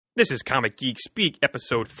This is Comic Geek Speak,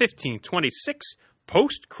 episode 1526,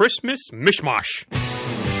 Post-Christmas Mishmosh.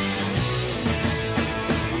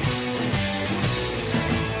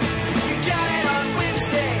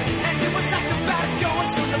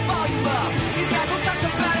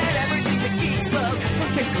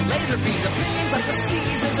 Laser beams, opinions like the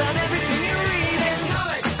seasons on everything you read in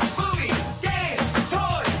comics, movies, games,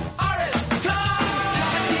 toys, artists,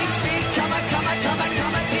 comic geek speak, comic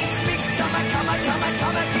geek speak, comic geek speak,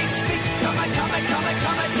 comic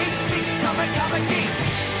geek speak, comic geek,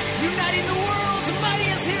 uniting the world's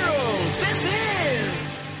mightiest heroes. This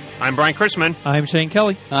is. I'm Brian Chrisman. I'm Shane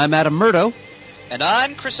Kelly. I'm Adam Murdo. And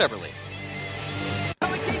I'm Chris Eberly.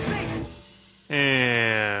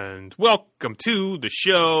 And welcome to the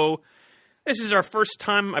show. This is our first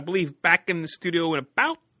time, I believe, back in the studio in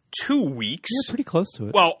about 2 weeks. Yeah, pretty close to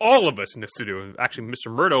it. Well, all of us in the studio. Actually, Mr.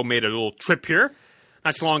 Murdo made a little trip here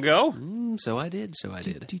not too long ago. So I did.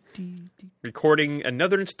 Recording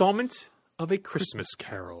another installment of A Christmas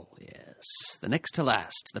Carol. Yes, the next to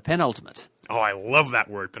last, the penultimate. Oh, I love that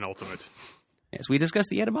word, penultimate. Yes, we discussed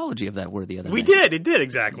the etymology of that word the other We night. did,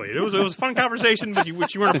 exactly. It was a fun conversation,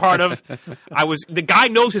 which you weren't a part of. The guy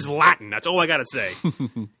knows his Latin. That's all I got to say.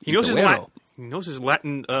 He knows his Latin. He knows his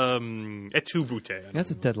Latin. Et tu, Brute.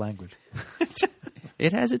 That's a dead language.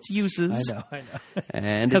 It has its uses. I know.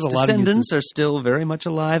 And It has its a lot of descendants are still very much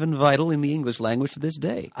alive and vital in the English language to this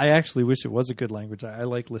day. I actually wish it was a good language. I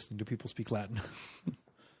like listening to people speak Latin.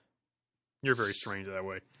 You're very strange that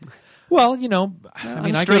way. Well, you know, I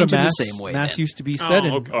go to strange in the Mass. same way, Mass then. used to be said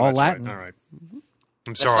in all that's Latin. Right. All right.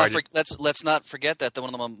 I'm sorry. Let's not forget that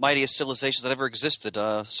one of the mightiest civilizations that ever existed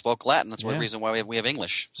spoke Latin. That's one reason why we have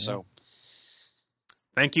English. So,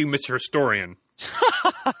 Thank you, Mr. Historian.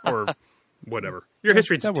 Or whatever. You're a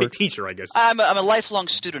history teacher, I guess. I'm a lifelong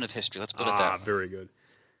student of history. Let's put it that way. Very good.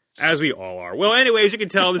 As we all are. Well, anyway, as you can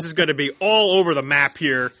tell, this is going to be all over the map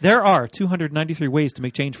here. There are 293 ways to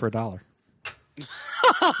make change for $1.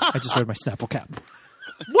 I just read my Snapple cap.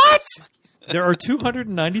 What? There are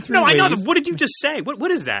 293 No, ways. I know. What did you just say? What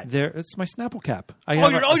is that? It's my Snapple cap. Your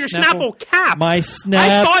Snapple cap. My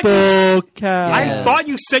Snapple cap. I thought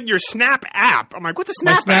you said your Snap app. I'm like, what's a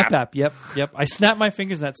Snap app? My Snap app. Yep. I snap my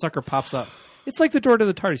fingers and that sucker pops up. It's like the door to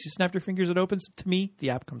the TARDIS. You snap your fingers, it opens. To me,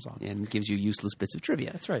 the app comes on. And gives you useless bits of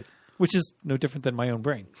trivia. That's right. Which is no different than my own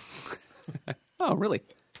brain. Oh, really?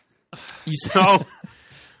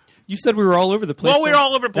 You said we were all over the place. Well, we're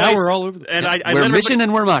all over the place. Now we're all over the place. And We're mishing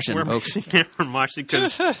and we're moshing, folks. We're moshing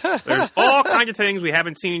because there's all kinds of things. We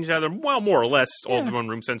haven't seen each other, well, more or less, all in one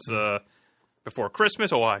room since before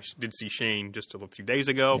Christmas. Oh, I did see Shane just a few days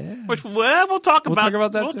ago. Yeah. Which, we'll talk about.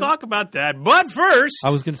 We'll talk about that. But first...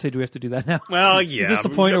 I was going to say, do we have to do that now? Well, yeah. Is this the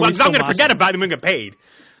point where I'm going to forget about it and we're going to get paid.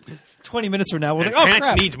 20 minutes from now, we'll Pants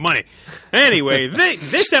crap. needs money. Anyway,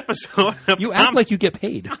 this episode of... You act like you get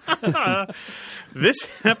paid. This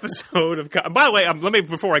episode of... By the way,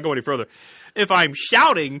 before I go any further, if I'm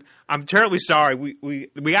shouting, I'm terribly sorry.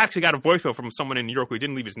 We actually got a voicemail from someone in New York who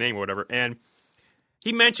didn't leave his name or whatever, and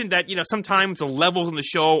he mentioned that, sometimes the levels in the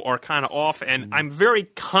show are kind of off, and I'm very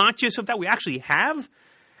conscious of that. We actually have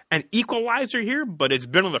an equalizer here, but it's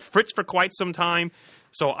been on the fritz for quite some time,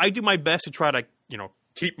 so I do my best to try to,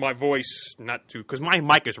 keep my voice not too... Because my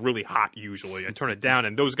mic is really hot usually. I turn it down,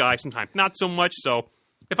 and those guys sometimes not so much, so...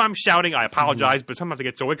 If I'm shouting, I apologize, but sometimes I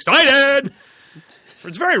get so excited.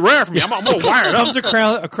 It's very rare for me. I'm all wired up.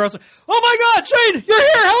 Across. Oh my God, Shane, you're here.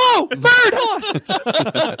 Hello, Bird.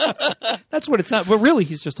 Hello. That's what it's not. But really,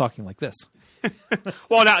 he's just talking like this.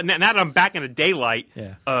 Well, now that I'm back in the daylight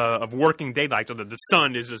Yeah. of working daylight, so that the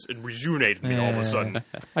sun is just rejuvenated me all of a sudden.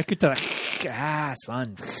 I could tell.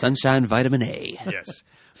 Sun. Sunshine vitamin A. Yes.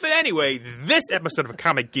 But anyway, this episode of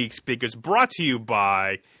Comic Geek Speak is brought to you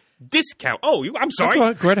by Discount. Oh, I'm sorry.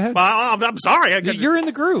 Go right ahead. I'm sorry. You're in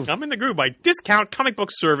the groove. I'm in the groove by Discount Comic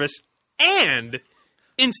Book Service and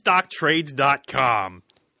InStockTrades.com.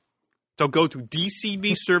 So go to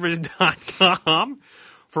DCBService.com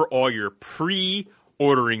for all your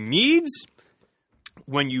pre-ordering needs.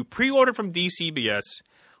 When you pre-order from DCBS,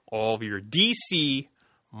 all of your DC,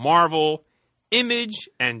 Marvel, Image,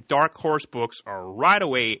 and Dark Horse books are right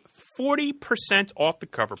away 40% off the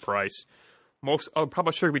cover price. Most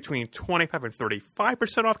publishers are between 25 and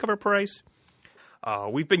 35% off cover price.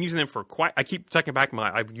 We've been using them for I keep checking back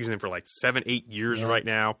I've been using them for like 7-8 years right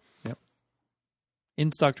now. Yep.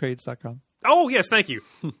 InStockTrades.com. Oh, yes, thank you.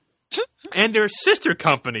 And their sister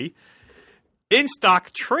company,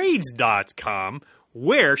 InStockTrades.com,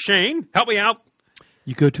 where, Shane, help me out.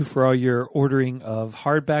 You go to for all your ordering of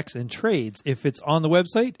hardbacks and trades. If it's on the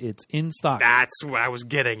website, it's in stock. That's what I was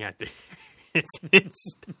getting at. It's in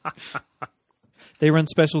stock. They run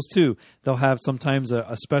specials too. They'll have sometimes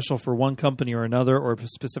a special for one company or another, or a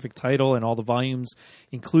specific title and all the volumes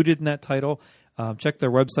included in that title. Check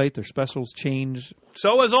their website. Their specials change.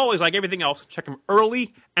 So as always, like everything else, check them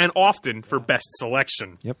early and often for best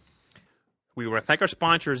selection. Yep. We want to thank our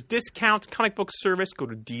sponsors, Discounts Comic Book Service. Go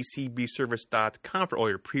to dcbservice.com for all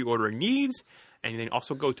your pre-ordering needs. And then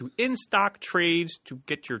also go to In-Stock Trades to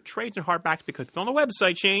get your trades and hardbacks, because it's on the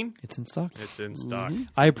website, Shane. It's in stock. It's in stock.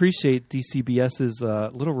 I appreciate DCBS's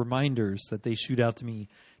little reminders that they shoot out to me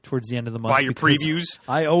towards the end of the month. By your because previews.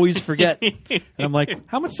 I always forget. And I'm like,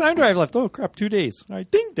 how much time do I have left? Oh, crap, 2 days. All right,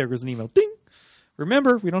 ding, there goes an email. Ding.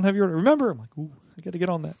 Remember, we don't have your order. Remember. I'm like, ooh, I got to get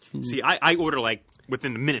on that. See, I order like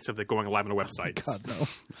within the minutes of it going live on the website. God, no.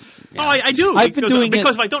 Oh, I do. I've been doing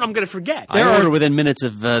because it- if I don't, I'm going to forget. I order within minutes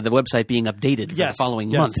of the website being updated for the following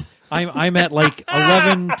month. I'm at like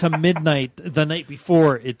 11 to midnight the night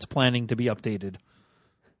before it's planning to be updated.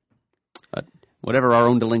 Whatever our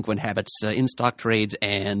own delinquent habits, In-Stock Trades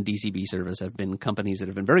and DCB Service have been companies that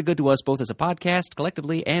have been very good to us, both as a podcast,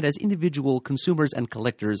 collectively, and as individual consumers and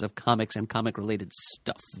collectors of comics and comic-related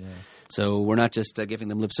stuff. Yeah. So we're not just giving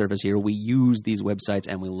them lip service here. We use these websites,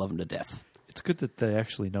 and we love them to death. It's good that they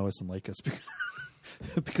actually know us and like us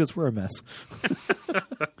because we're a mess.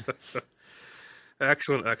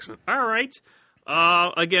 Excellent. All right.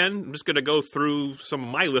 Again, I'm just going to go through some of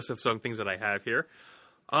my list of some things that I have here.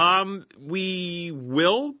 We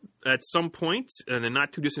will, at some point in the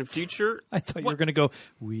not-too-distant future... I thought you were going to go,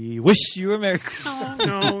 we wish you a Merry Christmas.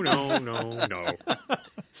 No.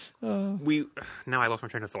 Now I lost my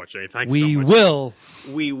train of thought, Jay. Thank you We so much. will.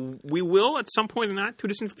 We will, at some point in the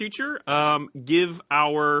not-too-distant future, give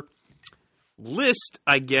our list,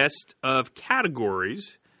 I guess, of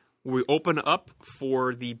categories. We open up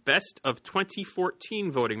for the best of 2014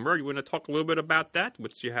 voting. Murd, you want to talk a little bit about that?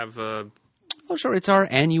 Which you have... Oh, sure. It's our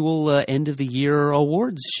annual end-of-the-year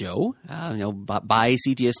awards show, by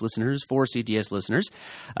CGS listeners, for CGS listeners,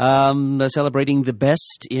 celebrating the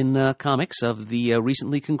best in comics of the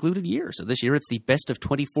recently concluded year. So this year it's the Best of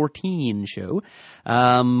 2014 show.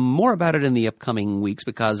 More about it in the upcoming weeks,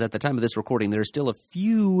 because at the time of this recording, there are still a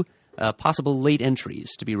few possible late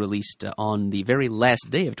entries to be released on the very last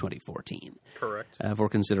day of 2014. Correct. For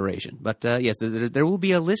consideration. But yes, there will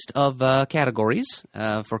be a list of categories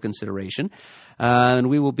for consideration. And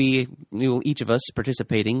we will each of us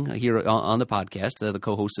participating here on the podcast, the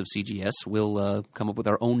co-hosts of CGS, will come up with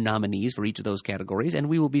our own nominees for each of those categories. And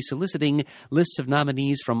we will be soliciting lists of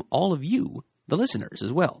nominees from all of you, the listeners,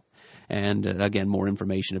 as well. And again, more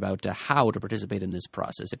information about how to participate in this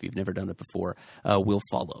process, if you've never done it before, will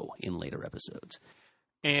follow in later episodes.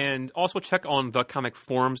 And also check on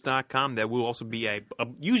thecomicforums.com. There will also be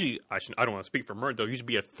usually, I don't want to speak for Murd, though, usually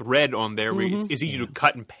be a thread on there where it's easy to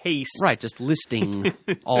cut and paste. Right, just listing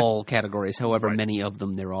all categories, however many of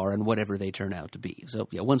them there are, and whatever they turn out to be. So,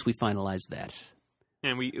 yeah, once we finalize that.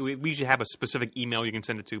 And we usually have a specific email you can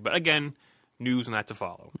send it to. But again, news on that to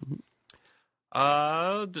follow.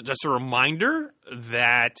 Just a reminder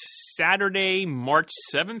that Saturday, March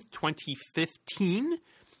 7th, 2015,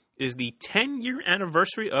 is the 10-year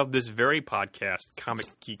anniversary of this very podcast, Comic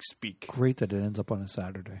Geek Speak. Great that it ends up on a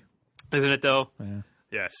Saturday. Isn't it, though? Yeah.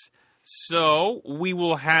 Yes. So we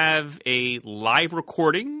will have a live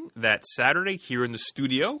recording that Saturday here in the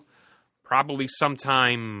studio, probably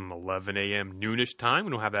sometime 11 a.m. noonish time.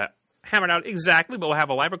 We don't have that hammered out exactly, but we'll have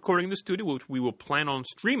a live recording in the studio, which we will plan on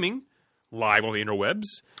streaming live on the interwebs.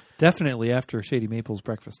 Definitely after Shady Maple's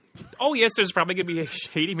breakfast. Oh, yes, there's probably going to be a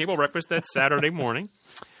Shady Maple breakfast that Saturday morning.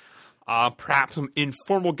 Perhaps some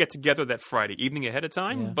informal get-together that Friday evening ahead of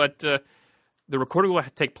time. Yeah. But the recording will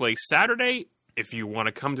take place Saturday. If you want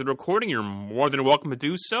to come to the recording, you're more than welcome to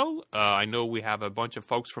do so. I know we have a bunch of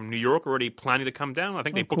folks from New York already planning to come down. I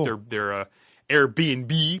think they booked their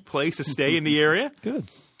Airbnb place to stay in the area. Good.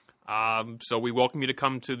 So we welcome you to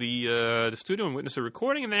come to the studio and witness the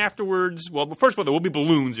recording. And then afterwards, well, first of all, there will be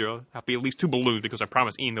balloons. There'll have to be at least 2 balloons because I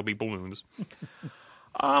promised Ian there'll be balloons.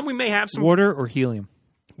 We may have some... Water or helium?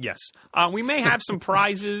 Yes. We may have some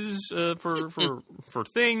prizes for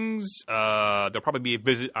things. There'll probably be a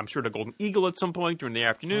visit, I'm sure, to Golden Eagle at some point during the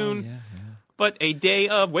afternoon. Yeah. But a day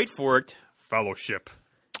of, wait for it, fellowship.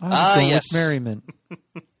 Yes. Merriment.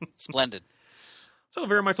 Splendid. So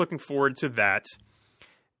very much looking forward to that.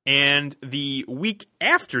 And the week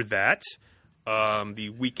after that,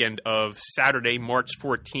 the weekend of Saturday, March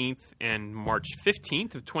 14th and March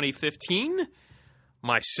 15th of 2015,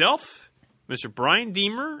 myself, Mr. Brian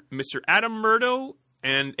Deemer, Mr. Adam Murdo,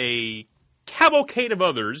 and a cavalcade of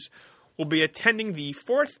others will be attending the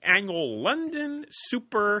 4th annual London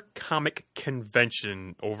Super Comic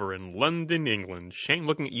Convention over in London, England. Shane,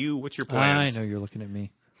 looking at you, what's your plans? I know you're looking at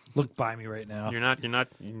me. Look by me right now. You're not.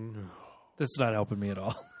 This is not helping me at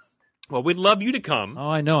all. Well, we'd love you to come. Oh,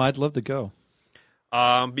 I know. I'd love to go.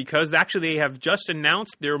 Because actually they have just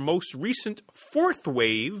announced their most recent 4th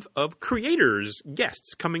wave of creators,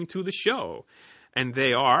 guests coming to the show. And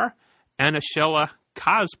they are Anashella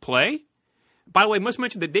Cosplay. By the way, I must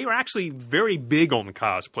mention that they were actually very big on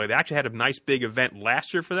cosplay. They actually had a nice big event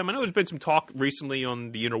last year for them. I know there's been some talk recently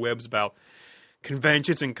on the interwebs about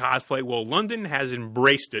conventions and cosplay. Well, London has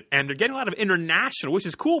embraced it, and they're getting a lot of international, which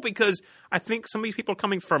is cool because I think some of these people are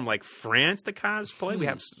coming from like France to cosplay. We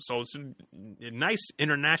have so it's a nice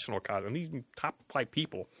international cosplay. And these top flight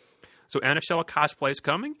people. So Anashella Cosplay is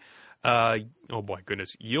coming. Oh boy,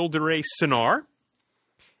 goodness, Yildere Sinar.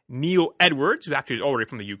 Neil Edwards, who actually is already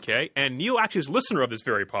from the UK, and Neil actually is a listener of this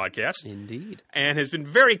very podcast. Indeed. And has been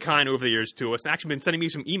very kind over the years to us. And actually been sending me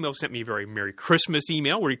some emails, sent me a very Merry Christmas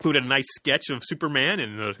email where he included a nice sketch of Superman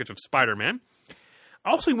and another sketch of Spider-Man.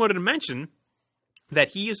 Also, he wanted to mention that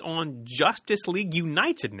he is on Justice League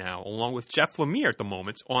United now, along with Jeff Lemire at the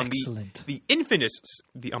moment, on the Infinitus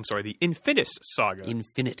saga.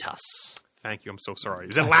 Infinitus. Thank you, I'm so sorry.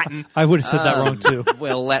 Is that Latin? I would have said that wrong, too.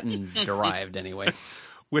 Well, Latin derived, anyway.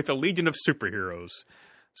 With a legion of superheroes.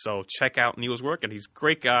 So check out Neil's work, and he's a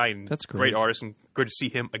great guy and That's great artist, and good to see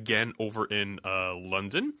him again over in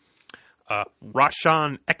London.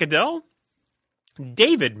 Rashan Ekadel,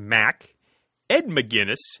 David Mack, Ed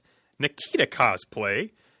McGuinness, Nikita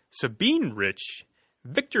Cosplay, Sabine Rich,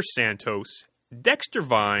 Victor Santos, Dexter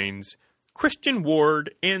Vines, Christian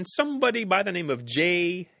Ward, and somebody by the name of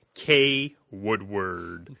J.K.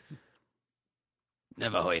 Woodward.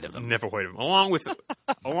 Never heard of him. Never heard of him. Along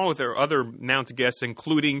with their other announced guests,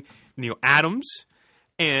 including Neil Adams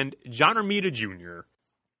and John Romita Jr.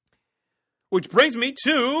 Which brings me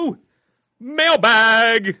to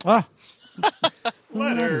mailbag.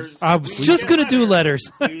 Letters. I was just going to do letters.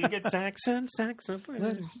 We get Saxon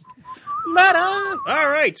letters. Letter. All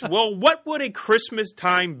right. Well, what would a Christmas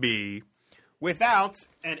time be without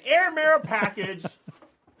an air mirror package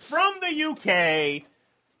from the UK?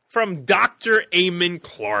 From Dr. Eamon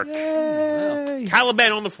Clark. Yay.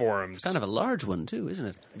 Caliban on the forums. Kind of a large one, too, isn't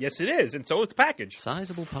it? Yes, it is, and so is the package.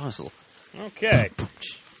 Sizable parcel. Okay.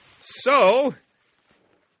 So,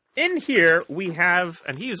 in here we have,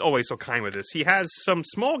 and he is always so kind with this, he has some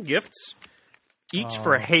small gifts, each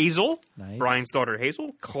for Hazel, nice. Brian's daughter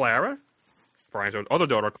Hazel, Clara, Brian's other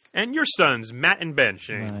daughter, and your sons, Matt and Ben,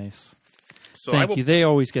 Shane. Nice. So Thank you. They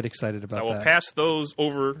always get excited about I will that. pass those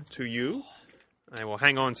over to you. I will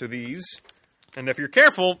hang on to these. And if you're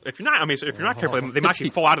careful, if you're not careful, they might actually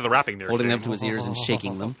fall out of the wrapping there. Holding them to his ears and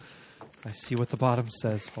shaking them. I see what the bottom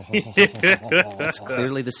says. It's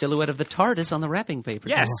clearly the silhouette of the TARDIS on the wrapping paper.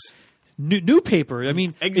 Yes. New paper. I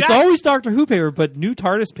mean, Exactly. It's always Doctor Who paper, but new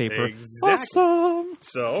TARDIS paper. Exactly. Awesome.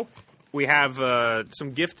 So, we have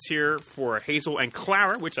some gifts here for Hazel and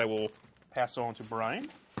Clara, which I will pass on to Brian.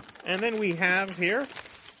 And then we have here,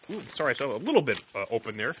 sorry, so a little bit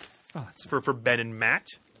open there. Oh, that's For Ben and Matt.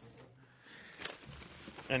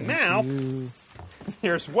 And now,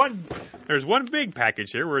 there's one big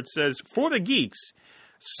package here where it says, for the geeks,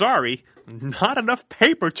 sorry, not enough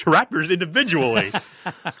paper to wrap yours individually.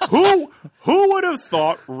 Who would have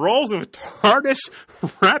thought rolls of TARDIS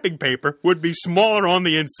wrapping paper would be smaller on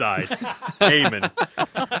the inside? Amen.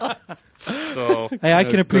 So, Hey, I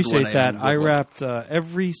can appreciate one, that. Aiden, I good one. wrapped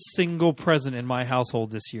every single present in my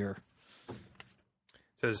household this year.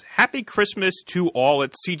 says, Happy Christmas to all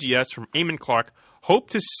at CGS from Eamon Clark.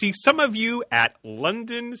 Hope to see some of you at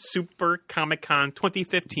London Super Comic Con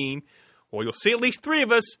 2015. Well, you'll see at least 3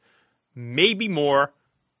 of us, maybe more.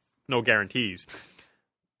 No guarantees.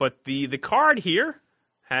 But the card here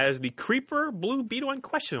has the Creeper Blue Beetle in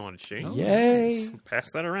question on it, Shane. Yay.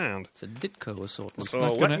 Pass that around. It's a Ditko assortment. So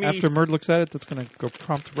Not gonna, after Murd looks at it, that's going to go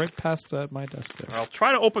prompt right past my desk there. I'll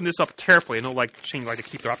try to open this up carefully. I know Shane like to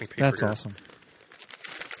keep dropping paper That's here. awesome.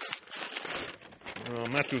 Well,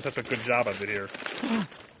 I'm not doing such a good job of it here.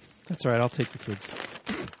 That's all right. I'll take the kids.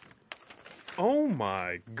 Oh,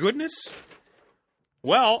 my goodness.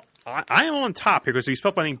 Well, I am on top here because you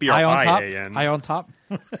spelled my name Eye on top. B-R-I-A-N. Eye on top.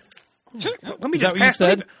 Let me Is just that what you pass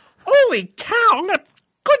said? Holy cow!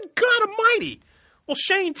 Good God Almighty! Well,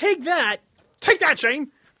 Shane, take that. Take that,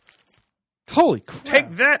 Shane. Holy crap.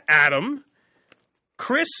 Take that, Adam.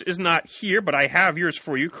 Chris is not here, but I have yours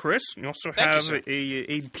for you, Chris. You also have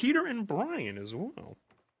a Peter and Brian as well.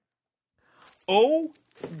 Oh,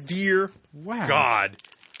 dear Wow. God.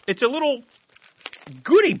 It's a little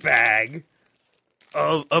goodie bag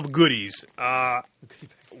of goodies.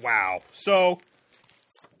 Wow. So,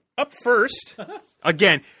 up first,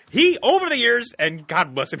 again, he, over the years, and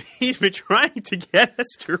God bless him, he's been trying to get us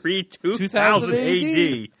to read 2000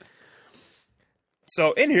 AD.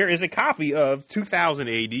 So, in here is a copy of 2000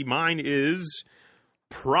 AD. Mine is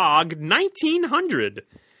Prague 1900.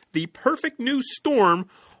 The perfect new storm.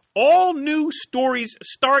 All new stories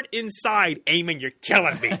start inside. Eamon, you're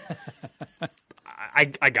killing me.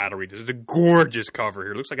 I gotta read this. It's a gorgeous cover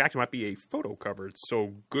here. It looks like it actually might be a photo cover. It's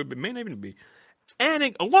so good, but it may not even be.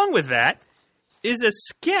 And along with that is a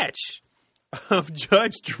sketch of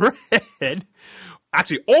Judge Dredd,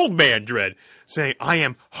 actually Old Man Dredd, saying, "I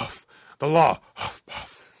am Huff, the law, Huff,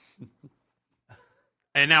 Puff."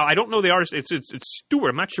 And now I don't know the artist. It's Stewart.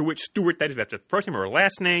 I'm not sure which Stewart that is. That's the first name or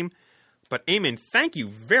last name. But Eamon, thank you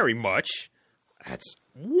very much. That's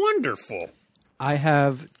wonderful. I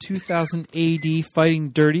have 2000 AD Fighting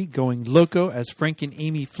Dirty going loco as Frank and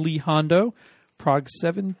Amy flee Hondo, Prague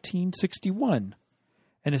 1761.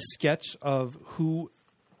 And a sketch of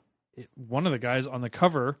one of the guys on the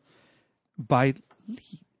cover by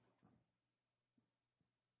Lee.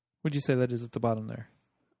 What'd you say that is at the bottom there?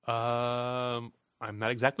 I'm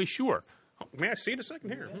not exactly sure. May I see it a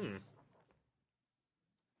second here?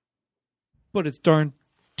 But it's darn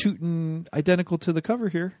tootin' identical to the cover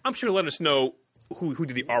here. I'm sure to let us know who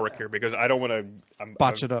did the artwork here, because I don't want to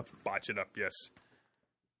Botch it up. Botch it up, yes.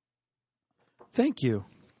 Thank you.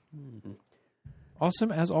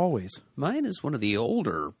 Awesome as always. Mine is one of the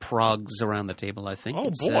older Progs around the table, I think.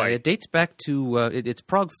 Oh, boy. It dates back to, it's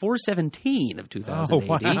Prog 417 of 2000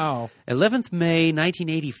 Oh, AD. wow. 11th May,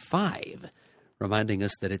 1985, reminding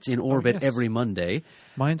us that it's in orbit yes. every Monday.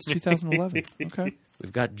 Mine's 2011. Okay.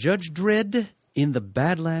 We've got Judge Dredd in the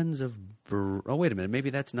Badlands of... Oh, wait a minute. Maybe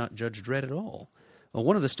that's not Judge Dredd at all. Well,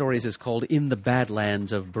 one of the stories is called In the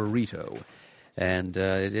Badlands of Burrito. And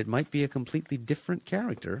it might be a completely different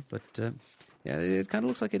character, but yeah, it kind of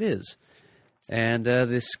looks like it is. And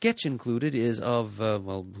the sketch included is of,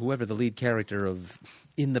 whoever the lead character of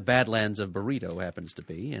In the Badlands of Burrito happens to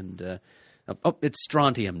be. And, it's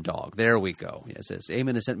Strontium Dog. There we go. Yes,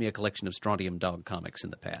 Eamon has sent me a collection of Strontium Dog comics in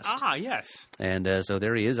the past. Ah, yes. And so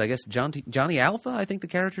there he is. I guess Johnny Alpha, I think the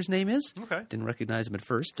character's name is. Okay. Didn't recognize him at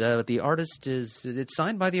first. But the artist it's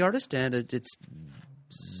signed by the artist, and it's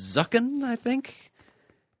Zucken, I think.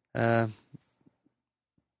 Yeah,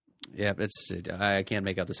 I can't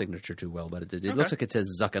make out the signature too well, but it looks like it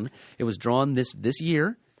says Zucken. It was drawn this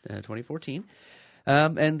year, 2014.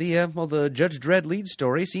 And the Judge Dredd lead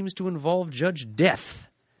story seems to involve Judge Death.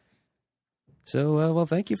 So,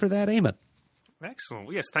 thank you for that, Eamon. Excellent.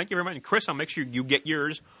 Well, yes, thank you very much. And Chris, I'll make sure you get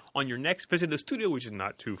yours on your next visit to the studio, which is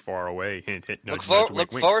not too far away. Hint, hint, nudge,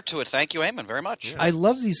 Look forward to it. Thank you, Eamon, very much. I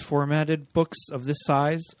love these formatted books of this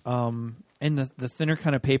size and the thinner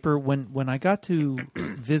kind of paper. When I got to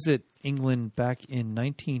visit England back in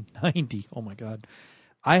 1990, oh my God,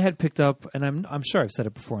 I had picked up, and I'm sure I've said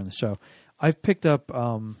it before on the show, I've picked up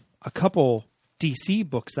a couple DC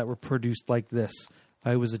books that were produced like this.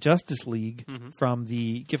 It was a Justice League from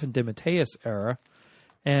the Giffen de Mateus era,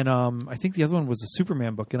 and I think the other one was a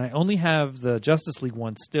Superman book, and I only have the Justice League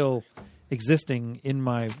one still existing in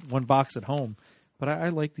my one box at home. But I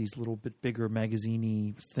like these little bit bigger,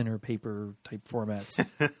 magazine-y, thinner paper type formats.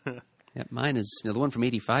 Yeah, mine is the one from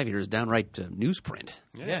 '85 here is downright newsprint.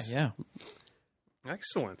 Yes. Yeah.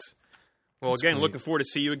 Excellent. Well, again, looking forward to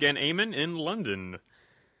see you again, Eamon, in London.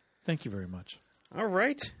 Thank you very much. All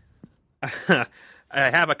right. I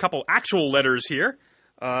have a couple actual letters here.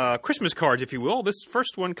 Christmas cards, if you will. This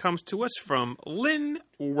first one comes to us from Lynn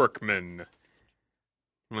Workman.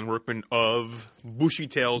 Lynn Workman of Bushy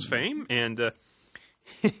Tales fame. And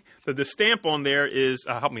the stamp on there is,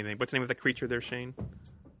 help me think, what's the name of the creature there, Shane?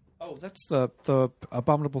 Oh, that's the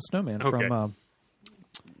Abominable Snowman Okay. from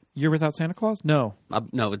Year Without Santa Claus? No.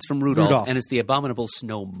 No, it's from Rudolph, Rudolph. and it's the Abominable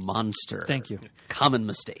Snow Monster. Thank you. Common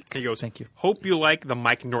mistake. He goes, Thank you. Hope you like the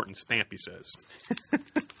Mike Norton stamp, he says.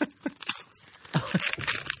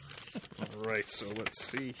 All right, so let's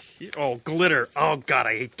see here. Oh, glitter. Oh, God,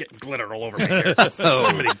 I hate getting glitter all over my hair.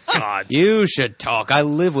 So many gods. You should talk. I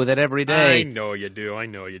live with it every day. I know you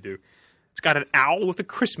do. It's got an owl with a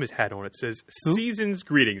Christmas hat on it. It says, Season's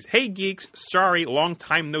greetings. Hey, geeks. Sorry, long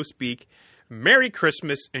time no speak. Merry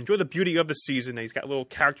Christmas. Enjoy the beauty of the season. And he's got little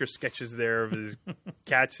character sketches there of his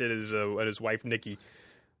cats and his wife, Nikki.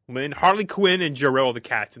 Lynn, Harley Quinn, and Jarrell the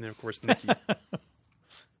cats. And then, of course, Nikki.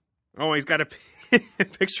 Oh, he's got a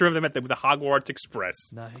picture of them at the Hogwarts Express.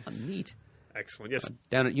 Nice. Neat. Excellent. Yes.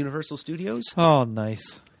 Down at Universal Studios. Oh,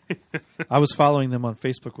 nice. I was following them on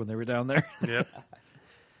Facebook when they were down there. Yep.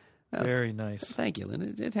 Very nice. Thank you,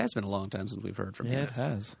 Lynn. It has been a long time since we've heard from you. Yeah, it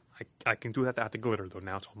has. I can do that without the glitter, though.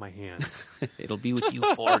 Now it's on my hands. It'll be with you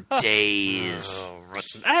for days. Oh,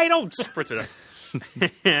 hey, don't spritz it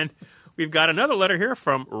up. And we've got another letter here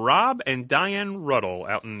from Rob and Diane Ruddle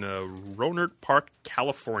out in Rohnert Park,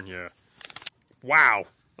 California. Wow.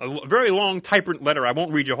 A very long typewritten letter. I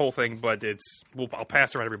won't read your whole thing, but I'll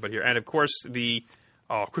pass around everybody here. And, of course, the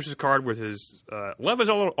Christmas card with his love is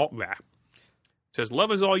all says,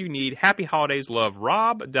 love is all you need. Happy holidays. Love,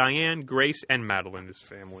 Rob, Diane, Grace, and Madeline, his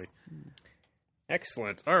family.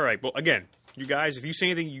 Excellent. All right. Well, again, you guys, if you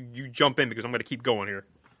see anything, you jump in because I'm going to keep going here.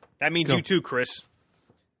 That means you too, Chris.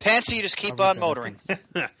 Pansy, you just keep on motoring.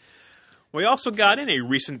 We also got in a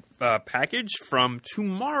recent package from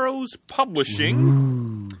Tomorrow's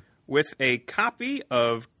Publishing with a copy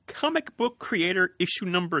of Comic Book Creator issue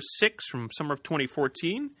number 6 from summer of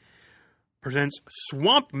 2014. Presents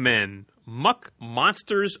Swamp Men, Muck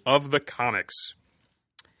Monsters of the Comics.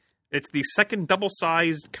 It's the second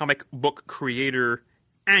double-sized Comic Book Creator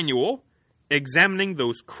annual, examining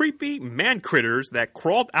those creepy man critters that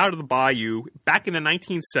crawled out of the bayou back in the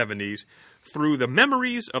 1970s through the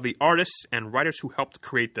memories of the artists and writers who helped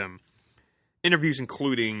create them. Interviews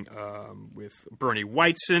including with Bernie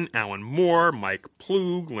Weitzen, Alan Moore, Mike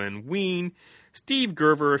Plug, Len Wein, Steve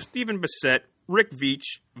Gerver, Stephen Bissett, Rick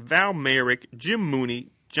Veitch, Val Mayrick, Jim Mooney,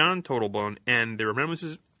 John Totalbone, and the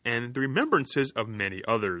remembrances of many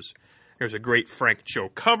others. There's a great Frank Cho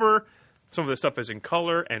cover. Some of the stuff is in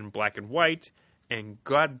color and black and white. And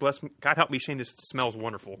God bless me, God help me, Shane, this smells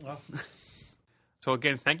wonderful. Oh. So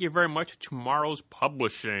again, thank you very much to Tomorrow's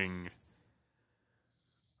Publishing.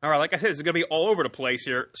 All right, like I said, this is going to be all over the place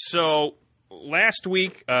here. So last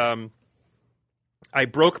week, I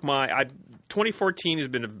broke my. 2014 has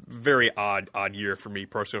been a very odd year for me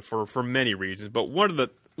personally for many reasons. But one of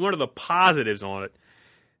the positives on it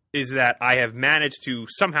is that I have managed to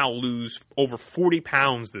somehow lose over 40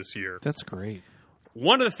 pounds this year. That's great.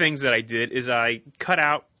 One of the things that I did is I cut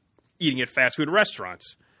out eating at fast food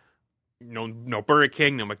restaurants. No Burger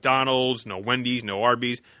King, no McDonald's, no Wendy's, no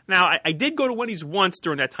Arby's. Now, I did go to Wendy's once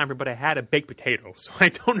during that time, but I had a baked potato, so I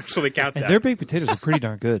don't necessarily count that. And their baked potatoes are pretty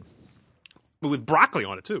darn good. But with broccoli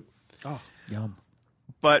on it, too. Oh, yum.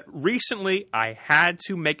 But recently, I had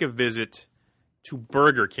to make a visit to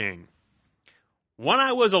Burger King. When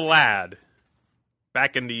I was a lad,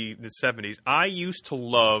 back in the 70s, I used to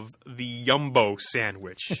love the Yumbo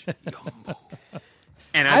sandwich. Yumbo.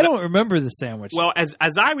 And I don't remember the sandwich. Well, as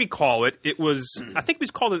I recall it, it was, I think we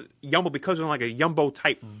called it Yumbo because it was like a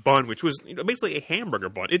Yumbo-type bun, which was basically a hamburger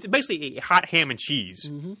bun. It's basically a hot ham and cheese.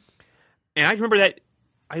 Mm-hmm. And I remember that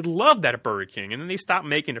I loved that at Burger King, and then they stopped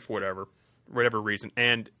making it for whatever reason,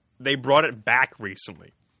 and they brought it back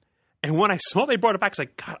recently. And when I saw they brought it back, I was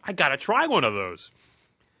like, God, I got to try one of those.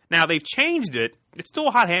 Now, they've changed it. It's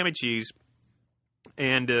still hot ham and cheese,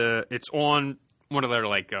 and it's on one of their,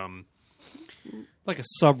 like a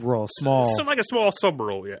sub roll, small. Something like a small sub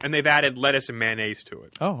roll, yeah. And they've added lettuce and mayonnaise to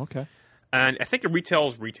it. Oh, okay. And I think it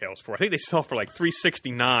retails for. I think they sell for like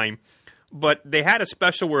 $3.69. But they had a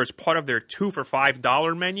special where it's part of their 2 for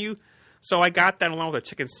 $5 menu. So I got that along with a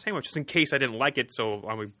chicken sandwich just in case I didn't like it. So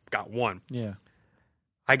I got one. Yeah.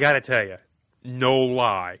 I got to tell you, no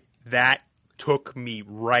lie, that took me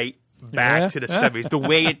right back to the 70s. The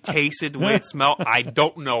way it tasted, the way it smelled, I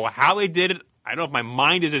don't know how they did it. I don't know if my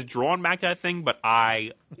mind is just drawn back to that thing, but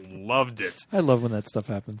I loved it. I love when that stuff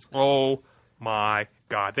happens. Oh, my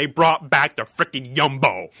God. They brought back the freaking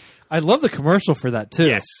Yumbo. I love the commercial for that, too.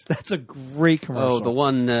 Yes. That's a great commercial. Oh, the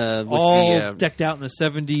one with all decked out in the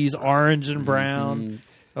 70s, orange and brown. Mm-hmm.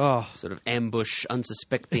 Oh, sort of ambush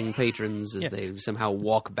unsuspecting patrons as they somehow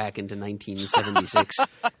walk back into 1976.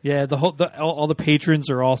 Yeah, all the patrons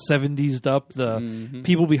are all 70s up. The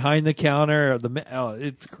people behind the counter,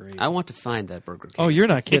 it's great. I want to find that Burger King. Oh, you're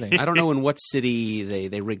not kidding. I don't know in what city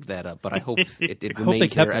they rigged that up, but I hope it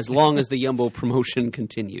remains there as long as the Yumbo promotion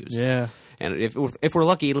continues. Yeah, and if we're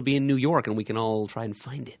lucky, it'll be in New York, and we can all try and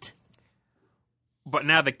find it. But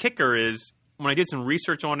now the kicker is, when I did some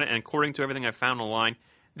research on it, and according to everything I found online,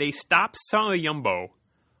 they stopped selling the Yumbo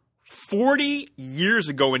 40 years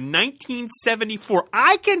ago in 1974.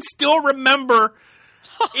 I can still remember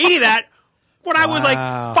eating that when I was like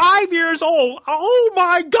 5 years old. Oh,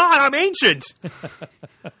 my God, I'm ancient.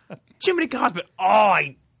 Jiminy God, but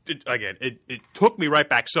it took me right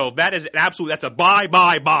back. So that is that's a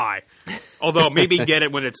buy. Although maybe get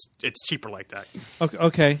it when it's cheaper like that.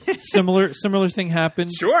 Okay. Similar thing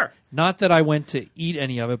happened. Sure. Not that I went to eat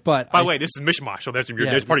any of it, but by the way, this is Mishmosh, so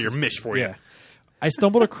there's part of your mish for you. I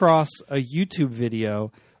stumbled across a YouTube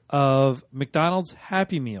video of McDonald's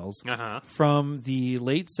Happy Meals Uh-huh. from the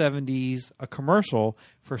late 70s, a commercial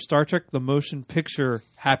for Star Trek The Motion Picture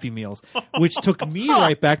Happy Meals, which took me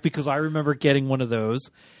right back because I remember getting one of those.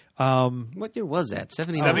 What year was that?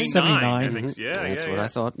 79? 79. I think. Yeah, That's yeah, what yeah. I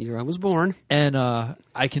thought year I was born. And I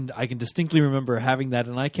can distinctly remember having that,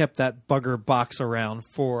 and I kept that bugger box around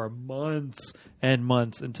for months and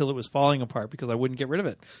months until it was falling apart because I wouldn't get rid of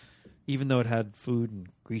it, even though it had food and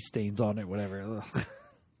grease stains on it, whatever. Ugh.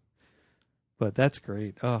 But that's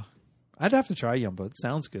great. Oh, I'd have to try Yumbo. It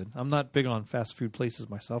sounds good. I'm not big on fast food places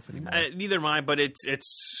myself anymore. Neither am I, but it's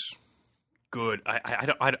good.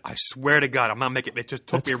 I swear to God, I'm not making. It just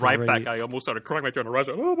took That's me right great. back. I almost started crying right there in the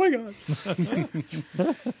restaurant. Oh my God!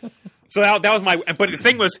 So that was my. But the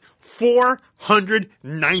thing was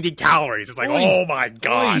 490 calories. It's like, Oy. oh my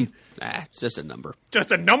God! Oy. It's just a number.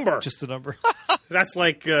 Just a number. Just a number. That's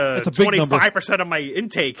like a big number. 25% of my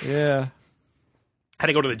intake. Yeah. I had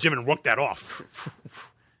to go to the gym and work that off.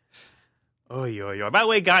 Oy, oy, oy. By the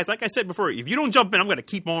way, guys, like I said before, if you don't jump in, I'm going to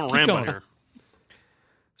keep on rambling going. here.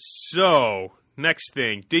 So, next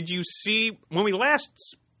thing. Did you see, when we last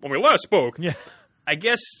spoke, Yeah. I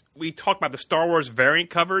guess we talked about the Star Wars variant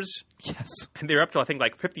covers, Yes. and they're up to, I think,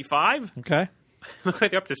 like 55? Okay. Looks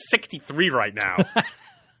like they're up to 63 right now.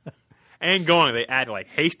 And going. They added, like,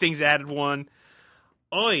 Hastings added one.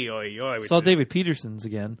 Oy, oy, oy. Saw David Peterson's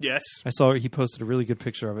again. Yes. I saw he posted a really good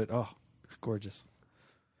picture of it. Oh, it's gorgeous.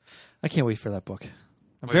 I can't wait for that book.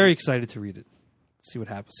 I'm very excited to read it. See what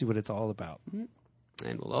happens. See what it's all about.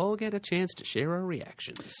 And we'll all get a chance to share our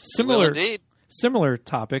reactions. Well, Similar indeed. similar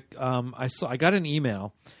topic. I got an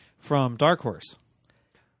email from Dark Horse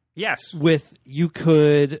Yes. with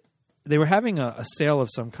they were having a sale of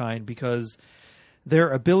some kind because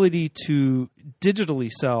their ability to digitally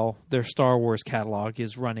sell their Star Wars catalog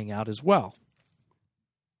is running out as well.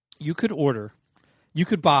 You could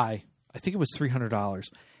buy, I think it was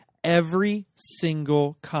 $300, every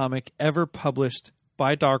single comic ever published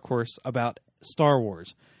by Dark Horse about Star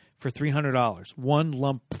Wars for $300. One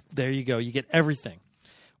lump, there you go. You get everything.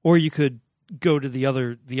 Or you could go to the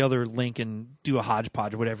other link and do a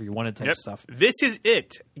hodgepodge or whatever you wanted type Yep. stuff. This is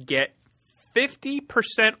it. Get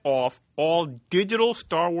 50% off all digital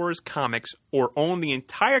Star Wars comics or own the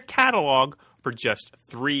entire catalog for just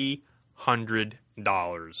 $300.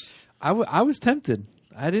 I was tempted.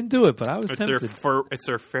 I didn't do it, but I was It's tempted. it's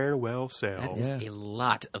their farewell sale. That is Yeah. a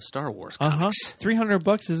lot of Star Wars Uh-huh. comics.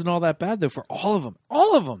 $300 isn't all that bad though for all of them.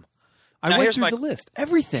 All of them. I Now, went here's through my- the list.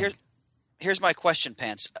 Everything. Here's my question,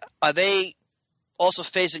 Pants. Are they also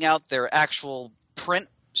phasing out their actual print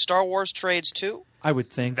Star Wars trades too? I would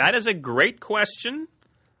think. That is a great question.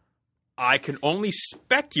 I can only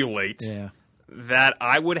speculate Yeah. that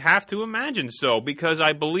I would have to imagine so, because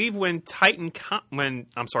I believe when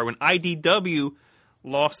IDW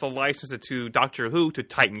lost the license to Doctor Who to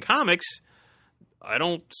Titan Comics, I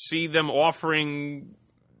don't see them offering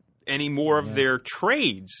any more of their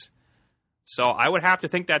trades. So I would have to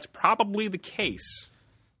think that's probably the case.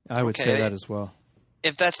 I would say Okay. that as well.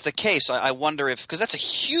 If that's the case, I wonder if, because that's a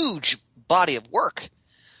huge body of work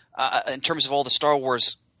in terms of all the Star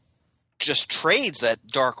Wars just trades that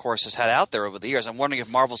Dark Horse has had out there over the years. I'm wondering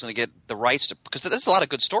if Marvel's going to get the rights to, because there's a lot of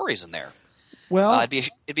good stories in there. Well, It'd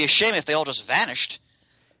be a shame if they all just vanished,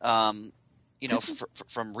 from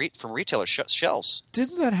retailer shelves.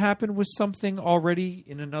 didn't that happen with something already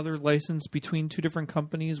in another license between two different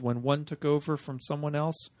companies when one took over from someone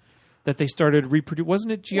else that they started reproduce?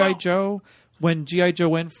 Wasn't it G.I. Well- Joe? When G.I. Joe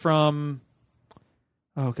went from,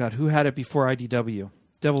 oh God, who had it before IDW?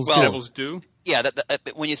 Devil's Well- Due. Devils do. Yeah,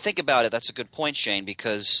 when you think about it, that's a good point, Shane,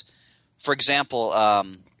 because, for example,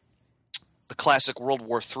 the classic World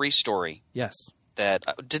War III story Yes, that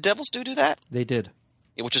did Devil's do that? they did.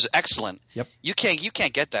 Yeah, which is excellent. Yep. You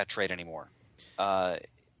can't get that trade anymore. I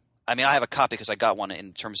mean, I have a copy because I got one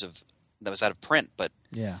in terms of that was out of print, but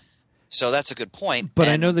Yeah. so that's a good point. But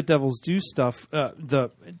I And- know the Devil's Due stuff.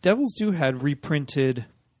 The Devil's Due had reprinted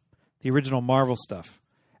the original Marvel stuff,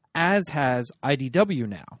 as has IDW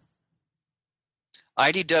now.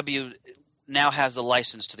 IDW now has the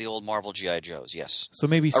license to the old Marvel G.I. Joes. Yes. So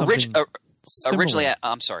maybe something similar. Originally,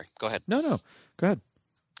 I'm sorry. Go ahead. No, go ahead.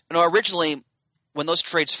 No, originally, when those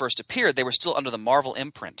trades first appeared, they were still under the Marvel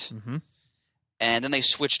imprint, and then they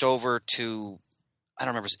switched over to, I don't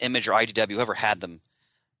remember if it was Image or IDW, whoever had them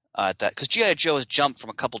at that, because G.I. Joe has jumped from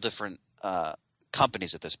a couple different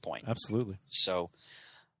companies at this point. Absolutely. So,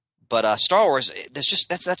 but Star Wars, that's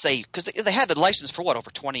because they had the license for what, over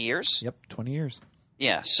 20 years? Yep, 20 years.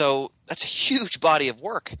 Yeah, so that's a huge body of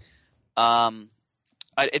work.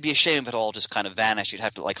 It'd be a shame if it all just kind of vanished. You'd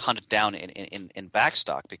have to like hunt it down in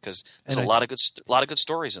backstock because there's And a lot of good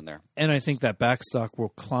stories in there. And I think that backstock will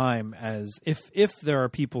climb as if there are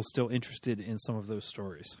people still interested in some of those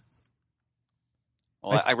stories.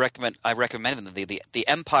 Well, I recommend them. The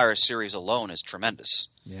Empire series alone is tremendous.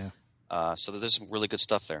 Yeah. So there's some really good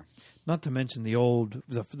stuff there. Not to mention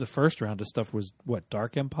the first round of stuff was what,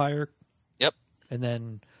 Dark Empire, Yep. and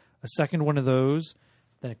then a second one of those,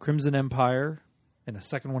 then a Crimson Empire, and a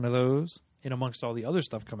second one of those, in amongst all the other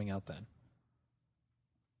stuff coming out then.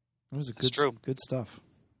 It was good stuff.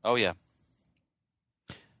 Oh yeah.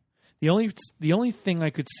 The only thing I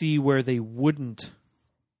could see where they wouldn't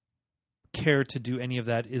care to do any of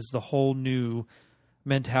that is the whole new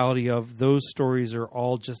mentality of those stories are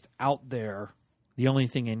all just out there. The only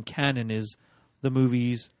thing in canon is the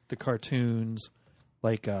movies, the cartoons,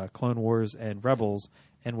 like Clone Wars and Rebels,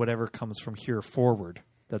 and whatever comes from here forward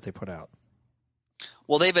that they put out.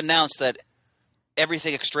 Well, they've announced that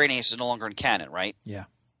everything extraneous is no longer in canon, right? Yeah.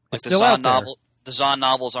 Like It's the still Zahn out there. novel, the Zahn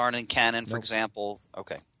novels aren't in canon, for Nope. example.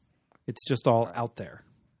 Okay. It's just all out there.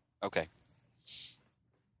 Okay.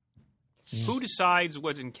 Who decides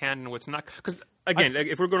what's in canon and what's not? Because again,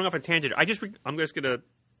 if we're going off a tangent, I'm just gonna.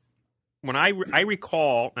 When I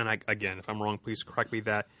recall, and again, if I'm wrong, please correct me.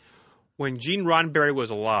 That when Gene Roddenberry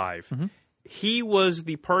was alive, he was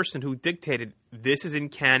the person who dictated this is in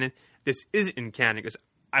canon, this isn't in canon. Because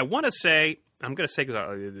I want to say, I'm going to say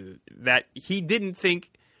that he didn't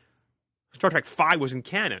think Star Trek V was in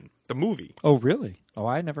canon, the movie. Oh, really? Oh,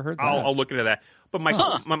 I never heard that. I'll look into that. But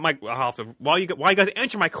I'll have to, while you guys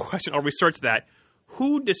answer my question or research that,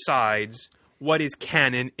 who decides what is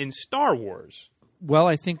canon in Star Wars? Well,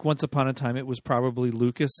 I think once upon a time it was probably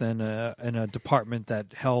Lucas and a department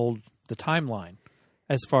that held the timeline.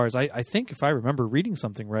 As far as I think, if I remember reading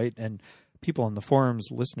something right, and people on the forums,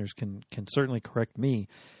 listeners can certainly correct me,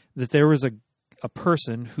 that there was a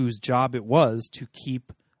person whose job it was to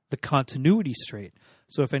keep the continuity straight.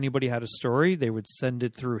 So if anybody had a story, they would send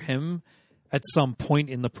it through him at some point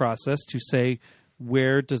in the process to say,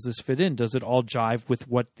 where does this fit in? Does it all jive with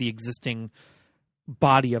what the existing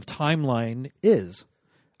body of timeline is?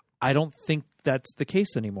 I don't think that's the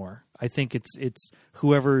case anymore. I think it's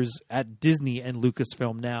whoever's at Disney and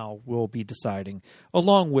Lucasfilm now will be deciding,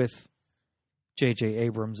 along with J.J.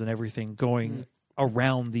 Abrams and everything going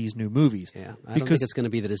around these new movies. Yeah, I don't think it's going to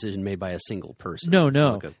be the decision made by a single person. No, It's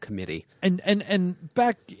no. like a committee. And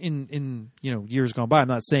back in years gone by, I'm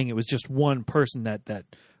not saying it was just one person that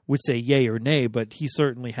would say yay or nay, but he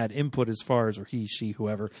certainly had input as far as, or he, she,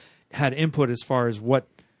 whoever, had input as far as what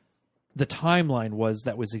the timeline was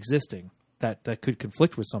that was existing that could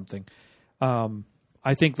conflict with something.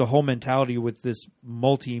 I think the whole mentality with this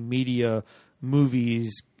multimedia,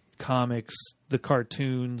 movies, comics, the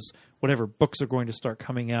cartoons, whatever books are going to start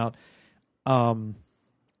coming out, and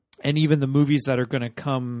even the movies that are going to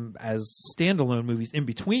come as standalone movies in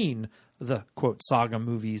between the quote saga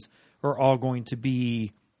movies are all going to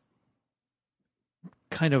be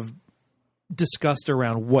kind of discussed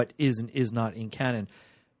around what is and is not in canon.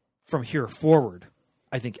 From here forward,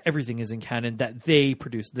 I think everything is in canon that they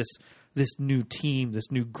produced. This new team,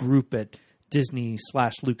 this new group at Disney /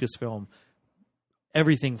 Lucasfilm,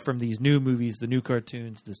 everything from these new movies, the new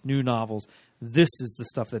cartoons, this new novels, this is the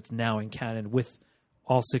stuff that's now in canon with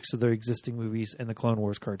all 6 of their existing movies and the Clone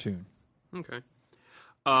Wars cartoon. Okay.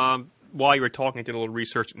 While you were talking, I did a little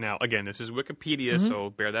research. Now, again, this is Wikipedia, so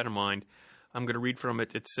bear that in mind. I'm going to read from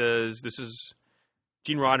it. It says, this is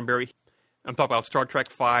Gene Roddenberry. I'm talking about Star Trek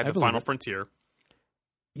V, The Final Frontier.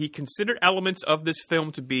 He considered elements of this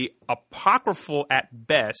film to be apocryphal at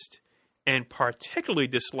best, and particularly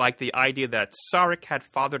disliked the idea that Sarek had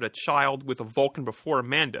fathered a child with a Vulcan before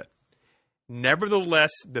Amanda.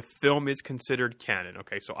 Nevertheless, the film is considered canon.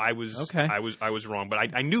 Okay, so I was wrong, but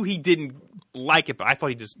I knew he didn't like it, but I thought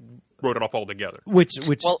he just wrote it off altogether. Which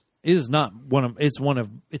is not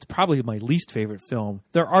it's probably my least favorite film.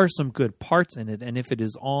 There are some good parts in it, and if it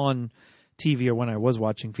is on TV or when I was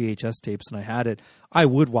watching VHS tapes and I had it, I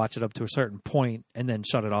would watch it up to a certain point and then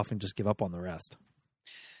shut it off and just give up on the rest.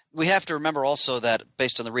 We have to remember also that,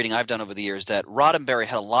 based on the reading I've done over the years, that Roddenberry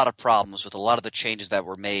had a lot of problems with a lot of the changes that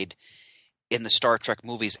were made in the Star Trek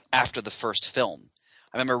movies after the first film.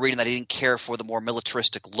 I remember reading that he didn't care for the more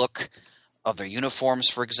militaristic look of their uniforms,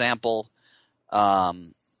 for example,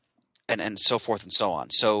 and so forth and so on.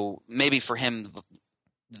 So maybe for him,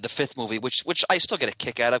 the 5th movie, which I still get a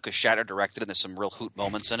kick out of because Shatter directed it, and there's some real hoot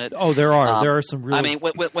moments in it. Oh, there are some real. I mean,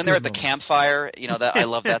 when they're at the campfire, that I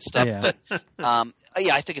love that stuff. Yeah. But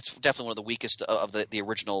I think it's definitely one of the weakest of the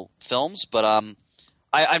original films. But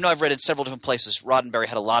I know I've read in several different places Roddenberry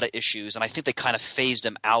had a lot of issues, and I think they kind of phased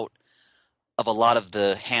him out of a lot of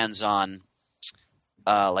the hands-on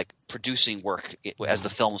like producing work as the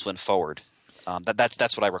films went forward.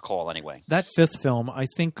 That's what I recall anyway. That fifth film, I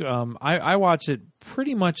think I watch it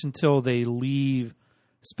pretty much until they leave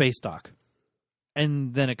Space Dock,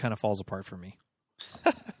 and then it kind of falls apart for me.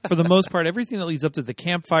 For the most part, everything that leads up to the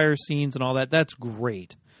campfire scenes and all that, that's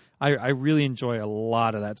great. I really enjoy a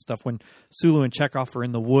lot of that stuff. When Sulu and Chekhov are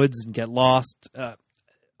in the woods and get lost,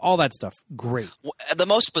 all that stuff, great. The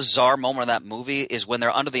most bizarre moment of that movie is when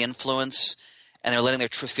they're under the influence and they're letting their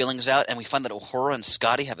true feelings out, and we find that Uhura and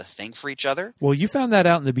Scotty have a thing for each other. Well, you found that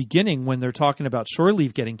out in the beginning when they're talking about shore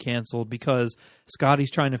leave getting canceled because Scotty's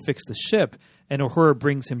trying to fix the ship, and Uhura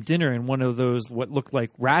brings him dinner in one of those what look like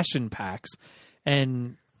ration packs,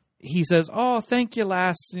 and he says, "Oh, thank you,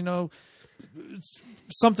 lass,"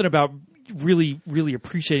 something about really, really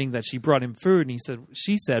appreciating that she brought him food, and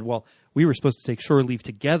she said, "Well, we were supposed to take shore leave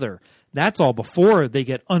together." That's all before they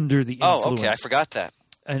get under the influence. Oh, okay, I forgot that.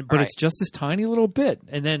 But right. It's just this tiny little bit,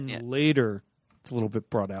 and then later it's a little bit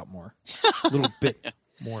brought out more, a little bit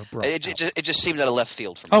more brought out. It just seemed out of left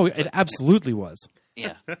field for me. Oh, it absolutely was.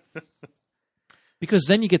 Yeah. Because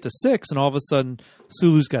then you get to 6, and all of a sudden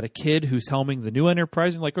Sulu's got a kid who's helming the new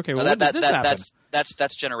Enterprise, and like, okay, well, when did this happen?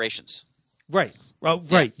 That's Generations. Right. Well,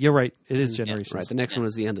 right. You're right. It is Generations. Right. The next one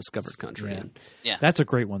is the Undiscovered Country. Yeah. Yeah. That's a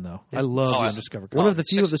great one, though. I love the Undiscovered Country. One of the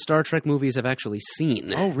few of the Star Trek movies I've actually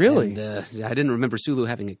seen. Oh, really? And, I didn't remember Sulu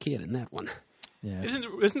having a kid in that one. Yeah. Isn't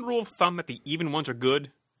the rule of thumb that the even ones are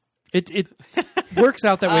good? It works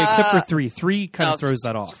out that way, except for 3. 3 kind of throws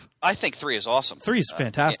that off. I think 3 is awesome. 3 is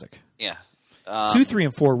fantastic. Yeah. 2, 3,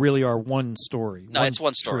 and 4 really are one story. No, it's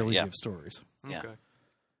one story, trilogy yeah. of stories. Yeah. Okay.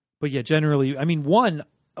 But yeah, generally, I mean, 1,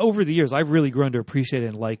 over the years, I've really grown to appreciate it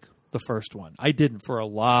and like the first one. I didn't for a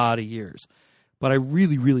lot of years, but I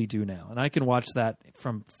really, really do now. And I can watch that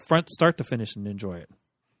from start to finish and enjoy it.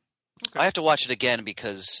 I have to watch it again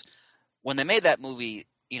because when they made that movie,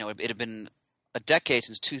 it had been a decade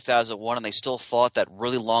since 2001, and they still thought that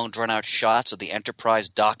really long, drawn-out shots of the Enterprise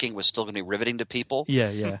docking was still going to be riveting to people.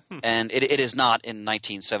 Yeah. And it is not in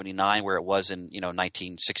 1979 where it was in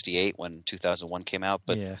 1968 when 2001 came out.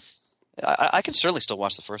 But yeah. I can certainly still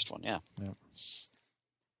watch the first one, yeah.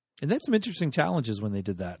 And that's some interesting challenges when they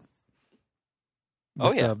did that.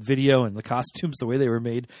 Oh, yeah. The video and the costumes, the way they were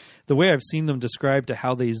made. The way I've seen them described to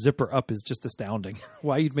how they zipper up is just astounding.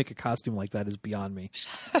 Why you'd make a costume like that is beyond me.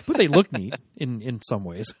 But they look neat in some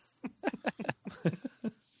ways. You're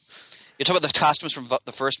talking about the costumes from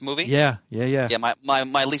the first movie? Yeah. Yeah,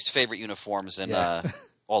 my least favorite uniforms in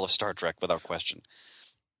all of Star Trek, without question.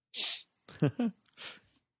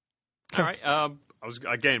 All right. I was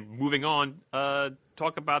again moving on.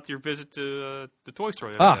 Talk about your visit to the toy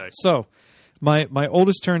store the other day. So my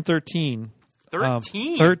oldest turned 13.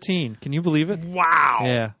 13? 13. Can you believe it? Wow.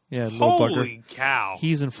 Yeah. Little bugger. Holy cow.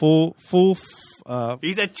 He's in full.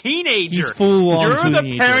 He's a teenager. He's full-on You're the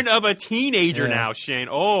teenager. parent of a teenager Yeah. now, Shane.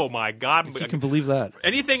 Oh my God. If you can believe that.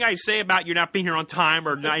 Anything I say about you not being here on time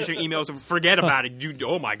or not answering emails, forget about it.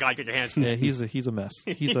 Oh my God, get your hands from Yeah, he's a mess.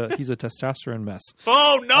 He's a testosterone mess.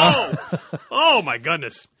 Oh no! Oh my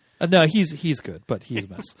goodness. No, he's good, but he's a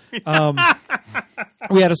mess.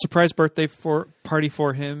 We had a surprise birthday party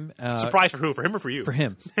for him. Surprise for who? For him or for you? For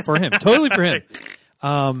him. Totally for him.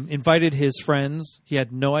 Invited his friends. He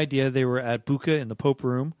had no idea they were at Buka in the Pope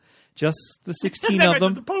room. Just the 16 of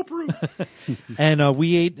them. The Pope room. And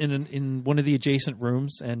we ate in one of the adjacent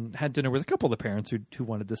rooms and had dinner with a couple of the parents who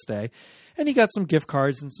wanted to stay. And he got some gift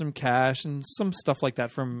cards and some cash and some stuff like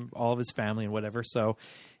that from all of his family and whatever. So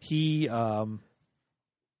he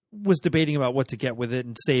was debating about what to get with it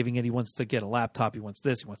and saving it. He wants to get a laptop. He wants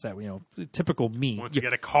this. He wants that. Typical me. He wants to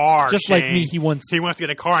get a car. Just Shane. like me, he wants to get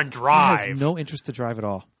a car and drive. He has no interest to drive at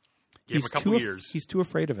all. Give him a couple years. He's too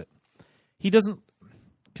afraid of it. He doesn't.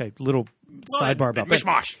 Okay, little sidebar about that.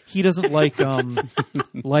 Mishmosh. He doesn't like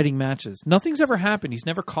lighting matches. Nothing's ever happened. He's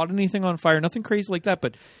never caught anything on fire. Nothing crazy like that.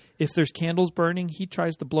 But if there's candles burning, he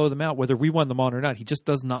tries to blow them out, whether we want them on or not. He just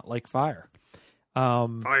does not like fire.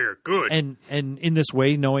 Fire, good. And in this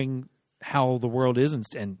way, knowing how the world is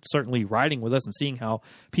and certainly riding with us and seeing how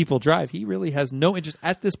people drive, he really has no interest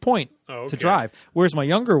at this point to drive. Whereas my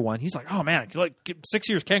younger one, he's like, oh man, 6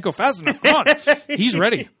 years can't go fast enough. Come on. He's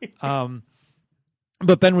ready.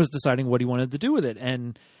 But Ben was deciding what he wanted to do with it.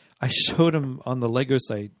 And I showed him on the Lego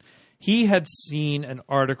site. He had seen an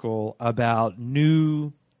article about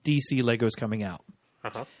new DC Legos coming out.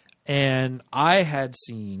 Uh-huh. And I had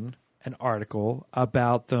seen an article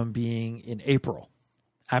about them being in April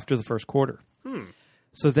after the first quarter.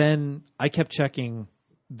 So then I kept checking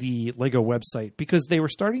the Lego website because they were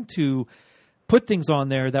starting to put things on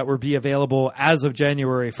there that would be available as of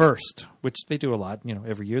January 1st, which they do a lot,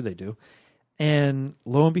 every year they do. And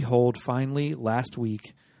lo and behold, finally last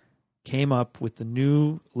week came up with the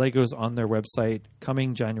new Legos on their website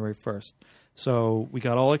coming January 1st. So we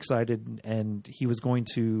got all excited, and he was going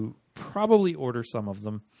to probably order some of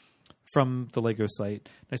them from the Lego site.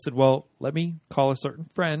 And I said, well, let me call a certain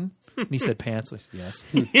friend. And he said, Pants. I said, yes.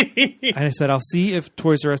 And I said, I'll see if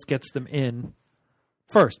Toys R Us gets them in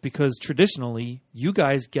first, because traditionally you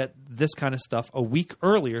guys get this kind of stuff a week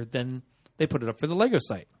earlier than they put it up for the Lego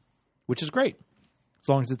site, which is great as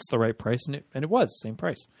long as it's the right price, and it was same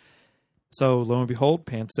price. So lo and behold,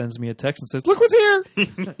 Pants sends me a text and says, look what's here.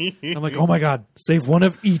 I'm like, oh my God, save one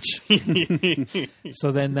of each.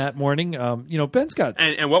 So then that morning, Ben's got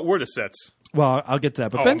And what were the sets? well, I'll get to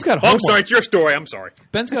that, but Ben's got homework. I'm sorry, it's your story. I'm sorry.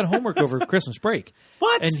 Ben's got homework over Christmas break.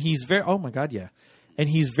 What? And he's very oh my God, yeah. And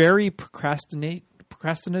he's very procrastinative.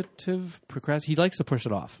 He likes to push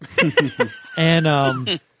it off. And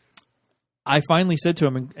I finally said to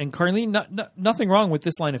him, and Carlene, nothing wrong with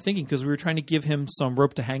this line of thinking, because we were trying to give him some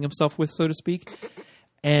rope to hang himself with, so to speak,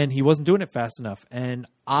 and he wasn't doing it fast enough. And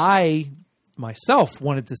I myself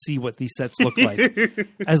wanted to see what these sets look like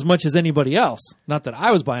as much as anybody else. Not that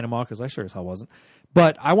I was buying them all, because I sure as hell wasn't,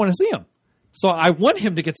 but I want to see them. So I want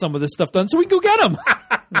him to get some of this stuff done so we can go get them.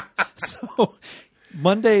 So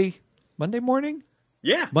Monday morning?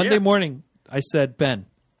 Yeah. Monday morning, I said, Ben,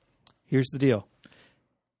 here's the deal.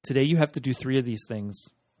 Today you have to do 3 of these things,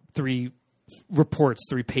 3 reports,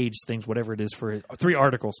 3-page things, whatever it is, for 3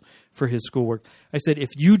 articles for his schoolwork. I said, if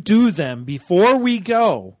you do them before we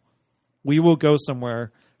go, we will go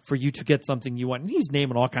somewhere for you to get something you want. And he's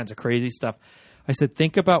naming all kinds of crazy stuff. I said,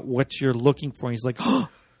 think about what you're looking for. And he's like, oh,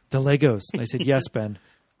 the Legos. And I said, yes, Ben.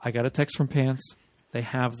 I got a text from Pants. They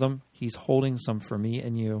have them. He's holding some for me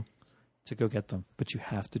and you to go get them, but you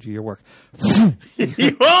have to do your work. Oh,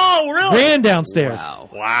 really? Ran downstairs.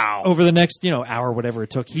 Wow. Over the next, hour, whatever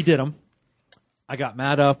it took, he did them. I got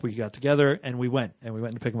Matt up. We got together and we went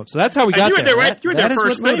to pick him up. So that's how we got you were there. That- You were there that is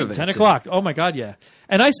first what thing. motivates 10 it. o'clock. Oh my God, yeah.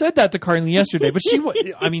 And I said that to Carlene yesterday, but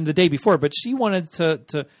the day before, but she wanted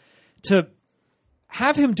to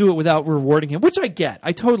have him do it without rewarding him, which I get.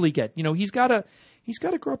 I totally get. He's got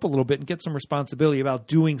to grow up a little bit and get some responsibility about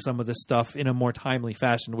doing some of this stuff in a more timely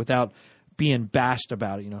fashion without being bashed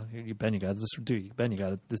about it. Ben, you got this do. Ben, you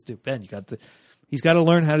got this do. Ben, you got the. He's got to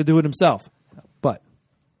learn how to do it himself. But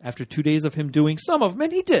after 2 days of him doing some of them,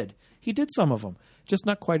 and he did some of them, just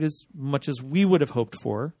not quite as much as we would have hoped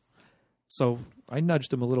for. So I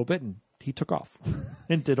nudged him a little bit, and he took off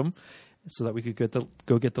and did them so that we could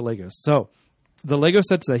go get the Legos. So the Lego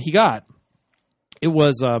sets that he got, it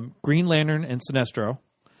was Green Lantern and Sinestro.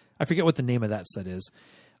 I forget what the name of that set is.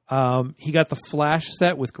 He got the Flash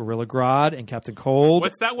set with Gorilla Grodd and Captain Cold.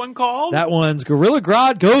 What's that one called? That one's Gorilla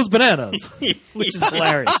Grodd Goes Bananas, which is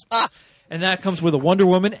hilarious. And that comes with a Wonder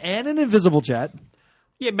Woman and an Invisible Jet.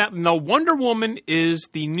 Yeah, no, Wonder Woman is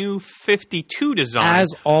the new 52 design.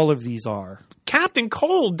 As all of these are. Captain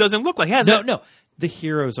Cold doesn't look like he has No. The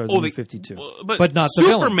heroes are the new 52. But not the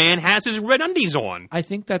villains. Superman has his red undies on. I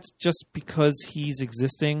think that's just because he's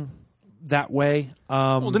existing that way.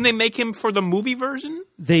 Well, didn't they make him for the movie version?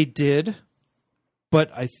 They did.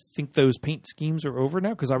 But I think those paint schemes are over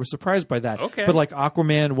now, because I was surprised by that. Okay. But like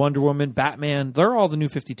Aquaman, Wonder Woman, Batman, they're all the new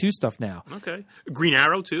 52 stuff now. Okay. Green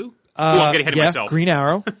Arrow, too? I'm getting ahead of myself. Green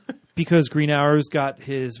Arrow, because Green Arrow's got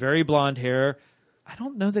his very blonde hair. I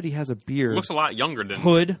don't know that he has a beard. Looks a lot younger than...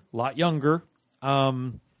 Hood, a lot younger.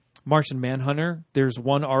 Martian Manhunter, there's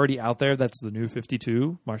one already out there that's the new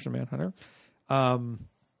 52, Martian Manhunter.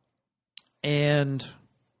 And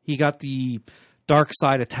he got the Dark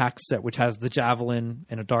Side Attack set, which has the Javelin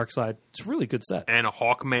and a Dark Side. It's a really good set. And a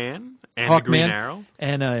Hawkman and a Green Arrow.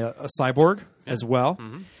 And a Cyborg as well.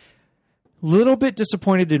 Mm-hmm. Little bit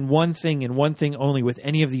disappointed in one thing and one thing only with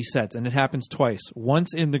any of these sets, and it happens twice.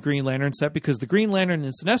 Once in the Green Lantern set, because the Green Lantern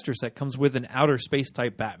and Sinestro set comes with an outer space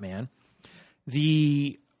type Batman.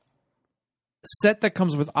 The set that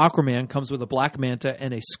comes with Aquaman comes with a Black Manta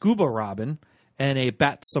and a Scuba Robin and a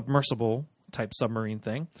Bat Submersible type submarine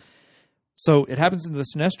thing. So it happens in the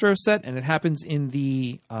Sinestro set, and it happens in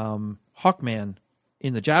the Hawkman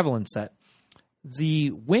in the Javelin set.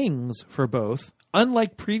 The wings for both,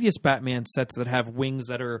 unlike previous Batman sets that have wings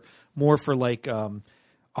that are more for like a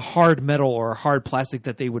hard metal or a hard plastic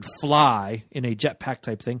that they would fly in a jetpack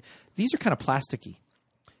type thing, these are kind of plasticky.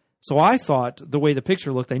 So I thought, the way the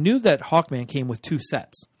picture looked, I knew that Hawkman came with 2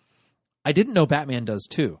 sets. I didn't know Batman does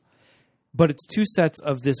too. But it's 2 sets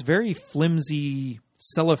of this very flimsy,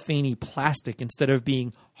 cellophane-y plastic instead of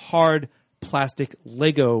being hard plastic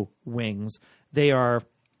Lego wings. They are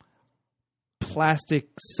plastic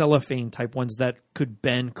cellophane type ones that could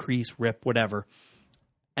bend, crease, rip, whatever.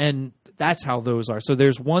 And that's how those are. So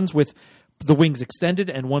there's ones with the wings extended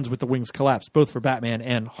and ones with the wings collapsed, both for Batman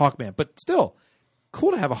and Hawkman. But still,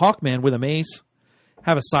 cool to have a Hawkman with a mace,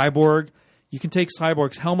 have a Cyborg. You can take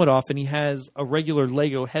Cyborg's helmet off, and he has a regular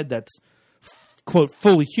Lego head that's, quote,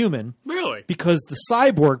 fully human. Really? Because the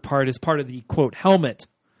Cyborg part is part of the, quote, helmet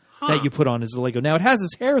that you put on as the Lego. Now, it has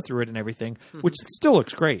his hair through it and everything, which still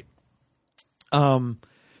looks great.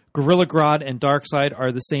 Gorilla Grodd and Darkseid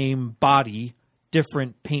are the same body,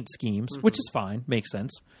 different paint schemes, which is fine. Makes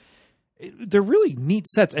sense. They're really neat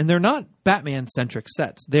sets, and they're not Batman-centric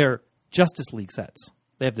sets. They're Justice League sets.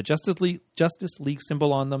 They have the Justice League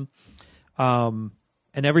symbol on them, and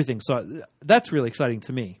everything. So that's really exciting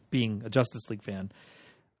to me, being a Justice League fan.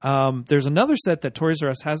 There's another set that Toys R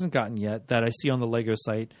Us hasn't gotten yet that I see on the Lego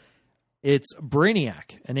site. It's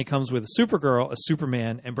Brainiac, and it comes with a Supergirl, a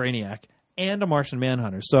Superman, and Brainiac, and a Martian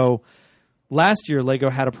Manhunter. So last year,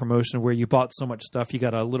 Lego had a promotion where you bought so much stuff, you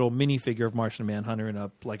got a little minifigure of Martian Manhunter in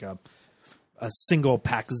a single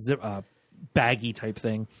pack baggy type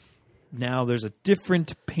thing. Now there's a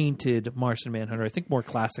different painted Martian Manhunter, I think more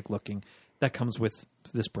classic looking, that comes with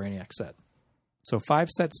this Brainiac set. So 5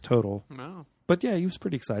 sets total. Wow. But yeah, he was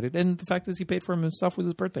pretty excited. And the fact is he paid for himself with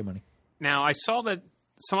his birthday money. Now, I saw that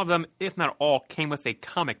some of them, if not all, came with a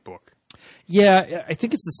comic book. Yeah, I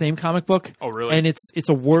think it's the same comic book. Oh, really? And it's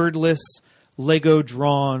a wordless, Lego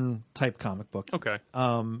drawn type comic book. Okay.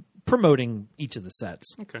 Promoting each of the sets.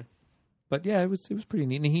 Okay. But yeah, it was pretty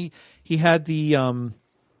neat. And he had the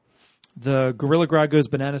Gorilla Grodd Goes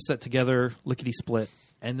Banana set together, lickety split,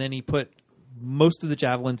 and then he put most of the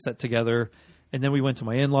Javelin set together. And then we went to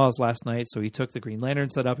my in-laws last night, so he took the Green Lantern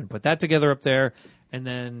set up and put that together up there. And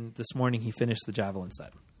then this morning he finished the Javelin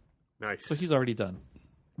set. Nice. So he's already done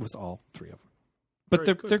with all 3 of them. But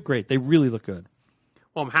Very good. they're great. They really look good.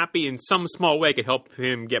 Well, I'm happy in some small way it could help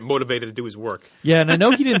him get motivated to do his work. Yeah, and I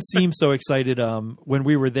know he didn't seem so excited when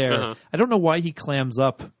we were there. Uh-huh. I don't know why he clams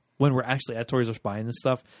up when we're actually at Toys R Us buying this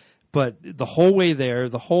stuff, but the whole way there,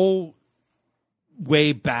 the whole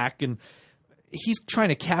way back, and he's trying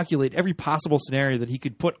to calculate every possible scenario that he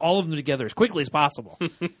could put all of them together as quickly as possible.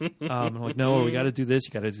 I'm like, no, we got to do this,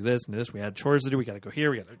 you got to do this, and this. We had chores to do, we got to go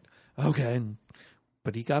here, we got to... Okay,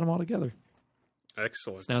 but he got them all together.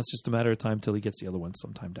 Excellent. So now it's just a matter of time till he gets the other ones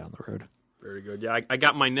sometime down the road. Very good. Yeah, I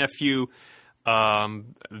got my nephew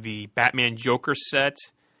the Batman Joker set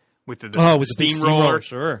with the with the big steamroller.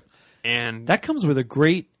 Sure. And That comes with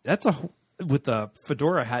with the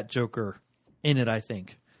fedora hat Joker in it, I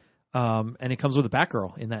think. And it comes with a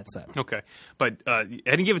Batgirl in that set. okay, but I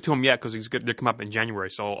didn't give it to him yet because they come up in January,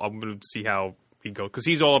 so I'm going to see how he goes because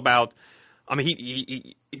he's all about. I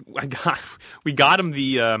mean, we got him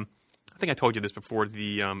the. I think I told you this before.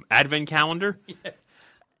 The Advent calendar. Yeah.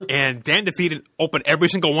 And Dan DeFeated opened every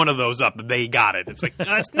single one of those up. They got it. It's like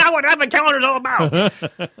that's not what Advent calendar is all about.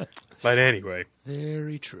 But anyway,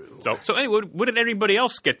 Very true. so anyway, what did anybody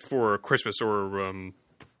else get for Christmas or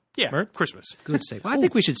Mert? Christmas? Good save. Well, I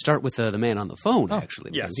think we should start with the man on the phone,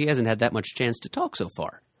 actually. yes. Because he hasn't had that much chance to talk so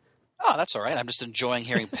far. Oh, that's all right. I'm just enjoying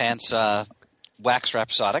hearing Pants wax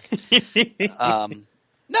rhapsodic.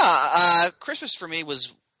 Christmas for me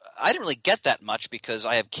was I didn't really get that much because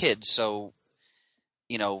I have kids, so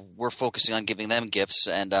we're focusing on giving them gifts.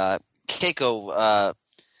 And Keiko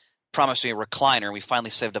promised me a recliner, and we finally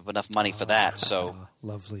saved up enough money for that. So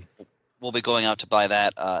Lovely. we'll be going out to buy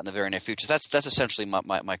that in the very near future. That's essentially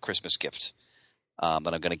my Christmas gift that I'm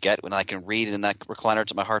going to get when I can read in that recliner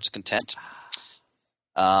to my heart's content.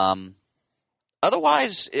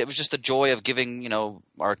 Otherwise, it was just the joy of giving,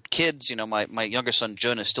 our kids, my younger son,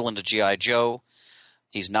 Jun, is still into G.I. Joe.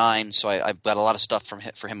 He's 9, so I've got a lot of stuff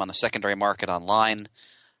for him on the secondary market online.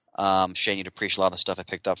 Shane, you'd appreciate a lot of the stuff I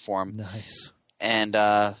picked up for him. Nice. And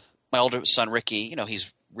my older son, Ricky,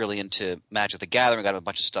 he's really into Magic the Gathering. Got a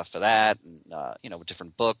bunch of stuff for that, and, with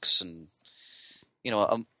different books and,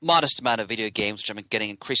 a modest amount of video games, which I'm getting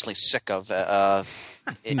increasingly sick of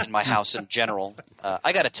in my house in general.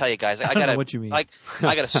 I got to tell you guys, I don't know what you mean. I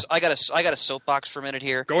got a soapbox for a minute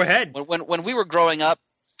here. Go ahead. When we were growing up,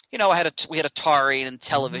 we had Atari and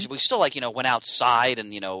television. Mm-hmm. We still went outside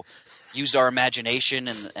and used our imagination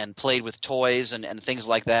and played with toys and things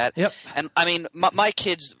like that. Yep. And I mean, my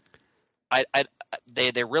kids,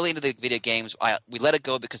 they're really into the video games. We let it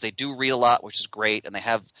go because they do read a lot, which is great, and they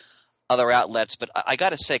have other outlets. But I got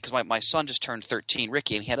to say, because my son just turned 13,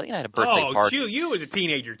 Ricky, and he had a birthday party. Oh, you as a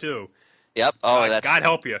teenager too. Yep. Oh, that's God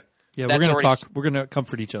help you. Yeah, we're going to talk. We're going to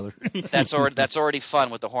comfort each other. that's already fun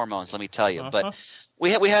with the hormones. Let me tell you. But We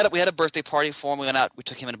had a birthday party for him. We went out. We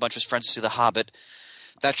took him and a bunch of his friends to see The Hobbit.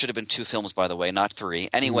 That should have been 2 films, by the way, not 3.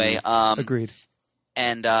 Anyway, Agreed.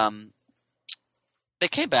 And they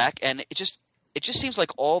came back, and it just seems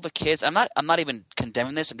like all the kids. I'm not even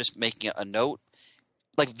condemning this. I'm just making a note.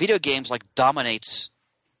 Like video games, like dominates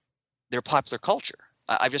their popular culture.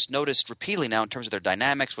 I've just noticed repeatedly now in terms of their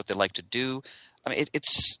dynamics, what they like to do. I mean,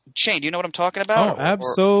 it's Shane. Do you know what I'm talking about? Oh,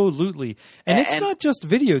 absolutely. And it's not just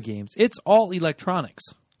video games; it's all electronics.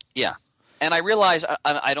 Yeah, and I realize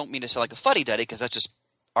I don't mean to sound like a fuddy-duddy because that's just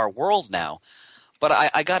our world now. But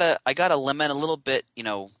I gotta lament a little bit. You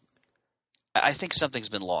know, I think something's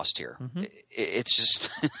been lost here. Mm-hmm. It's just,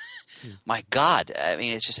 my God. I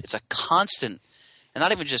mean, it's a constant, and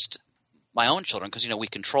not even just my own children, because we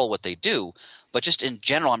control what they do, but just in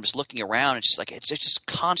general, I'm just looking around. It's just like it's just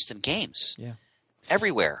constant games,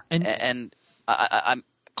 everywhere. And I'm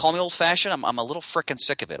call me old fashioned. I'm a little frickin'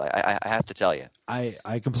 sick of it. I have to tell you.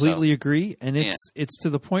 I completely agree, and it's to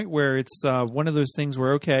the point where it's one of those things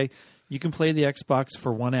where you can play the Xbox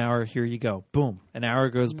for 1 hour. Here you go, boom. An hour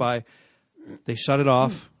goes by. They shut it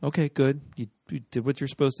off. Okay, good. You did what you're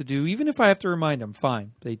supposed to do. Even if I have to remind them,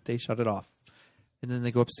 fine. They shut it off, and then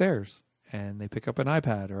they go upstairs and they pick up an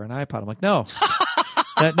iPad or an iPod. I'm like, no,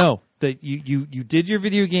 that you did your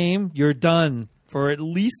video game. You're done for at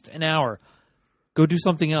least an hour. Go do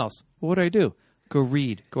something else. What do? Go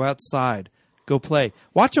read. Go outside. Go play.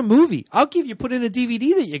 Watch a movie. I'll put in a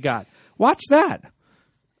DVD that you got. Watch that.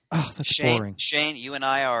 Oh, that's boring. Shane, you and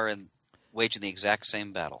I are waging the exact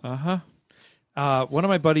same battle. One of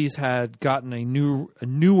my buddies had gotten a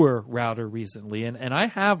newer router recently, and I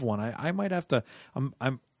have one. I might have to.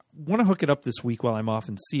 I want to hook it up this week while I'm off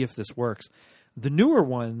and see if this works. The newer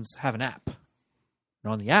ones have an app,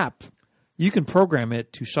 and on the app, you can program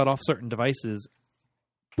it to shut off certain devices,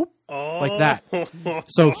 like that.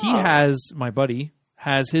 So my buddy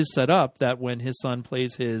has his set up that when his son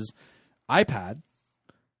plays his iPad,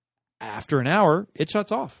 after an hour, it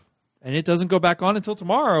shuts off. And it doesn't go back on until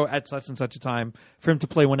tomorrow at such and such a time for him to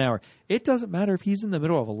play 1 hour. It doesn't matter if he's in the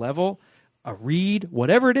middle of a level, a read,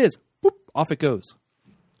 whatever it is, boop, off it goes.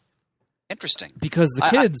 Interesting. Because the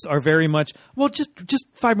kids are very much, just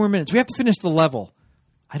 5 more minutes. We have to finish the level.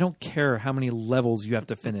 I don't care how many levels you have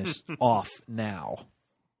to finish off now.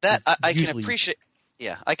 That I can appreciate.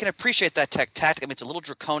 Yeah, I can appreciate that tactic. I mean, it's a little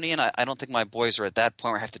draconian. I don't think my boys are at that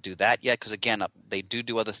point where I have to do that yet because, again, they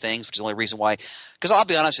do other things, which is the only reason why. Because I'll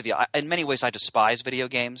be honest with you, in many ways I despise video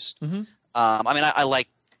games. Mm-hmm. I mean,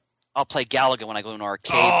 I'll play Galaga when I go to an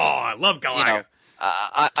arcade. Oh, I love Galaga.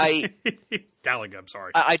 Galaga, I'm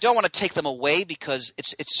sorry. I don't want to take them away because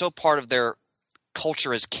it's so part of their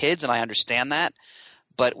culture as kids, and I understand that.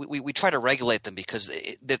 But we try to regulate them because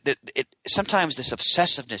sometimes this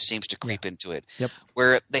obsessiveness seems to creep into it,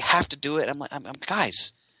 where they have to do it. I'm like,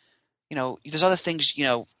 guys, there's other things.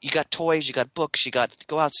 You got toys, you got books, you got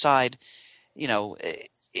go outside. It's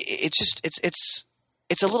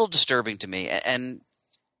a little disturbing to me, and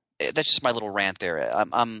that's just my little rant there.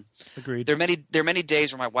 Agreed. There are many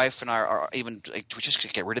days where my wife and I are even like, we just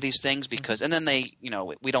get rid of these things because, and then they,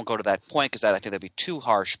 we don't go to that point because I think that'd be too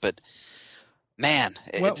harsh, but. Man,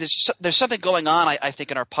 there's something going on. I think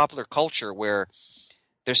in our popular culture where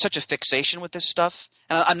there's such a fixation with this stuff.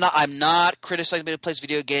 And I'm not criticizing anybody who plays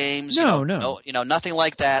video games. No, nothing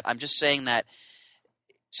like that. I'm just saying that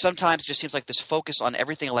sometimes it just seems like this focus on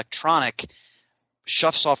everything electronic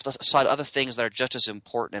shuffles off the side other things that are just as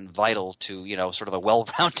important and vital to sort of a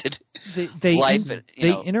well-rounded life.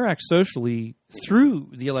 They interact socially through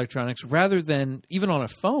the electronics rather than even on a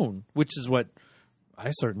phone, which is what. I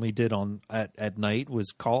certainly did at night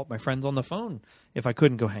was call up my friends on the phone if I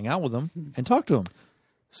couldn't go hang out with them and talk to them.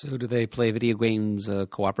 So do they play video games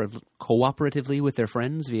cooperatively with their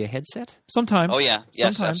friends via headset? Sometimes. Oh, yeah.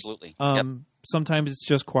 Yes, absolutely. Sometimes it's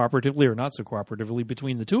just cooperatively or not so cooperatively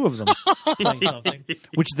between the two of them playing something,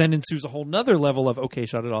 which then ensues a whole nother level of, okay,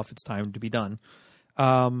 shut it off. It's time to be done.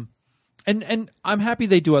 And I'm happy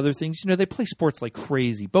they do other things. They play sports like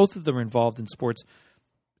crazy. Both of them are involved in sports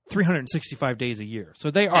 365 days a year,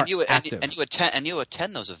 so they are active. And you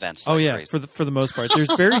attend those events. Oh yeah, crazy. for the most part,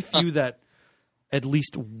 there's very few that at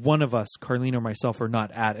least one of us, Carlene or myself, are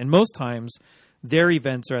not at. And most times, their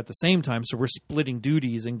events are at the same time, so we're splitting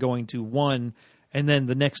duties and going to one, and then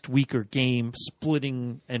the next week or game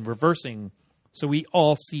splitting and reversing, so we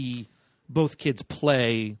all see both kids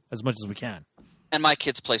play as much as we can. And my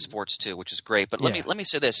kids play sports too, which is great. But let me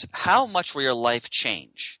say this: how much will your life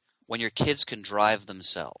change when your kids can drive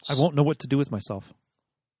themselves? I won't know what to do with myself.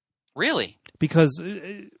 Really? Because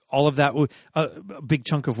all of that, a big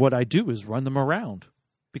chunk of what I do is run them around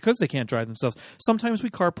because they can't drive themselves. Sometimes we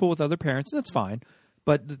carpool with other parents, and that's fine.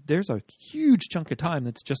 But there's a huge chunk of time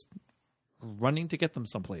that's just running to get them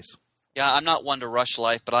someplace. Yeah, I'm not one to rush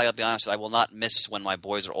life, but I'll be honest, I will not miss when my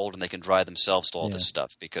boys are old and they can drive themselves to all this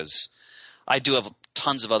stuff, because I do have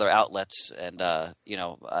tons of other outlets, and I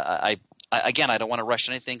don't want to rush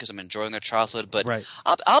anything because I'm enjoying their childhood, but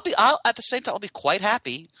I'll at the same time I'll be quite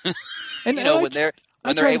happy, and when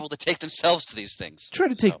they're able to take themselves to these things. Try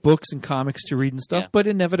to take books and comics to read and stuff, but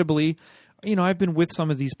inevitably, I've been with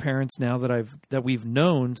some of these parents now that we've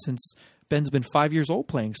known since Ben's been 5 years old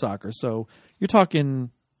playing soccer. So you're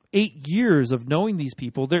talking 8 years of knowing these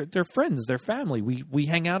people. They're friends, they're family. We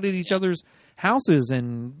hang out at each other's houses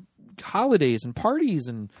and holidays and parties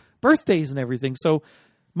and birthdays and everything. So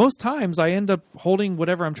most times I end up holding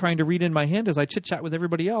whatever I'm trying to read in my hand as I chit-chat with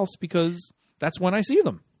everybody else, because that's when I see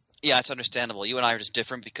them. Yeah, it's understandable. You and I are just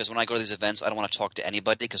different, because when I go to these events, I don't want to talk to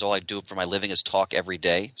anybody, because all I do for my living is talk every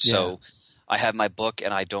day. So I have my book,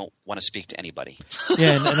 and I don't want to speak to anybody.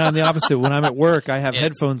 Yeah, and I'm the opposite. When I'm at work, I have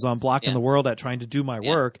headphones on, blocking the world at trying to do my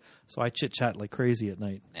work, so I chit-chat like crazy at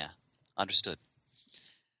night. Yeah, understood.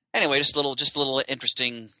 Anyway, just a little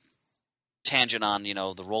interesting tangent on,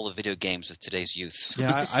 the role of video games with today's youth.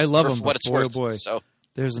 Yeah, I love them, but boy, oh boy, so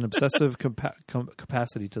there's an obsessive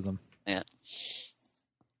capacity to them. Yeah.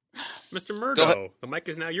 Mr. Murdo, the mic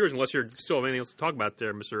is now yours, unless you still have anything else to talk about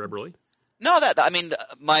there, Mr. Eberly. No,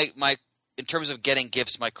 my in terms of getting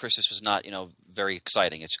gifts, my Christmas was not, very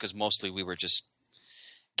exciting. It's because mostly we were just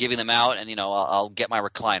giving them out, and, I'll get my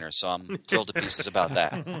recliner, so I'm thrilled to pieces about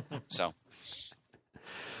that. So.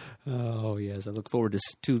 Oh, yes. I look forward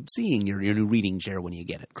to seeing your new reading chair when you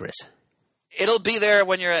get it, Chris. It'll be there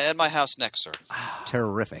when you're at my house next, sir.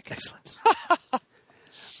 Terrific. Excellent.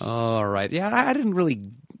 All right. Yeah, I didn't really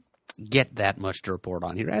get that much to report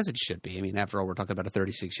on here, as it should be. I mean, after all, we're talking about a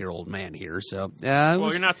 36-year-old man here, so...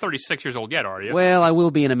 you're not 36 years old yet, are you? Well, I will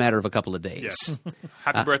be in a matter of a couple of days. Yes.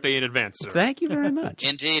 Happy birthday in advance, sir. Thank you very much.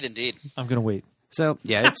 Indeed. I'm going to wait. So,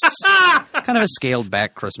 yeah, it's kind of a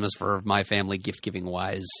scaled-back Christmas for my family,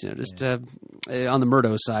 gift-giving-wise. On the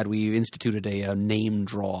Murdo side, we instituted a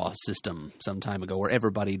name-draw system some time ago, where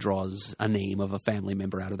everybody draws a name of a family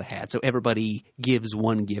member out of the hat. So everybody gives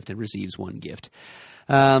one gift and receives one gift.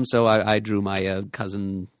 So I drew my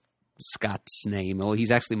cousin Scott's name. Well,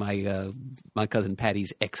 he's actually my cousin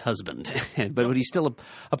Patty's ex-husband, but he's still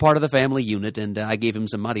a part of the family unit, and I gave him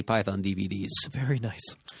some Monty Python DVDs. Very nice.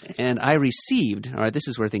 And I received, all right, this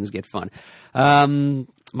is where things get fun.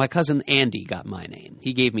 My cousin Andy got my name.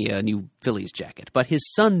 He gave me a new Phillies jacket, but his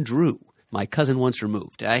son Drew, my cousin once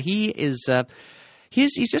removed, he is...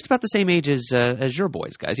 He's just about the same age as your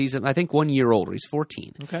boys, guys. He's, I think, 1 year older. He's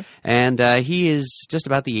 14. Okay. And he is just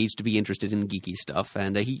about the age to be interested in geeky stuff.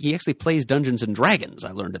 And he actually plays Dungeons & Dragons,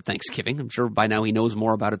 I learned at Thanksgiving. I'm sure by now he knows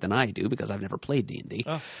more about it than I do, because I've never played D&D.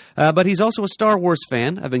 Oh. But he's also a Star Wars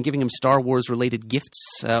fan. I've been giving him Star Wars-related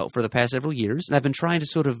gifts for the past several years. And I've been trying to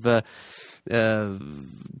sort of...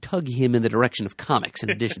 tug him in the direction of comics in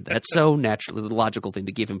addition to that. So naturally, the logical thing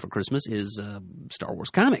to give him for Christmas is Star Wars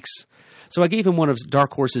comics. So I gave him one of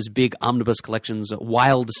Dark Horse's big omnibus collections,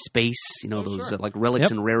 Wild Space, those like relics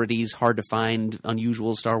and rarities, hard to find,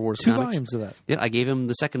 unusual Star Wars Two comics. volumes of that. Yeah, I gave him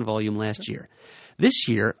the second volume last year. This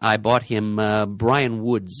year, I bought him Brian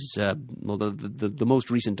Wood's, the most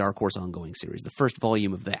recent Dark Horse ongoing series, the first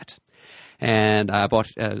volume of that. And I bought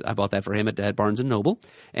that for him at Barnes & Noble.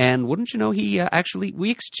 And wouldn't you know,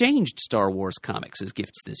 we exchanged Star Wars comics as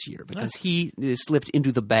gifts this year, because he slipped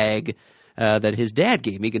into the bag that his dad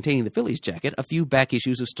gave me, containing the Phillies jacket, a few back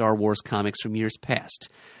issues of Star Wars comics from years past.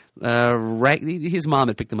 His mom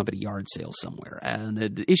had picked them up at a yard sale somewhere.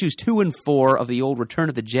 And issues 2 and 4 of the old Return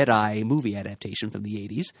of the Jedi movie adaptation from the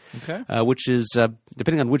 80s, which is,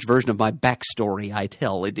 depending on which version of my backstory I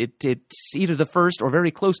tell, it's either the first or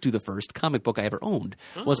very close to the first comic book I ever owned.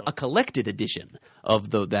 Was a collected edition of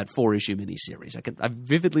that 4-issue miniseries. I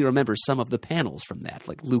vividly remember some of the panels from that,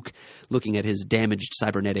 like Luke looking at his damaged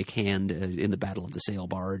cybernetic hand in the Battle of the Sail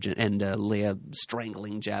Barge, and Leia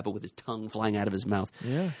strangling Jabba with his tongue flying out of his mouth.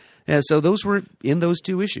 Yeah. So those were in those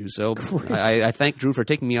 2 issues. So I thank Drew for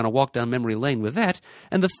taking me on a walk down memory lane with that.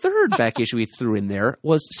 And the third back issue he threw in there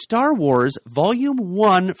was Star Wars Volume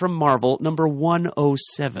 1 from Marvel, number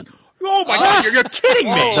 107. Oh, my God, you're kidding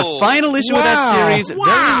me. The final issue of that series,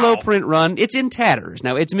 very low print run. It's in tatters.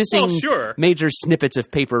 Now, it's missing major snippets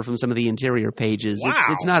of paper from some of the interior pages. Wow.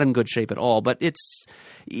 It's not in good shape at all, but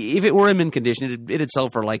if it were in mint condition, it'd sell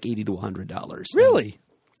for like $80 to $100. Really?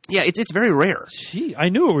 Yeah, it's very rare. Gee, I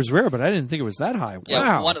knew it was rare, but I didn't think it was that high.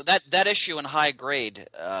 Yeah, Wow. that issue in high grade,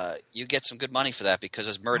 you get some good money for that because,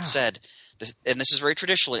 as Murd said, and this is very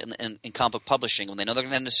traditional in comic book publishing, when they know they're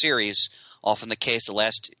going to end a series, often the case, the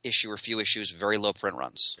last issue or few issues, very low print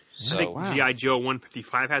runs. So, I think G.I. Joe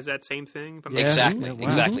 155 has that same thing. if I'm not exactly, Yeah, wow.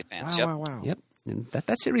 exactly, fans. Yep. Wow. Yep. And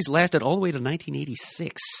that series lasted all the way to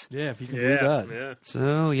 1986. Yeah, if you can mistaken. believe that. Yeah.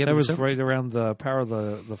 So, yeah. That was so- right around the Power of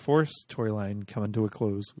the Force toy line coming to a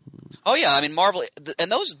close. Oh yeah, I mean Marvel,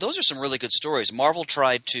 and those are some really good stories. Marvel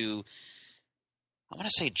tried to. I want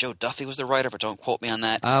to say Joe Duffy was the writer, but don't quote me on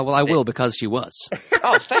that. well, I will because she was.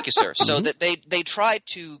 Oh, thank you, sir. So that they tried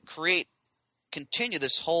to continue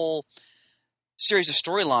this whole series of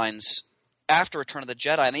storylines after Return of the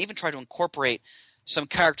Jedi, and they even tried to incorporate some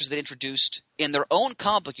characters they introduced in their own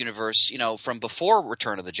comic book universe, from before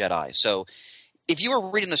Return of the Jedi. So if you were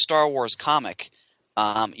reading the Star Wars comic,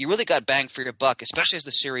 you really got bang for your buck, especially as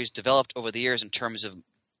the series developed over the years in terms of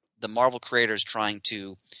the Marvel creators trying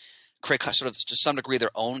to create sort of to some degree their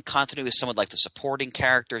own continuity with some of like the supporting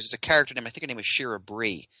characters. There's a character named, I think her name was Shira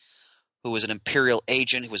Bree, who was an Imperial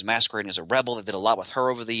agent who was masquerading as a rebel. They did a lot with her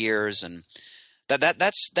over the years, and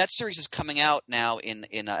that series is coming out now in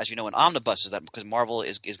as you know, in omnibuses. That because Marvel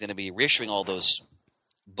is going to be reissuing all those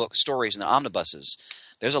book stories in the omnibuses.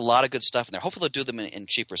 There's a lot of good stuff in there. Hopefully they'll do them in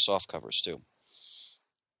cheaper soft covers too.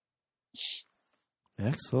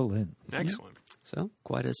 Excellent. Excellent. So,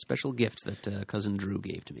 quite a special gift that Cousin Drew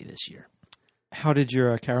gave to me this year. How did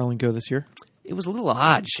your caroling go this year? It was a little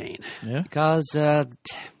odd, Shane. Yeah? Because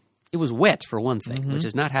it was wet, for one thing, which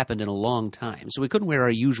has not happened in a long time. So we couldn't wear our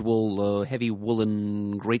usual heavy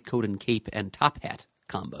woolen greatcoat and cape and top hat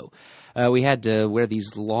combo. We had to wear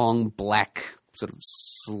these long black sort of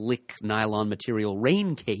slick nylon material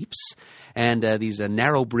rain capes and these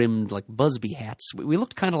narrow-brimmed like Busby hats. We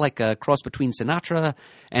looked kind of like a cross between Sinatra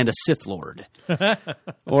and a Sith Lord.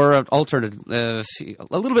 Or an alternate, a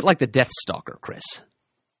little bit like the Death Stalker, Chris.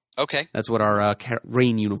 Okay. That's what our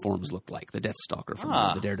rain uniforms looked like, the Death Stalker from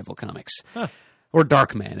the Daredevil comics. Or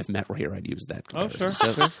Darkman, if Matt were here, I'd use that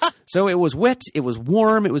comparison. So it was wet, it was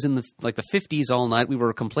warm, it was in the 50s all night. We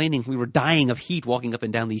were complaining, we were dying of heat walking up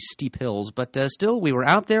and down these steep hills, but still, we were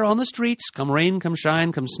out there on the streets, come rain, come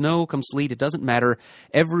shine, come snow, come sleet, it doesn't matter.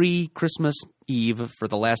 Every Christmas Eve for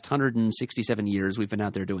the last 167 years, we've been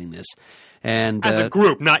out there doing this. And As a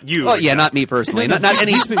group, not you. well, yeah, not me personally. not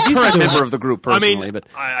any current member of the group personally, but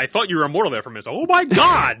I thought you were immortal there for a minute. Oh, my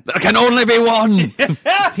God. there can only be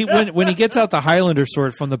one! When he gets out the Highlander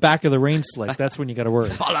sword from the back of the rain slick, that's when you got to worry.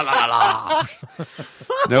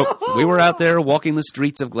 Nope. We were out there walking the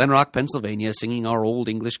streets of Glen Rock, Pennsylvania, singing our old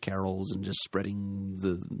English carols and just spreading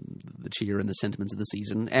the cheer and the sentiments of the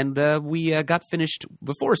season. And we got finished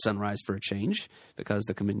before sunrise for a change because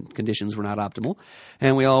the conditions were not optimal.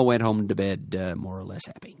 And we all went home to bed more or less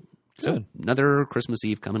happy. So Good. another Christmas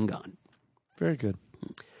Eve come and gone. Very good.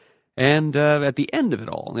 And at the end of it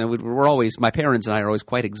all, we're always, my parents and I are always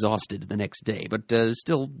quite exhausted the next day, but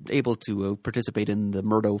still able to participate in the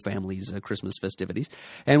Murdo family's Christmas festivities.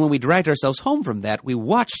 And when we dragged ourselves home from that, we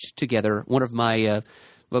watched together one of my,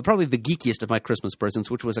 probably the geekiest of my Christmas presents,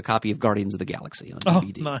 which was a copy of Guardians of the Galaxy on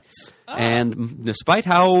DVD. Oh, nice. And despite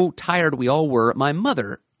how tired we all were, my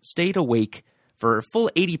mother stayed awake for a full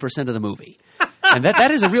 80% of the movie. And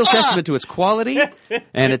that is a real testament to its quality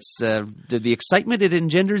and its the excitement it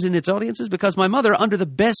engenders in its audiences, because my mother, under the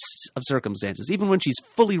best of circumstances, even when she's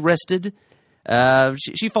fully rested,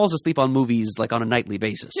 she falls asleep on movies like on a nightly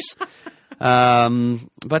basis.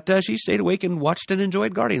 But she stayed awake and watched and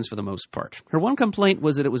enjoyed Guardians for the most part. Her one complaint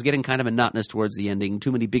was that it was getting kind of monotonous towards the ending,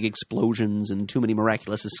 too many big explosions and too many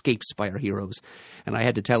miraculous escapes by our heroes. And I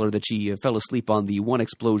had to tell her that she fell asleep on the one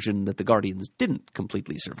explosion that the Guardians didn't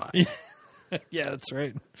completely survive. Yeah, that's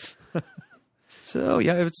right. So,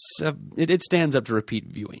 yeah, it stands up to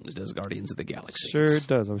repeat viewings, does Guardians of the Galaxy. Sure it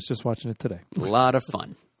does. I was just watching it today. A lot of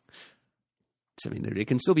fun. I mean, it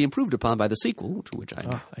can still be improved upon by the sequel, to which I'm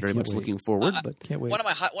very can't much wait. looking forward. But Can't wait. One of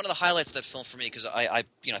the highlights of that film for me, because I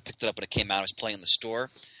picked it up when it came out. I was playing in the store.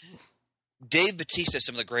 Dave Bautista has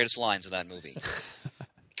some of the greatest lines in that movie.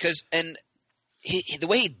 The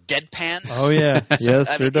way he deadpans. Oh, yeah.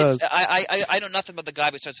 Yes, sure does. I know nothing about the guy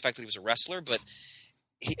besides the fact that he was a wrestler, but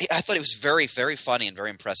I thought he was very, very funny and very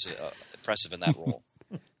impressive in that role.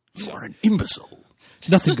 you are an imbecile.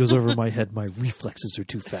 Nothing goes over my head. My reflexes are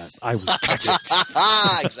too fast. I will catch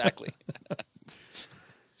it. Exactly.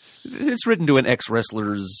 It's written to an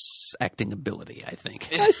ex-wrestler's acting ability, I think.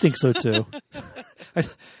 I think so, too.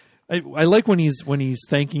 I like when he's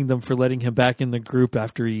thanking them for letting him back in the group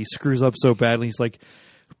after he screws up so badly. He's like,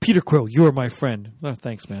 Peter Quill, you are my friend. Oh,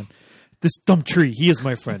 thanks, man. This dumb tree, he is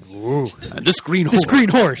my friend. Ooh. This green This green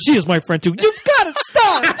horse, she is my friend too. You've got to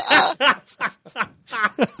stop!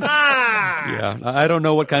 Yeah, I don't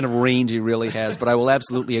know what kind of range he really has, but I will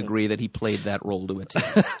absolutely agree that he played that role to a T.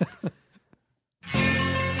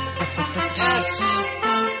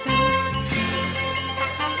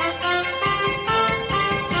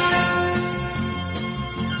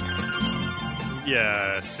 Yes.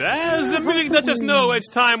 Yes, as the music lets us know, it's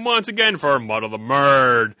time once again for Muddle the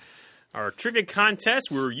Murd, our trivia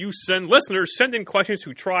contest where you listeners send in questions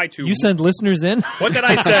to try to... You send listeners in? What did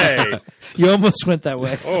I say? You almost went that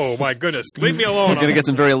way. Oh, my goodness. Leave me alone. We're going to get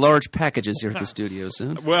some very large packages here at the studio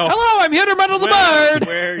soon. Well, Hello, I'm here to muddle the Murd!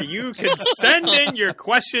 where you can send in your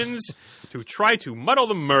questions to try to muddle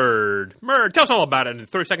the Murd. Murd, tell us all about it in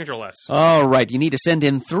 30 seconds or less. All right, you need to send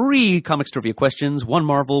in 3 comics trivia questions, 1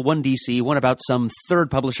 Marvel, 1 DC, 1 about some third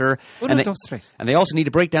publisher. And they also need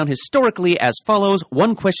to break down historically as follows.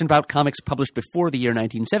 1 question about comics published before the year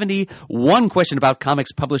 1970, 1 question about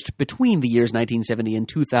comics published between the years 1970 and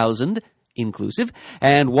 2000, inclusive,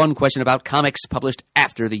 and 1 question about comics published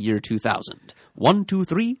after the year 2000. 1, 2,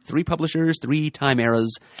 3, 3 publishers, 3 time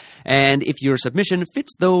eras. And if your submission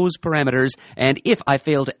fits those parameters, and if I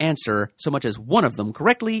fail to answer so much as one of them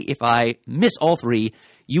correctly, if I miss all 3,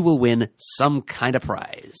 you will win some kind of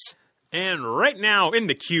prize. And right now in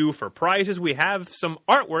the queue for prizes, we have some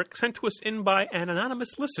artwork sent to us in by an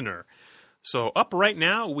anonymous listener. So up right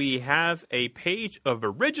now, we have a page of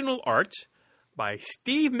original art by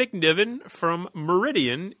Steve McNiven from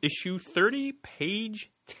Meridian, issue 30, page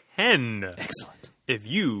 10. Excellent. If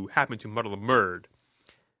you happen to muddle the Murd.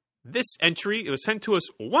 This entry was sent to us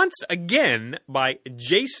once again by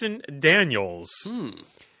Jason Daniels.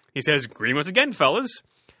 He says, "Greeting once again, fellas.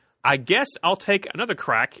 I guess I'll take another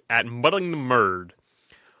crack at muddling the Murd.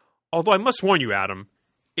 Although I must warn you, Adam,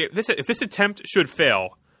 if this attempt should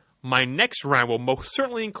fail, my next round will most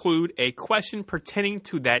certainly include a question pertaining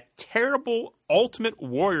to that terrible Ultimate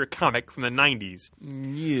Warrior comic from the 90s.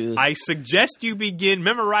 Yes. I suggest you begin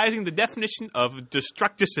memorizing the definition of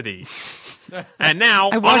destructicity. And now...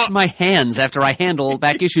 I wash my hands after I handle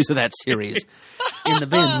back issues of that series in the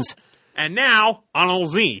bins. And now,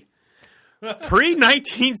 allons-y.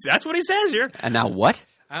 Pre-19... That's what he says here. And now what?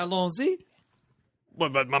 Allons-y.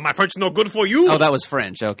 But my French is no good for you. Oh, that was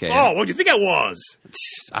French. Okay. Oh, what do you think it was?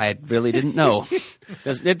 I really didn't know.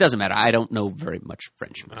 It doesn't matter. I don't know very much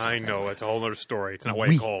French myself. I know. It's a whole other story. It's not what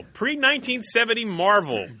it's called. Pre-1970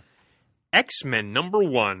 Marvel. X-Men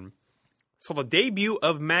 #1 saw the debut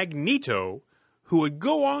of Magneto, who would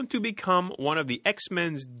go on to become one of the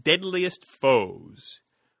X-Men's deadliest foes.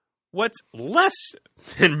 What's less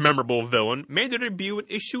than memorable villain made their debut in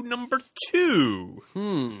issue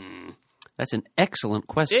 #2? That's an excellent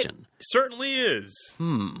question. It certainly is.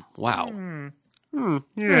 Wow.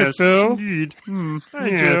 Yes, indeed. Hi,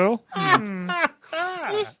 Joe.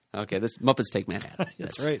 Okay, this Muppets Take Manhattan.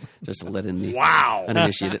 That's right. Just to let in the Wow.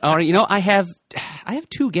 uninitiated. All right, I have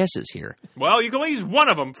 2 guesses here. Well, you can only use one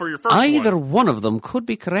of them for your first Either one. one of them could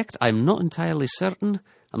be correct. I'm not entirely certain.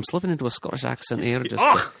 I'm slipping into a Scottish accent here. Just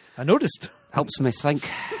I noticed. helps me think.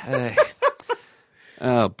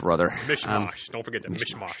 Oh, brother. Mishmosh. Don't forget that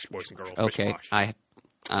Mishmosh, boys and girls. Okay, Mishmosh.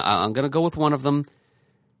 I'm going to go with one of them.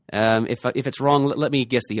 If it's wrong, let me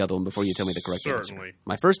guess the other one before you tell me the correct Certainly. answer.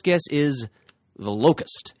 My first guess is the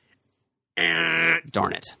Locust.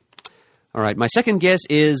 Darn it. All right, my second guess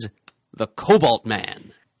is the Cobalt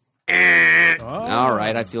Man. All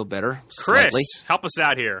right, I feel better. Chris, Slightly. help us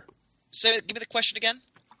out here. Give me the question again.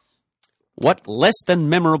 What less than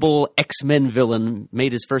memorable X-Men villain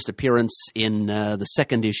made his first appearance in the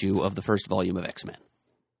second issue of the first volume of X-Men?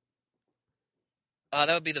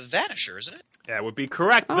 That would be the Vanisher, isn't it? That would be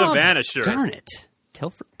correct. The Oh, Vanisher. Darn it.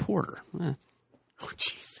 Telford Porter. Oh,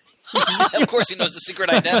 jeez. Of course, he knows the secret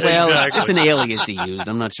identity. Well, Exactly. it's an alias he used.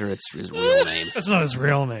 I'm not sure it's his real name. That's not his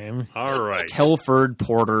real name. All right. Telford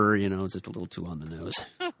Porter, it's just a little too on the nose.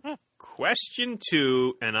 Question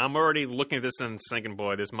 2, and I'm already looking at this and thinking,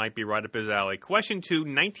 boy, this might be right up his alley. Question 2,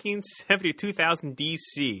 1970 to 2000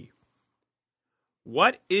 DC.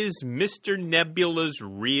 What is Mr. Nebula's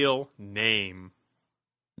real name?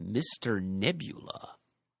 Mr. Nebula.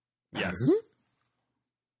 Yes.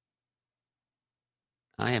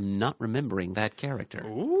 I am not remembering that character.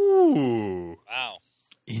 Ooh. Wow.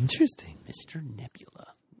 Interesting. Mr.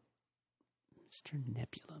 Nebula. Mr.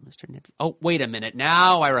 Nebula. Mr. Nebula. Oh, wait a minute.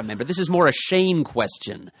 Now I remember. This is more a Shane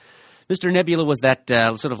question. Mr. Nebula was that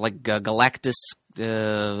sort of like Galactus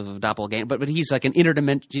doppelganger, but he's like an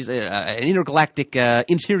he's an intergalactic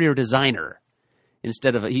interior designer.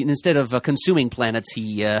 Instead of consuming planets,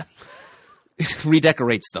 he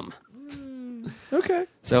redecorates them. Okay.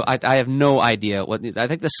 So I have no idea what. I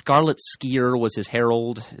think the Scarlet Skier was his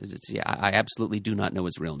herald. I absolutely do not know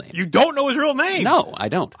his real name. You don't know his real name? No, I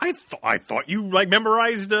don't. I thought you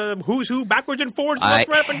memorized who's who backwards and forwards, left,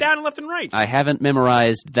 right, up and down, and left and right. I haven't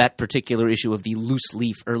memorized that particular issue of the loose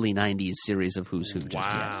leaf early '90s series of Who's Who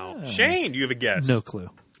just yet. Wow, Shane, do you have a guess? No clue.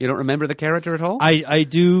 You don't remember the character at all? I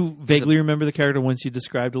do vaguely remember the character once you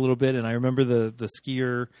described a little bit, and I remember the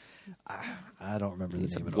skier. I don't remember the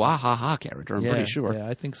name at all. Wahaha character, I'm pretty sure. Yeah,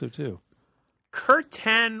 I think so too.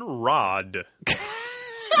 Curtan Rod.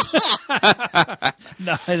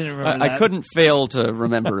 No, I didn't remember that. I couldn't fail to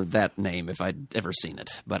remember that name if I'd ever seen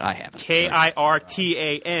it, but I haven't.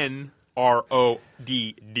 Kirtanrodd.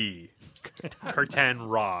 Curtan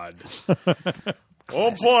Rod.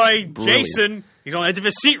 Oh boy, Brilliant. Jason, he's on the edge of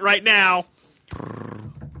his seat right now.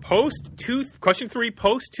 Question 3,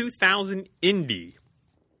 post 2000 indie.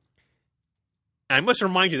 I must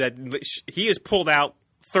remind you that he has pulled out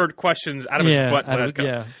third questions out of his butt.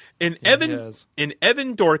 In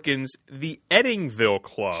Evan Dorkin's The Eddingville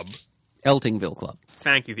Club. Eltingville Club.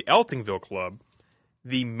 Thank you. The Eltingville Club.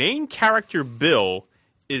 The main character, Bill,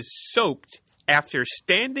 is soaked after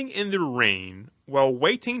standing in the rain while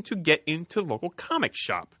waiting to get into the local comic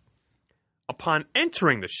shop. Upon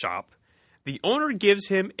entering the shop, the owner gives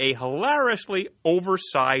him a hilariously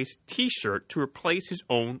oversized T-shirt to replace his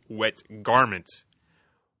own wet garment.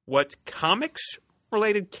 What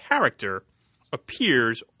comics-related character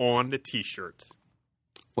appears on the T-shirt?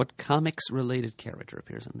 What comics-related character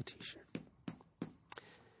appears on the T-shirt?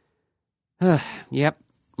 Yep.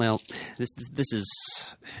 Well, this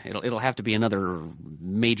is it'll have to be another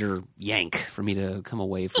major yank for me to come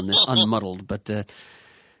away from this unmuddled. But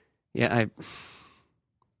I'm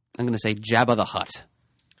going to say Jabba the Hutt.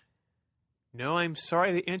 No, I'm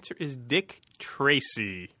sorry. The answer is Dick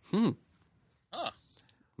Tracy. All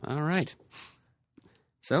right.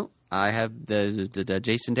 So I have the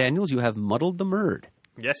Jason Daniels. You have Muddled the Murd.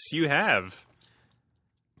 Yes, you have.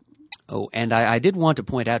 Oh, and I did want to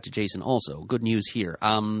point out to Jason also, good news here.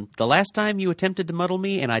 The last time you attempted to muddle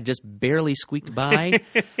me and I just barely squeaked by,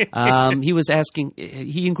 he was asking,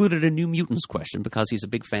 he included a New Mutants question because he's a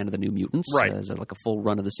big fan of the New Mutants, right. As like a full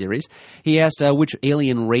run of the series. He asked which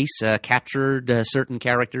alien race captured certain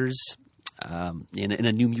characters in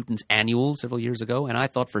a New Mutants annual several years ago, and I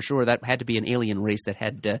thought for sure that had to be an alien race that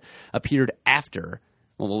had appeared after.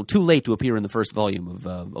 Well, too late to appear in the first volume of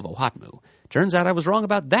Ohatmu. Turns out I was wrong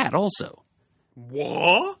about that also.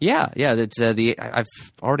 What? Yeah. That's I've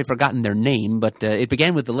already forgotten their name, but it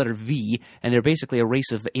began with the letter V, and they're basically a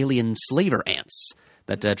race of alien slaver ants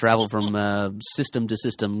that travel from system to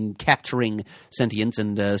system, capturing sentients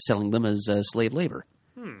and selling them as slave labor.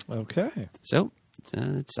 Okay. So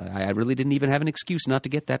I really didn't even have an excuse not to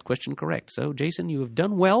get that question correct. So, Jason, you have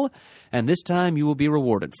done well, and this time you will be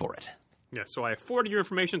rewarded for it. Yeah, so I forwarded your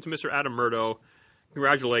information to Mr. Adam Murdo.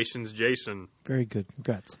 Congratulations, Jason. Very good.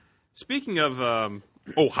 Congrats. Speaking of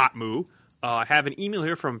Ohatmu, I have an email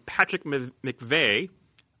here from Patrick McVeigh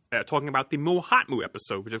talking about the Mohatmu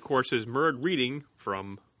episode, which, of course, is Murd reading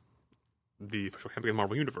from the official Happy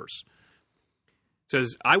Marvel Universe. It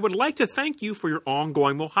says, I would like to thank you for your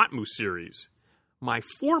ongoing Mohatmu series. My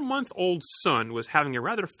 4-month-old son was having a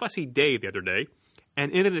rather fussy day the other day,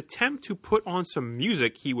 and in an attempt to put on some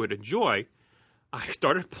music he would enjoy, I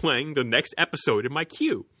started playing the next episode in my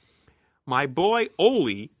queue. My boy,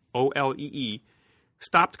 Olee, O-L-E-E,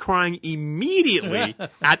 stopped crying immediately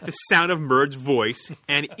at the sound of Murd's voice,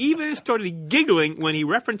 and even started giggling when he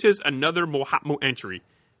references another Mohatmu entry.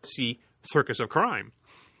 See, Circus of Crime.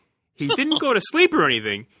 He didn't go to sleep or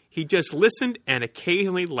anything. He just listened and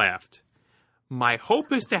occasionally laughed. My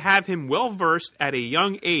hope is to have him well-versed at a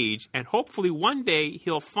young age, and hopefully one day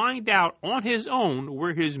he'll find out on his own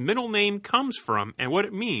where his middle name comes from and what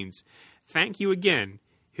it means. Thank you again.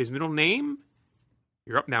 His middle name,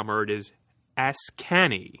 you're up now, Murd, is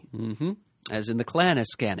Ascani. Mm-hmm. As in the clan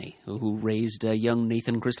Ascani, who raised young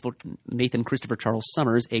Nathan Christopher Charles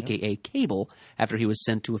Summers, a.k.a. Cable, after he was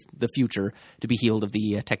sent to the future to be healed of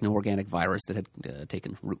the techno-organic virus that had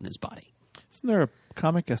taken root in his body. Isn't there a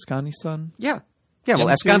comic, Ascani's son? Yeah, well,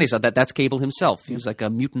 Ascani's son, that's Cable himself. He was like a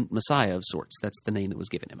mutant messiah of sorts. That's the name that was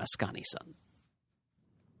given him, Ascani's son.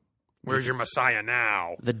 Where's your messiah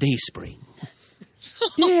now? The Dayspring.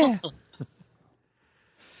 Yeah.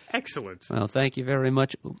 Excellent. Well, thank you very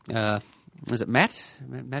much. Was it Matt?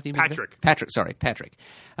 Matthew? Patrick. Patrick.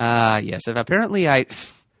 Yes, apparently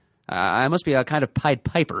I must be a kind of Pied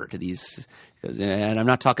Piper to these, and I'm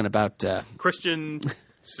not talking about... Christian,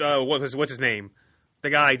 what's his name? The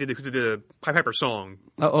guy who did the Pied Piper song.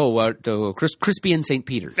 Crispy and St.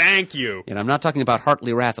 Peter's. Thank you. And I'm not talking about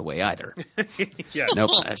Hartley Rathaway either. Yes. Nope.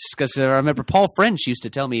 Because I remember Paul French used to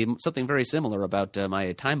tell me something very similar about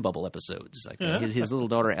my Time Bubble episodes. Like his little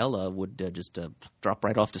daughter Ella would just drop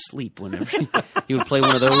right off to sleep whenever he would play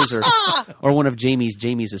one of those, or one of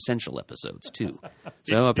Jamie's Essential episodes too.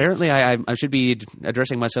 So apparently, I should be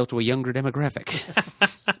addressing myself to a younger demographic.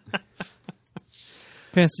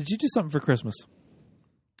 Pants, did you do something for Christmas?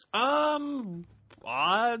 Not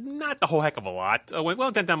a whole heck of a lot.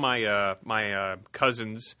 Went down my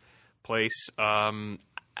cousin's place. We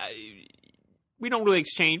don't really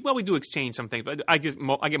exchange. Well, we do exchange some things, but I get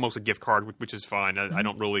mostly gift card, which is fine. I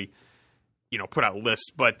don't really, put out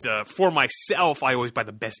lists. But for myself, I always buy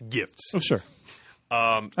the best gifts. Oh, sure.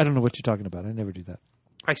 I don't know what you're talking about. I never do that.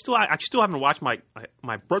 I still haven't watched my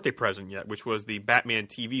birthday present yet, which was the Batman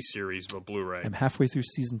TV series of Blu-ray. I'm halfway through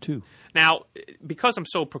season 2. Now, because I'm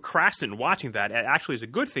so procrastinating watching that, it actually is a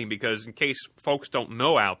good thing because in case folks don't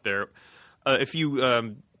know out there, if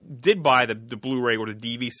you did buy the Blu-ray or the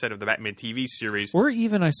DV set of the Batman TV series, Or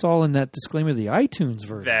even I saw in that disclaimer the iTunes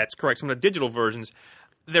version. that's correct, some of the digital versions,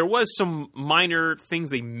 there was some minor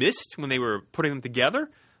things they missed when they were putting them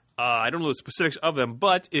together. I don't know the specifics of them,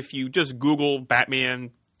 but if you just Google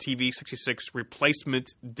Batman TV 66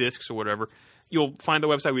 replacement discs or whatever, you'll find the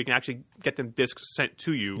website where you can actually get them discs sent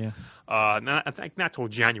to you. Yeah. Not till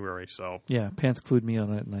January. So Yeah, Pants clued me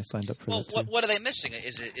on it, and I signed up for Well, that too. what are they missing?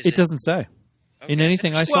 Is It doesn't say. Okay. In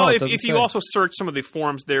anything I saw, well, it if doesn't you say. also search some of the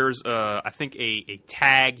forums, there's I think a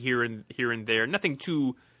tag here and there. Nothing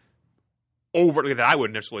too overtly that I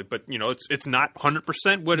wouldn't necessarily, but it's not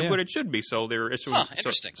 100% what it should be. So there is some.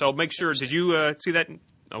 Interesting. So make sure. Did you see that?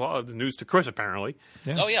 Well, the news to Chris apparently.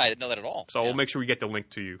 Yeah. Oh yeah, I didn't know that at all. So we'll make sure we get the link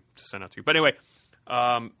to you to send out to you. But anyway,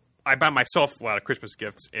 I buy myself a lot of Christmas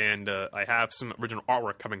gifts, and I have some original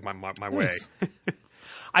artwork coming my way.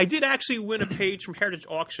 I did actually win a page from Heritage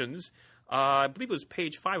Auctions. I believe it was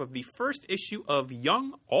page 5 of the first issue of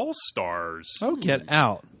Young All-Stars. Oh, get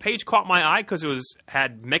out. Page caught my eye because it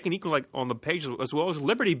had Megan Equal on the page as well as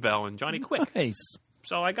Liberty Bell and Johnny Quick. Nice.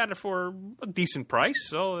 So I got it for a decent price.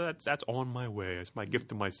 So that's on my way. It's my gift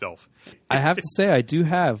to myself. I have to say, I do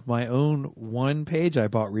have my own one page I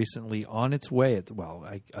bought recently on its way. Well,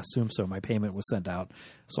 I assume so. My payment was sent out.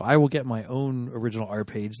 So I will get my own original art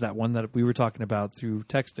page, that one that we were talking about through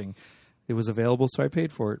texting. It was available, so I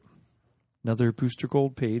paid for it. Another Booster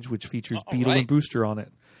Gold page, which features Beetle and Booster on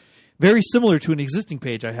it. Very similar to an existing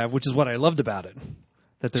page I have, which is what I loved about it.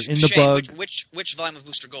 That they're in the bug. Which volume of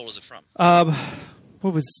Booster Gold is it from?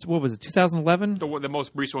 What was it? 2011? The most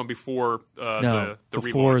recent one before No, the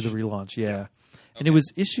before relaunch. the relaunch. Yeah, and it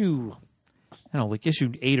was issue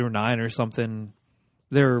 8 or 9 or something.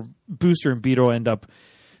 Their Booster and Beetle end up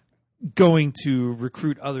going to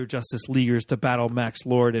recruit other Justice Leaguers to battle Max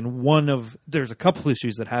Lord, and there's a couple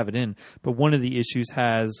issues that have it in, but one of the issues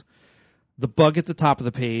has the bug at the top of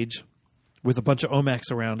the page with a bunch of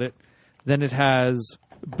Omax around it. Then it has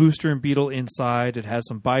Booster and Beetle inside. It has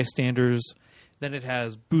some bystanders. Then it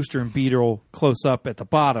has Booster and Beetle close up at the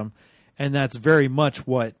bottom, and that's very much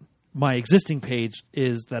what my existing page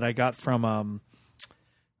is that I got from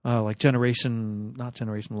not Generation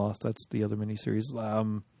Lost. That's the other miniseries.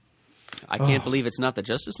 I can't believe it's not the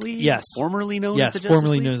Justice League? Yes. Formerly known as the Justice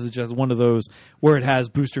formerly League? known as the Justice. One of those where it has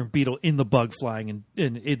Booster and Beetle in the bug flying, and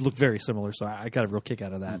it looked very similar, so I got a real kick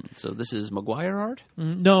out of that. So this is Maguire art?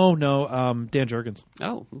 No, Dan Jurgens.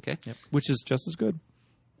 Oh, okay. Yep. Which is just as good.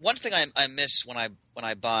 One thing I miss when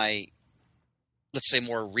I buy, let's say,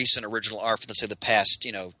 more recent original art from, let's say, the past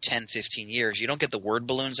 10, 15 years, you don't get the word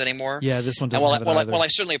balloons anymore. Yeah, this one And doesn't have it either. while I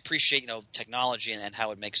certainly appreciate technology and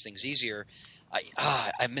how it makes things easier,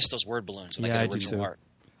 I miss those word balloons when I get original art.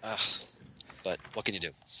 But what can you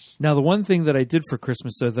do? Now, the one thing that I did for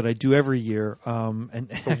Christmas, though, that I do every year,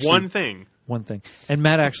 One thing, and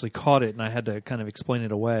Matt actually caught it, and I had to kind of explain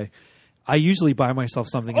it away. I usually buy myself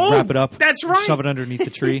something and wrap it up. That's right. Shove it underneath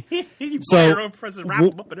the tree. you buy your own present, wrap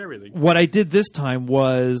them up and everything. What I did this time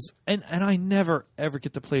was, and I never ever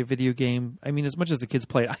get to play a video game. I mean, as much as the kids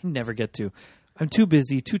play it, I never get to. I'm too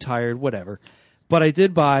busy, too tired, whatever. But I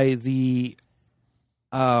did buy the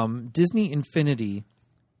Disney Infinity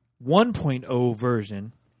 1.0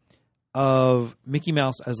 version of Mickey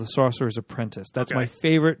Mouse as the Sorcerer's Apprentice. That's my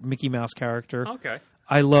favorite Mickey Mouse character. Okay.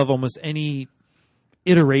 I love almost any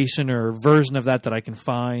iteration or version of that I can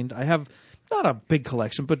find. I have not a big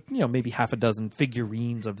collection, but maybe half a dozen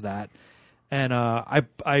figurines of that. And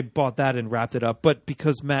I bought that and wrapped it up. But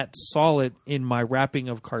because Matt saw it in my wrapping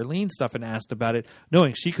of Carlene stuff and asked about it,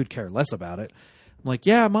 knowing she could care less about it, I'm like,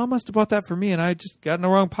 yeah, Mom must have bought that for me, and I just got in the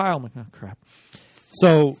wrong pile. I'm like, oh, crap.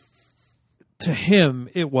 So to him,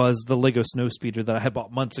 it was the Lego Snowspeeder that I had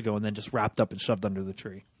bought months ago and then just wrapped up and shoved under the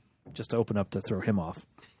tree just to open up to throw him off.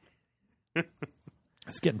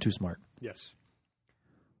 It's getting too smart. Yes.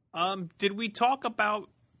 Did we talk about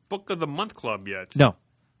Book of the Month Club yet? No.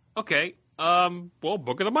 Okay. Well,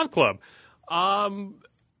 Book of the Month Club.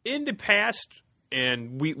 In the past,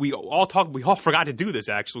 and we all forgot to do this.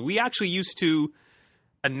 Actually, we actually used to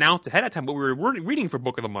announce ahead of time what we were reading for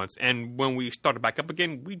Book of the Month, and when we started back up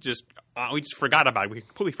again, we just forgot about it. We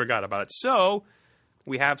completely forgot about it. So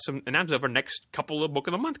we have some announcements of our next couple of Book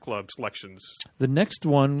of the Month Club selections. The next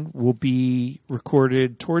one will be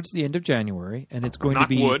recorded towards the end of January, and it's going to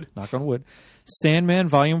be knock on wood. Sandman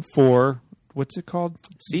Volume 4. What's it called?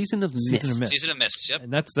 Season of Mist. Season of Mist, yep.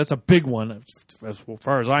 And that's a big one, as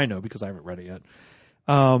far as I know, because I haven't read it yet.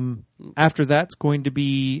 After that's going to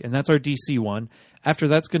be, and that's our DC one. After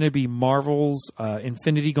that's going to be Marvel's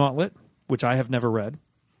Infinity Gauntlet, which I have never read.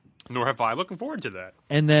 Nor have I. Looking forward to that.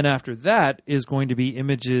 And then after that is going to be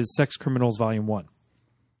Image's Sex Criminals Volume 1.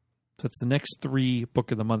 So it's the next 3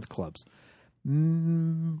 Book of the Month clubs.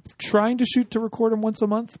 Trying to shoot to record them once a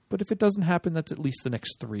month, but if it doesn't happen, that's at least the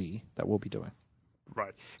next 3 that we'll be doing.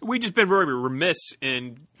 Right. We've just been very remiss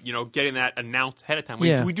in, getting that announced ahead of time.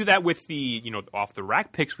 Yeah. We do that with the, off the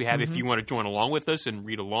rack picks we have if you want to join along with us and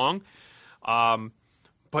read along.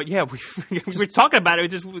 But yeah, we were talking about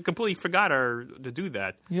it. We completely forgot to do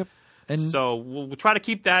that. Yep. And so we'll try to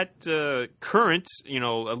keep that current,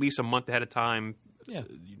 at least a month ahead of time. Yeah.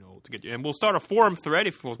 To get you. And we'll start a forum thread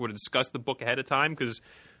if we want to discuss the book ahead of time, because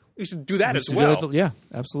we should do that as well. Yeah,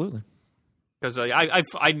 absolutely. Because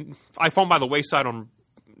I fall by the wayside on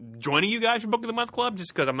joining you guys for Book of the Month Club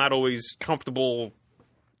just because I'm not always comfortable.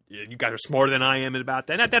 You guys are smarter than I am about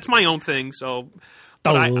that. And that's my own thing. So,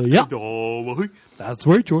 yeah, that's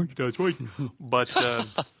right, George. That's right. But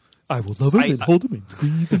I will love him and hold him and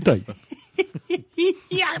squeeze him tight.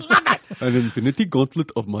 Yeah, I love that. An Infinity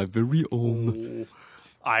Gauntlet of my very own.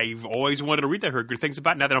 I've always wanted to read that. Heard good things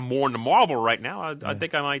about it. Now that I'm more into Marvel right now, I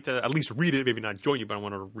think I might at least read it. Maybe not join you, but I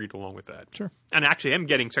want to read along with that. Sure. And actually, I'm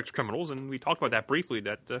getting Sex Criminals, and we talked about that briefly.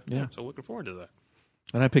 So looking forward to that.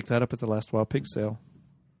 And I picked that up at the last Wild Pig sale.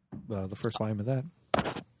 The first volume of that.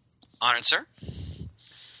 Honored, sir.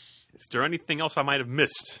 Is there anything else I might have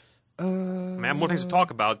missed? I have more things to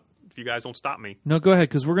talk about if you guys don't stop me. No, go ahead,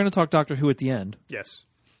 because we're going to talk Doctor Who at the end. Yes.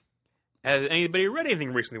 Has anybody read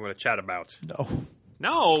anything recently you want to chat about? No.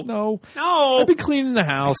 No. I've been cleaning the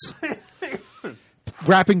house.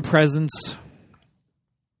 Wrapping presents.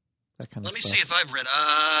 That kind of stuff. Let me see if I've read.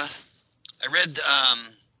 I read.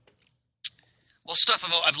 Stuff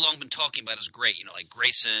I've long been talking about is great. Like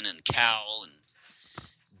Grayson and Cal and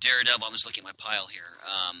Daredevil. I'm just looking at my pile here.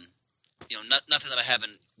 Nothing that I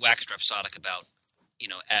haven't waxed rhapsodic about.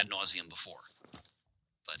 Ad nauseum before.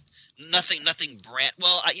 But nothing brand.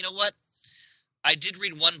 Well, you know what? I did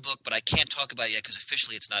read one book, but I can't talk about it yet because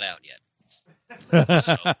officially it's not out yet.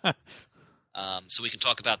 So we can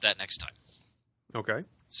talk about that next time. Okay.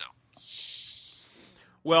 So.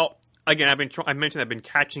 Well, again, I mentioned I've been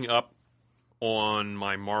catching up on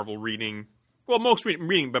my Marvel reading. Well, mostly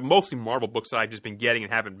Marvel books that I've just been getting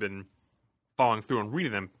and haven't been following through and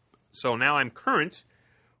reading them. So now I'm current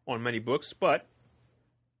on many books, but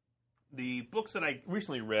the books that I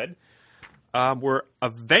recently read were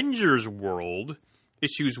Avengers World,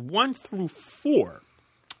 issues 1 through 4.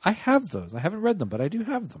 I have those. I haven't read them, but I do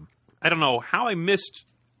have them. I don't know how I missed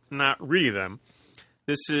not reading them.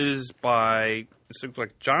 This looks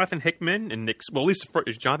like Jonathan Hickman and Nick. Well, at least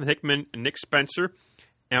it's Jonathan Hickman and Nick Spencer,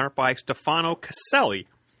 and art by Stefano Caselli.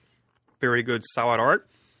 Very good, solid art.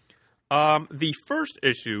 The first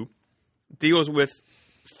issue deals with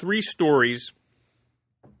 3 stories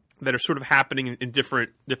that are sort of happening in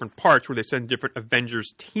different parts where they send different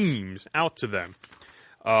Avengers teams out to them.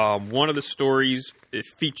 One of the stories, it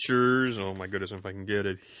features, oh my goodness, if I can get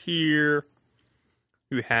it here,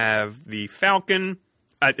 you have the Falcon.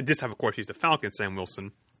 This time, of course, he's the Falcon, Sam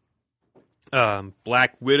Wilson.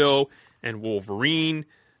 Black Widow and Wolverine.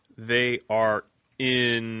 They are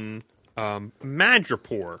in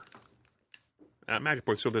Madripoor.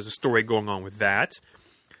 So there's a story going on with that.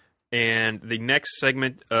 And the next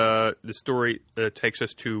segment, the story takes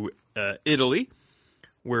us to Italy,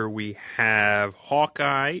 where we have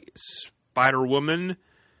Hawkeye, Spider-Woman.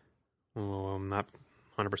 Oh, I'm not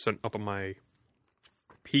 100% up on my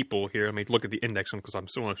people here. Let me look at the index because I'm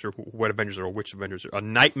still not sure what Avengers are or which Avengers are. A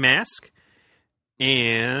Night Mask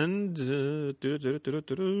and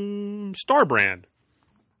Starbrand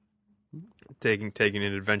taking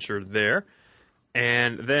an adventure there.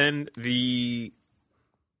 And then the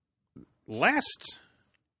last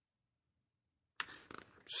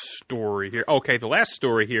story here. Okay, the last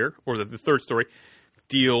story here, or the third story,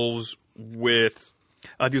 deals with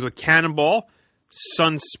Cannonball,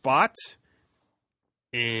 Sunspot,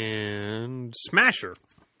 and Smasher.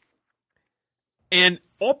 And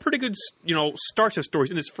all pretty good, starts of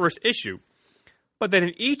stories in this first issue. But then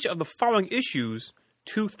in each of the following issues,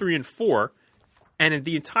 2, 3, and 4, and in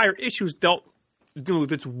the entire issues deal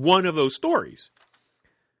with one of those stories.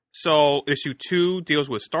 So issue 2 deals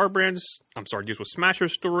with deals with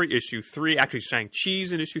Smasher's story. Issue 3 actually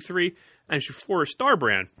Shang-Chi's in issue 3, and issue 4 is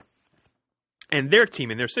Starbrand and their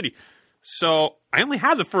team in their city. So I only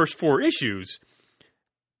have the first 4 issues,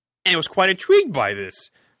 and I was quite intrigued by this.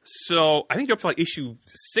 So I think they're up to like issue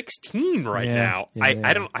 16 right now.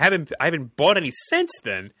 I haven't bought any since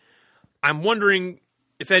then. I'm wondering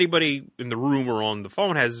if anybody in the room or on the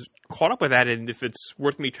phone has caught up with that, and if it's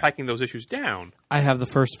worth me tracking those issues down. I have the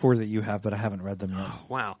first 4 that you have, but I haven't read them yet. Oh,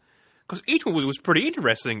 wow. Because each one was pretty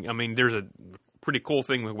interesting. I mean, there's a pretty cool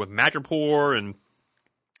thing with Madripoor and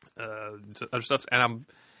other stuff, and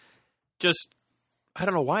I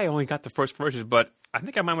don't know why I only got the first 4 issues, but I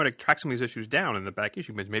think I might want to track some of these issues down in the back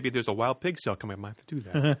issue. Maybe there's a wild pig sale coming. I might have to do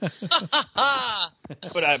that.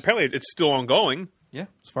 But apparently it's still ongoing. Yeah,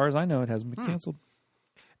 as far as I know, it hasn't been canceled.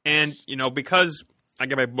 And, because I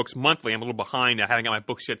get my books monthly, I'm a little behind. I haven't got my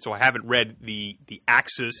books yet, so I haven't read the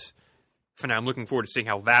Axis. For now, I'm looking forward to seeing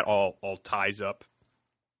how that all ties up.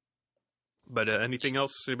 But anything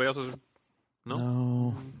else? Anybody else? No?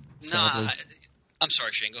 No. Nah, I'm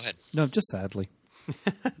sorry, Shane. Go ahead. No, just sadly.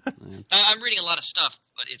 I'm reading a lot of stuff,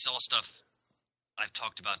 but it's all stuff I've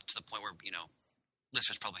talked about to the point where,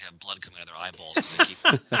 listeners probably have blood coming out of their eyeballs as they keep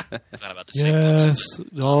forgot about the same books.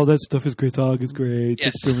 all that stuff is great. Dog is great.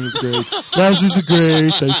 Yes. Superman is great. Lazarus is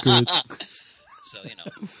great. That's good. So,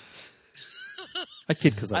 I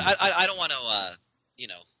kid because I don't want to,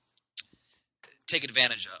 take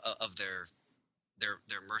advantage of their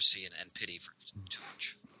mercy and pity for too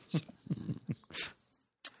much.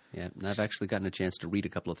 Yeah, and I've actually gotten a chance to read a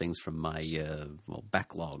couple of things from my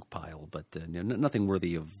backlog pile, but nothing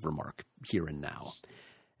worthy of remark here and now.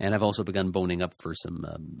 And I've also begun boning up for some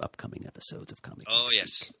upcoming episodes of Comic Oh, Geeks yes.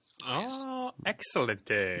 Week. Oh,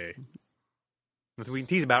 excellent. What we can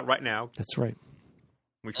tease about right now. That's right.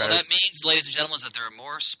 We try All to- that means, ladies and gentlemen, is that there are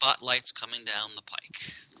more spotlights coming down the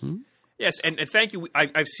pike. Yes, and thank you.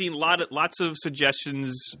 I've seen lots of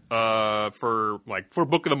suggestions for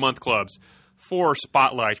Book of the Month clubs, for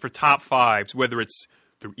spotlights, for top 5s, whether it's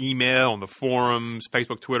through email, on the forums,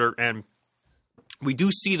 Facebook, Twitter, and we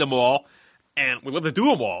do see them all, and we love to do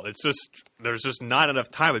them all. It's just there's just not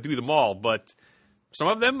enough time to do them all, but some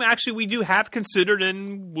of them actually we do have considered,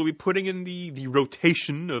 and we'll be putting in the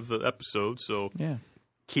rotation of the episodes. So Yeah.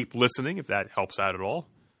 keep listening if that helps out at all.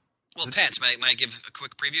 Well, Pants, may I give a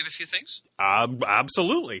quick preview of a few things?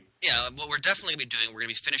 Absolutely. Yeah, what we're definitely going to be doing, we're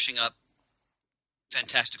going to be finishing up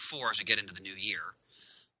Fantastic Four as we get into the new year.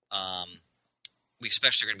 We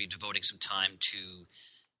especially are going to be devoting some time to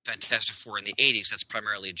Fantastic Four in the 80s. That's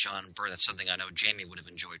primarily a John Byrne. That's something I know Jamie would have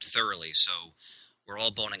enjoyed thoroughly. So we're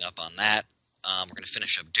all boning up on that. We're going to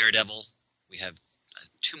finish up Daredevil. We have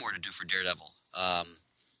 2 more to do for Daredevil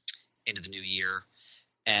into the new year.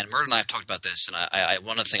 And Murd and I have talked about this, and I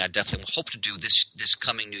one other thing I definitely hope to do this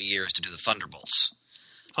coming new year is to do the Thunderbolts.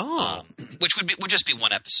 Which would just be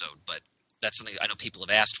one episode, but that's something I know people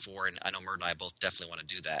have asked for, and I know Murd and I both definitely want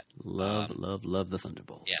to do that. Love the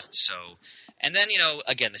Thunderbolts. Yeah. So, and then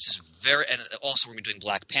again, this is and also we're going to be doing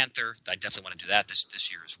Black Panther. I definitely want to do that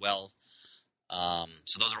this year as well.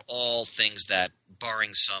 So those are all things that,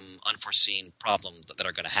 barring some unforeseen problem, that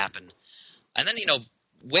are going to happen. And then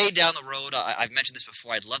way down the road, I've mentioned this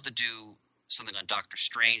before. I'd love to do something on Doctor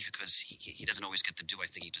Strange because he doesn't always get the due I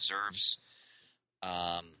think he deserves.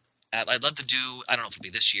 I'd love to do, I don't know if it'll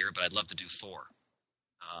be this year, but I'd love to do Thor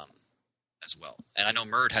as well. And I know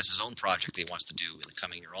Murd has his own project that he wants to do in the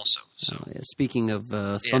coming year also. So Speaking of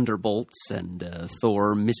Thunderbolts and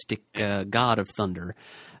Thor, mystic god of thunder,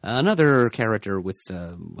 another character with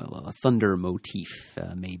a thunder motif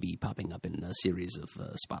may be popping up in a series of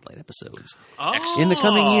Spotlight epissodes in the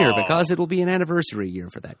coming year, because it will be an anniversary year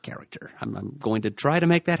for that character. I'm going to try to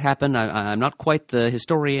make that happen. I'm not quite the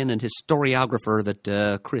historian and historiographer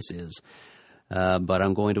that Chris is. But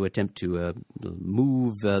I'm going to attempt to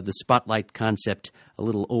move the Spotlight concept a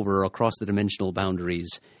little over across the dimensional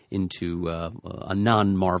boundaries into a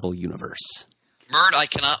non-Marvel universe. Murd, I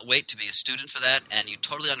cannot wait to be a student for that, and you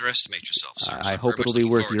totally underestimate yourself, sir. I hope it'll be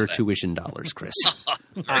worth your tuition dollars, Chris.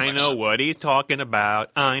 I know what he's talking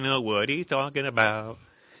about. I know what he's talking about.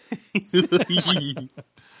 God,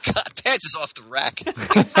 Pants is off the rack.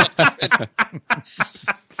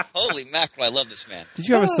 Holy Holy mackerel! I love this man. Did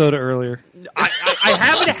you have a soda earlier? I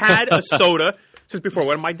haven't had a soda since before I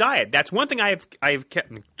went on my diet. That's one thing I've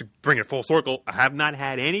kept. To bring it full circle, I have not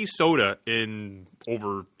had any soda in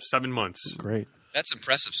over 7 months. Great. That's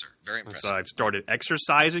impressive, sir. Very impressive. So I've started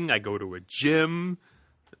exercising. I go to a gym.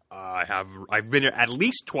 I've been there at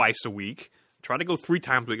least twice a week. Try to go 3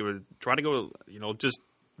 times a week. Try to go, just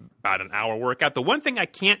about an hour workout. The one thing I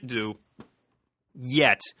can't do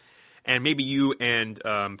yet, and maybe you and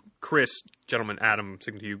Chris, gentleman Adam,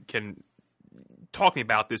 speaking to you, can talk to me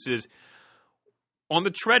about this, is on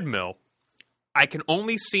the treadmill, I can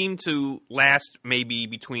only seem to last maybe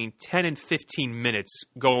between 10 and 15 minutes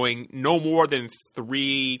going no more than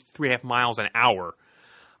 3.5 miles an hour.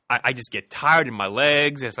 I just get tired in my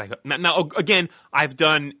legs. Now, again, I've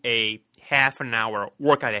done a half an hour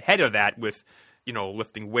workout ahead of that with,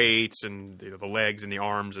 lifting weights and the legs and the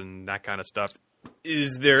arms and that kind of stuff.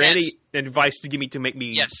 Is there any advice to give me to make me?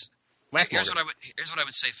 Yes. last Here's longer? what I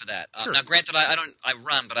would say for that. Sure. Now, granted, I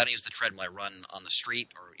run, but I don't use the treadmill. I run on the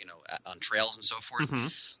street or on trails and so forth. Mm-hmm.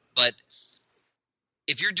 But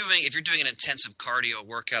if you're doing an intensive cardio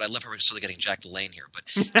workout, I love how we're still getting Jack LaLanne here. But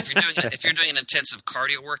if you're doing an intensive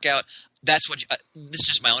cardio workout, that's what this is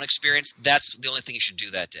just my own experience. That's the only thing you should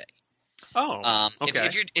do that day. Oh, okay.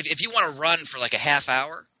 If you want to run for like a half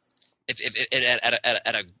hour,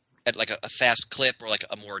 at like a fast clip or like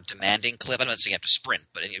a more demanding clip, I'm not saying you have to sprint,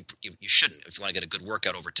 but you shouldn't if you want to get a good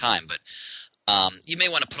workout over time. But you may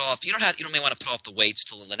want to put off. You may want to put off the weights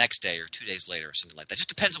till the next day or 2 days later or something like that. It just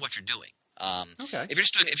depends on what you're doing. Okay. If you're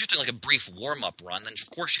just doing like a brief warm up run, then of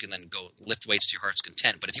course you can then go lift weights to your heart's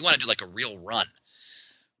content. But if you want to do like a real run,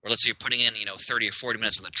 or let's say you're putting in 30 or 40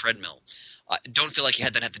 minutes on the treadmill, don't feel like you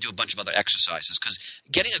then have to do a bunch of other exercises, because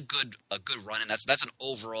getting a good run, and that's an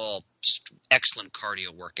overall excellent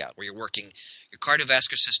cardio workout where you're working your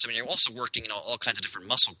cardiovascular system and you're also working all kinds of different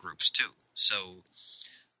muscle groups too. So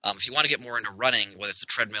if you want to get more into running, whether it's a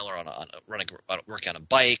treadmill or working on a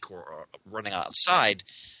bike or running outside,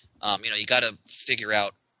 you got to figure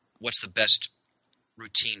out what's the best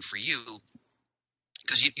routine for you,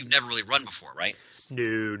 because you've never really run before, right?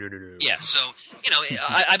 No. Yeah, so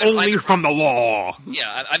I've been Only from the law.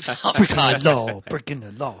 Yeah, oh my God. Breaking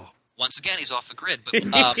the law. Once again, he's off the grid. But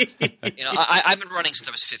I've been running since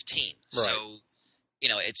I was 15, Right. so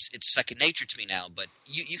it's second nature to me now. But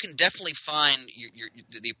you can definitely find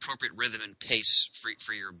the appropriate rhythm and pace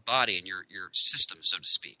for your body and your system, so to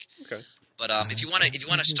speak. Okay. But if you want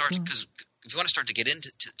to start to get into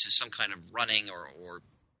some kind of running or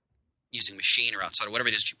using machine or outside or whatever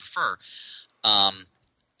it is you prefer,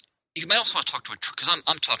 you might also want to talk to because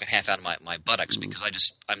I'm talking half out of my buttocks because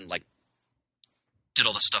I'm like did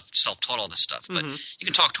all this stuff, self-taught all this stuff. But you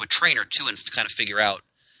can talk to a trainer too and kind of figure out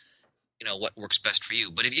what works best for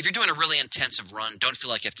you. But if you're doing a really intensive run, don't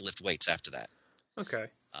feel like you have to lift weights after that. Okay.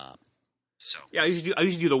 So Yeah, I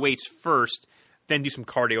usually do the weights first, then do some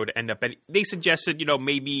cardio to end up. And they suggested,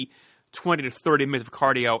 maybe 20 to 30 minutes of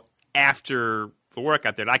cardio after the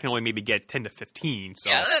workout. There, I can only maybe get 10 to 15. So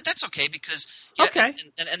yeah, that's okay because Okay.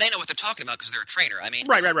 and they know what they're talking about because they're a trainer. I mean,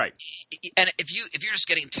 right. And if you're just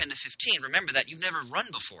getting 10 to 15, remember that you've never run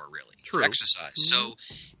before, really. True. For exercise, so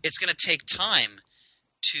it's going to take time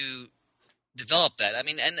to develop that. I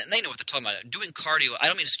mean, and they know what they're talking about. Doing cardio, I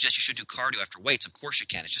don't mean to suggest you should do cardio after weights. Of course you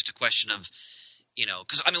can. It's just a question of,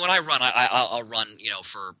 because I mean, when I run, I'll run,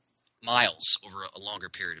 for miles over a longer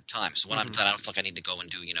period of time. So when I'm done, I don't feel like I need to go and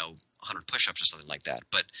do, 100 push-ups or something like that.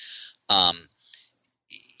 But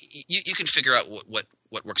you can figure out what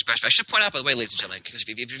works best. I should point out, by the way, ladies and gentlemen, because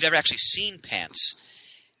if you've never actually seen Pants,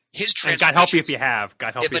 his And transformation. God help you if you have.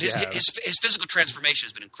 God help you if you have. His physical transformation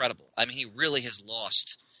has been incredible. I mean, he really has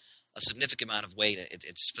lost a significant amount of weight.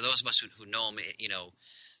 It's for those of us who know him,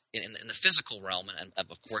 in the physical realm, and of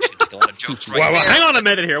course, we take a lot of jokes right Well, there. hang on a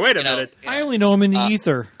minute here. Wait a minute. I only know him in the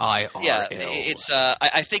ether. Yeah, it's.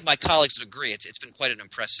 I think my colleagues would agree. It's been quite an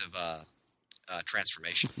impressive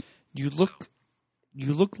transformation. You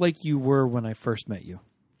look like you were when I first met you.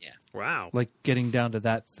 Wow. Like getting down to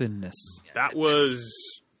that thinness. That was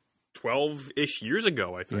 12-ish years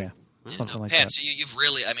ago, I think. Yeah. Something like Pants, that. you've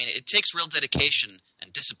really. I mean, it takes real dedication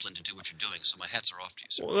and discipline to do what you're doing. So my hats are off to you,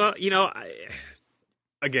 sir. Well,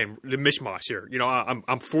 again, the mishmash here.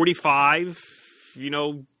 I'm 45.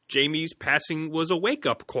 Jamie's passing was a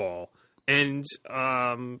wake-up call. And,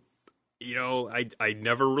 I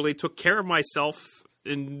never really took care of myself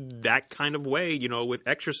in that kind of way, with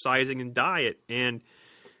exercising and diet. And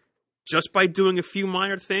just by doing a few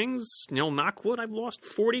minor things, knock wood, I've lost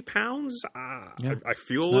 40 pounds. I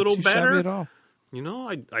feel a little Not too better. shabby at all.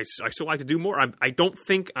 I still like to do more. I don't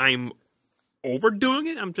think I'm overdoing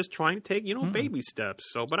it. I'm just trying to take, baby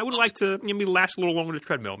steps. So, but I would like to maybe last a little longer on the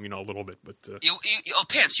treadmill, a little bit. But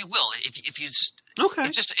Pants, you will if you. okay,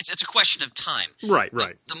 It's a question of time. Right.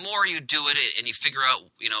 The more you do it and you figure out,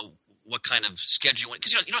 what kind of schedule you want,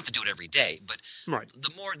 because you don't have to do it every day, but right. The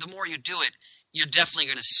more you do it, you're definitely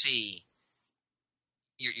going to see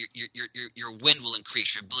your wind will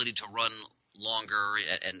increase, your ability to run longer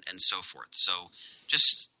and so forth. So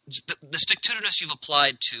just the stick-to-itiveness you've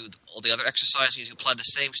applied to all the other exercises, you apply the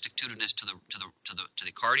same stick-to-itiveness to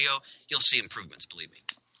the cardio, you'll see improvements. Believe me.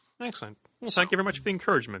 Excellent. Well, thank you very much for the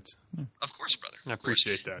encouragement. Of course, brother. I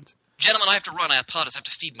appreciate that. Gentlemen, I have to run. I apologize. I have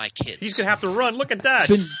to feed my kids. He's gonna have to run. Look at that.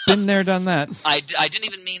 Been there, done that. I didn't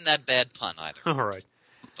even mean that bad pun either. All right.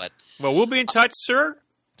 But well, we'll be in touch, sir.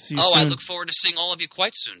 See you I soon. look forward to seeing all of you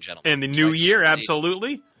quite soon, gentlemen. In the new Quite year, soon.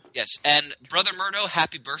 absolutely. Yes, and Brother Murdo,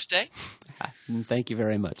 happy birthday. Thank you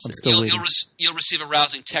very much, sir. I'm still waiting. You'll receive a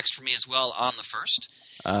rousing text from me as well on the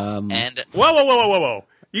 1st. And Whoa.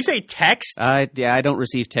 You say text? I don't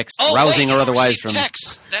receive texts, rousing wait, or you don't otherwise, receive from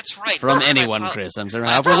texts. That's right. from I anyone, apo- Chris. I'm I sorry. We're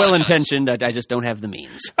apologize. well intentioned. I just don't have the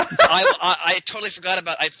means. I totally forgot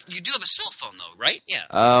about. You do have a cell phone, though, right?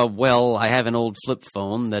 Yeah. Well, I have an old flip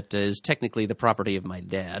phone that is technically the property of my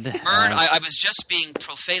dad. Murd, I was just being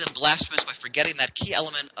profane and blasphemous by forgetting that key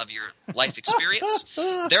element of your life experience.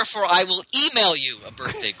 Therefore, I will email you a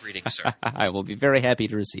birthday greeting, sir. I will be very happy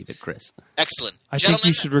to receive it, Chris. Excellent. I Gentlemen, think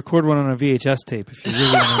you should record one on a VHS tape if you really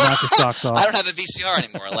want to knock his socks off. I don't have a VCR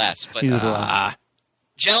anymore, alas. But Neither do I.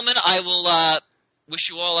 gentlemen, I will wish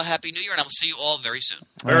you all a happy New Year, and I will see you all very soon.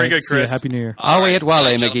 All Very good, see ya. Chris. Happy New Year. All Awe right. et wale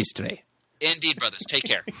Bye, gentlemen. magistre. Indeed, brothers. Take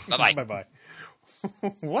care. Bye-bye. Bye-bye.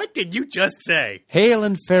 What did you just say? Hail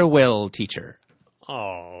and farewell, teacher.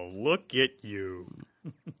 Oh, look at you.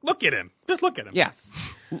 Look at him. Just look at him. Yeah.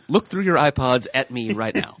 Look through your iPods at me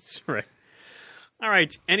right now. That's right. All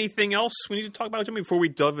right. Anything else we need to talk about, Jimmy, before we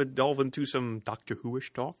delve into some Doctor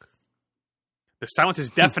Who-ish talk? The silence is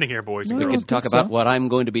deafening here, boys. and No. We girls. can talk about what I'm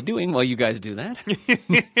going to be doing while you guys do that.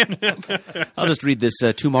 I'll just read this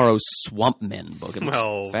Tomorrow's Swamp Men book. It looks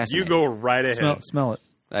Well, you fascinating. go right ahead. Smell it.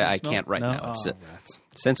 I can't right No? now. It's, Oh, rats.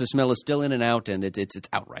 sense of smell is still in and out, and it's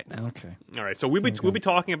out right now. Okay. All right. So we'll be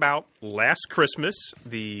talking about Last Christmas,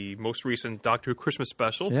 the most recent Doctor Who Christmas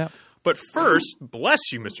special. Yeah. But first, bless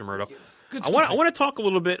you, Mr. Murdo. I want to talk a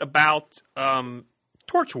little bit about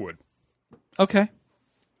Torchwood. Okay.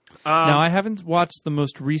 Now, I haven't watched the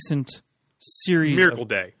most recent series. Miracle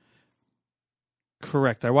Day.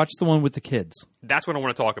 Correct. I watched the one with the kids. That's what I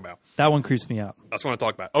want to talk about. That one creeps me out. That's what I want to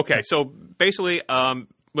talk about. Okay, so basically,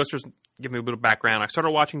 listeners, give me a bit of background. I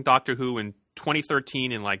started watching Doctor Who in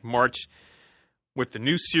 2013 in like March with the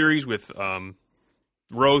new series with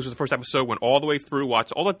Rose was the first episode, went all the way through,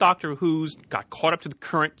 watched all the Doctor Who's, got caught up to the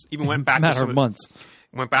current, even went back to Matter some of months.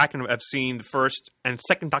 went back and have seen the first and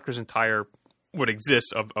second Doctor's entire what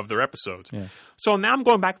exists of their episodes. Yeah. So now I'm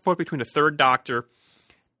going back and forth between the third Doctor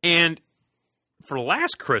and for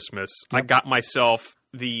last Christmas, I got myself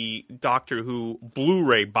the Doctor Who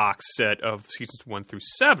Blu-ray box set of seasons 1 through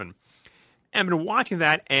 7. And I've been watching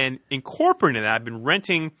that and incorporating that. I've been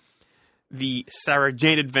renting the Sarah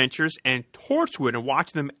Jane Adventures and Torchwood and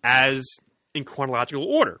watching them as in chronological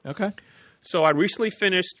order. Okay. So I recently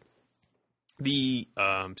finished the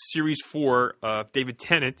Series 4 of David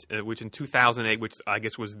Tennant, which in 2008, which I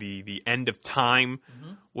guess was the end of time,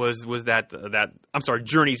 was that I'm sorry,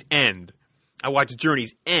 Journey's End. I watched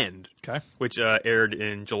Journey's End, Okay. which aired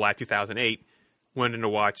in July 2008. Went in to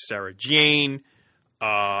watch Sarah Jane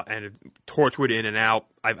and Torchwood in and out.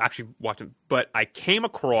 I've actually watched them, but I came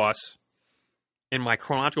across in my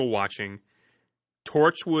chronological watching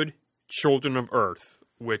Torchwood Children of Earth,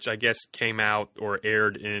 which I guess came out or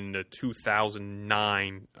aired in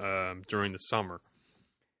 2009 during the summer.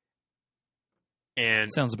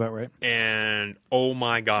 And Sounds about right. and oh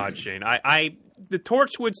my God, Shane, I the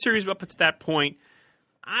Torchwood series up to that point,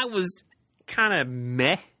 I was kind of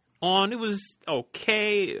meh on. It was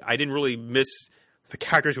okay. I didn't really miss the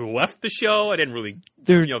characters who left the show. I didn't really,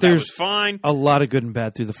 that there's was fine. A lot of good and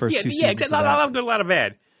bad through the first two seasons. Exactly. A lot of good, a lot of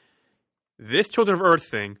bad. This Children of Earth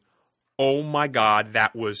thing, oh my God,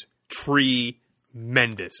 that was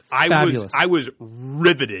tremendous. Fabulous. I was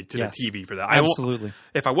riveted to Yes. the TV for that. Absolutely.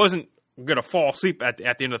 If I wasn't going to fall asleep at the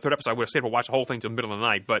end of the third episode, I would have stayed to watch the whole thing till the middle of the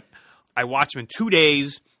night. But I watched them in 2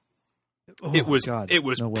 days. Oh, It was God. it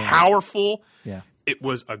was No way. powerful. Yeah. It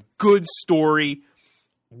was a good story.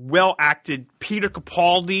 Well acted. Peter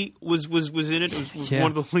Capaldi was in it. Was Yeah.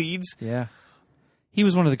 one of the leads. Yeah. He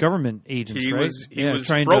was one of the government agents, He right? was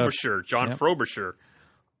trying Frobisher, John Yep. Frobisher.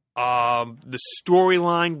 The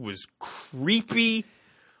storyline was creepy.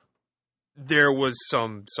 There was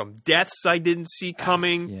some deaths I didn't see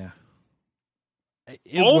coming. Yeah.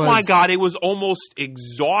 My God, it was almost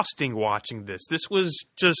exhausting watching this. This was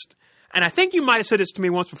just, and I think you might have said this to me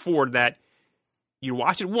once before, that you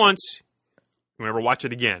watch it once, you never watch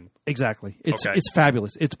it again. Exactly. It's Okay. it's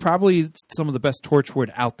fabulous. It's probably some of the best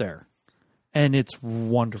Torchwood out there, and it's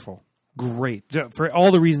wonderful, great for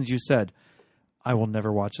all the reasons you said. I will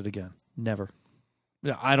never watch it again. Never.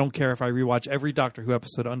 I don't care if I rewatch every Doctor Who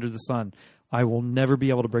episode under the sun. I will never be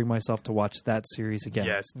able to bring myself to watch that series again.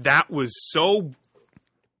 Yes, that was so.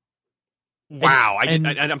 Wow, And-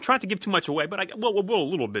 I'm trying to give too much away, but we'll a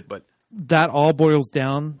little bit. But That all boils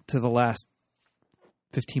down to the last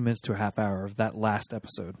 15 minutes to a half hour of that last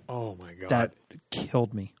episode. oh my God, That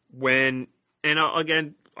killed me. Again,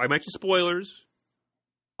 I mentioned spoilers.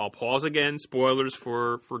 I'll pause again. Spoilers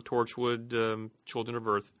for Torchwood, Children of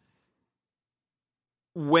Earth.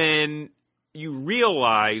 When you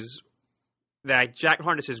realize that Jack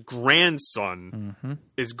Harkness's grandson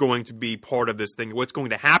is going to be part of this thing, what's going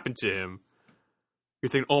to happen to him, you're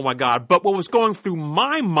thinking, oh my God. But what was going through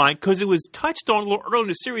my mind, because it was touched on a little early in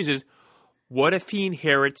the series, is what if he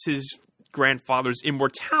inherits his grandfather's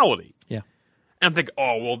immortality? Yeah. And I'm thinking,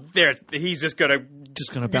 oh, well, he's just going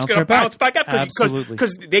to bounce right back. up. Absolutely.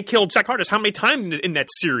 Because they killed Jack Harkness how many times in that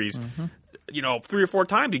series? 3 or 4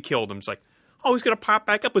 times he killed him. It's like, oh, he's going to pop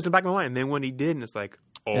back up. It was in the back of my mind. And then when he did, and it's like,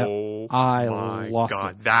 oh, I my lost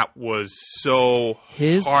God. it. That was so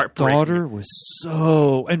His heartbreaking. daughter was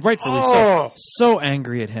so, and rightfully so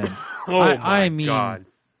angry at him. Oh, I my mean, God.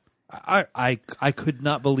 I could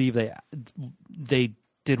not believe they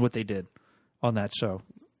did what they did on that show.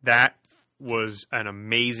 That was an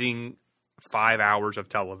amazing 5 hours of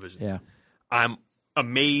television. Yeah. I'm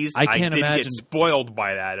amazed I can't didn't imagine- get spoiled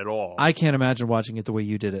by that at all. I can't imagine watching it the way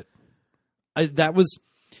you did it. That was,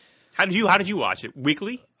 How did you watch it?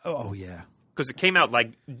 Weekly? oh yeah. Because it came out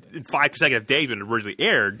like in 5 consecutive days when it originally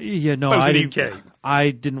aired. Yeah, no, But it was I in the didn't, UK. I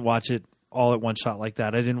didn't watch it all at one shot like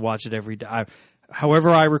that. I didn't watch it every day. However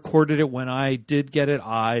I recorded it when I did get it,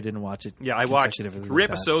 I didn't watch it. Yeah, I watched consecutively 3 like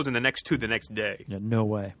that. episodes and the next 2 the next day. Yeah, no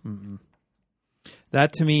way. Mm-mm.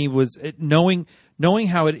 That to me was knowing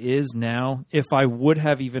how it is now. If I would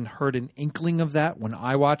have even heard an inkling of that when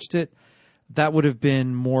I watched it, that would have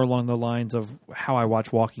been more along the lines of how I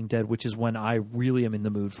watch Walking Dead, which is when I really am in the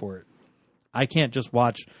mood for it. I can't just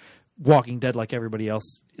watch Walking Dead like everybody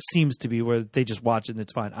else seems to be, where they just watch it and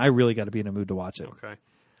it's fine. I really got to be in a mood to watch it. Okay.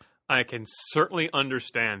 I can certainly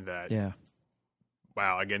understand that. Yeah.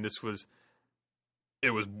 Wow, again,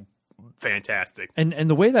 it was fantastic. And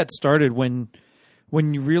the way that started when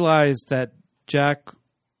you realize that Jack,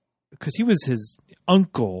 because he was his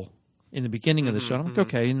uncle in the beginning of the show, I'm like,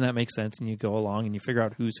 okay, and that makes sense. And you go along and you figure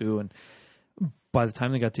out who's who. And by the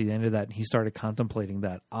time they got to the end of that and he started contemplating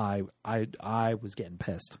that, I was getting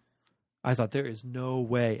pissed. I thought there is no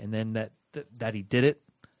way. And then that he did it,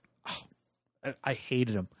 I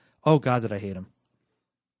hated him. Oh God, did I hate him?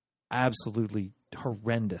 Absolutely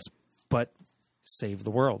horrendous, but saved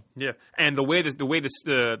the world. Yeah, and the way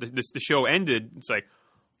the show ended, it's like,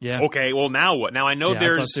 Yeah. okay, well now what? Now I know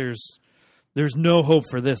Yeah, I thought there's no hope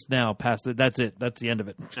for this now. Past it, that's it. That's the end of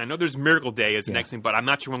it. I know there's Miracle Day as the next thing, but I'm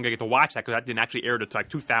not sure when I'm going to get to watch that because that didn't actually air until like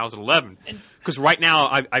 2011. Because right now,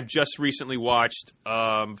 I've just recently watched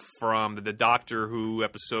from the Doctor Who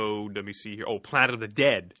episode, let me see here, Planet of the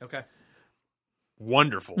Dead. Okay.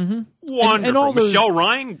 Wonderful. Wonderful. And all those- Michelle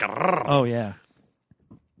Ryan. Grrr. Oh yeah.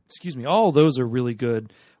 Excuse me. All those are really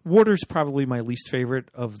good. Water's probably my least favorite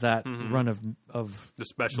of that run of The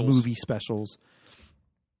specials. movie specials.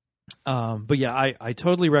 But yeah, I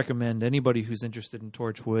totally recommend anybody who's interested in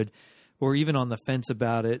Torchwood or even on the fence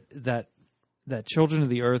about it that Children of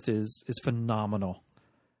the Earth is phenomenal.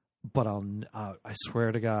 But I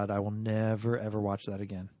swear to God, I will never ever watch that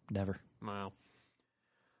again. Never. Wow.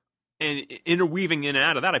 And interweaving in and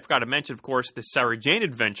out of that, I forgot to mention, of course, the Sarah Jane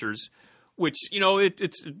Adventures, which,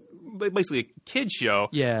 it's basically a kid show.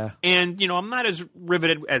 Yeah. And, I'm not as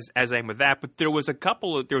riveted as I am with that, but there was a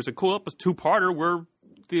cool 2-parter where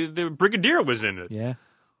the Brigadier was in it. Yeah.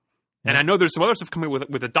 And I know there's some other stuff coming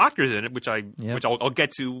with the doctors in it, which Yep. I'll get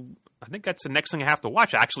to. I think that's the next thing I have to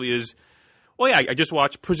watch, actually, is, I just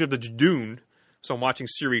watched Prisoner of the Jadoon. So I'm watching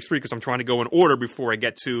Series 3 because I'm trying to go in order before I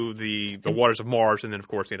get to the Waters of Mars and then, of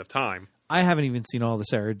course, the End of Time. I haven't even seen all the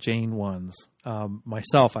Sarah Jane ones.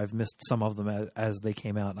 Myself, I've missed some of them as they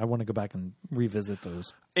came out. I want to go back and revisit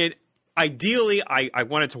those. And ideally, I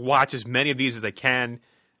wanted to watch as many of these as I can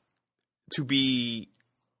to be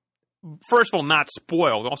first of all, not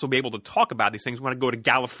spoiled, also be able to talk about these things when I go to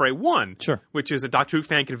Gallifrey 1, Sure. which is a Doctor Who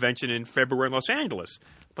fan convention in February in Los Angeles.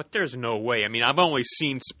 But there's no way. I mean, I've only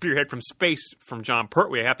seen Spearhead from Space from John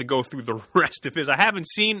Pertwee. I have to go through the rest of his. I haven't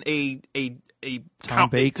seen a Tom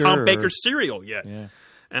Baker Baker serial yet. Yeah.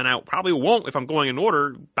 And I probably won't if I'm going in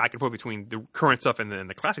order back and forth between the current stuff and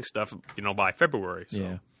the classic stuff, by February. So.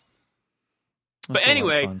 Yeah. But That's a lot of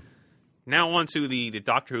anyway, fun. now on to the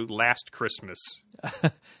Doctor Who Last Christmas.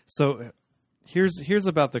 So here's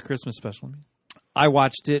about the Christmas special. I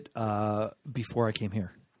watched it before I came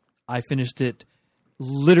here. I finished it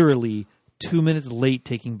literally 2 minutes late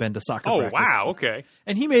taking Ben to soccer practice. Wow, okay.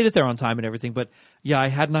 And he made it there on time and everything. But yeah, I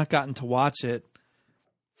had not gotten to watch it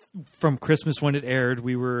from Christmas when it aired.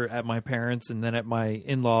 We were at my parents' and then at my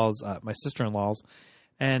in-laws, my sister-in-law's.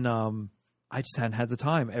 And I just hadn't had the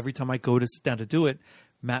time. Every time I go to sit down to do it,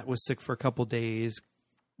 Matt was sick for a couple days.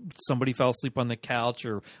 Somebody fell asleep on the couch,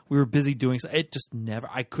 or we were busy doing something. It just never,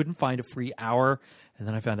 I couldn't find a free hour. And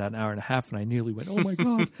then I found out an hour and a half, and I nearly went, oh my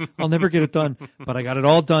God, I'll never get it done. But I got it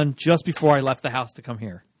all done just before I left the house to come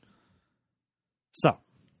here. So.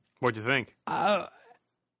 What'd you think? I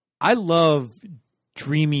love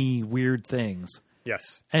dreamy, weird things.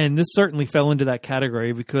 Yes. And this certainly fell into that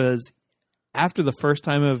category because after the first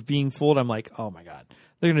time of being fooled, I'm like, oh my God,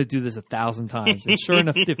 they're going to do this 1,000 times. And sure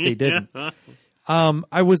enough, if they didn't.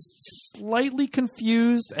 I was slightly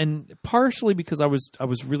confused, and partially because I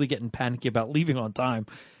was really getting panicky about leaving on time.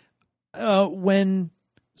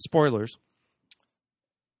 Spoilers,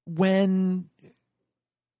 when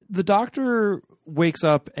the Doctor wakes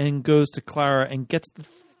up and goes to Clara and gets the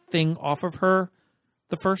thing off of her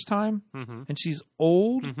the first time, and she's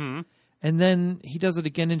old, and then he does it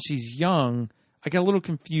again and she's young, I got a little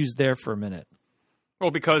confused there for a minute.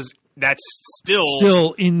 Well, because that's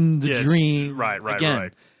still in the dream, right, again.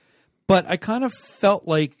 Right. But I kind of felt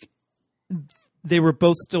like they were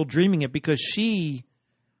both still dreaming it because she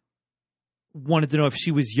wanted to know if she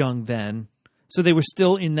was young then. So they were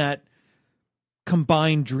still in that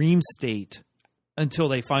combined dream state until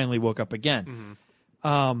they finally woke up again.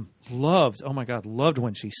 Loved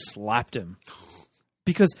when she slapped him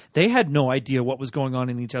because they had no idea what was going on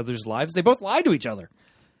in each other's lives. They both lied to each other.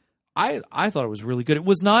 I thought it was really good. It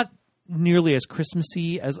was not nearly as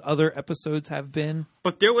Christmassy as other episodes have been.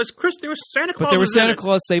 But there was Santa Claus. But there was Santa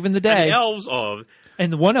Claus saving the day. And the elves of.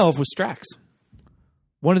 And one elf was Strax.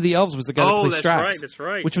 One of the elves was the guy that played Strax. That's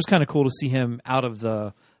right. Which was kind of cool to see him out of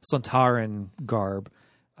the Sontaran garb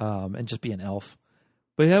and just be an elf.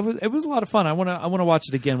 But yeah, it was a lot of fun. I want to watch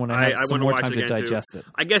it again when I have some more time to digest it.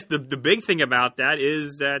 I guess the big thing about that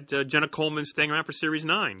is that Jenna Coleman's staying around for Series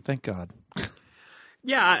 9. Thank God.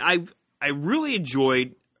 Yeah, I really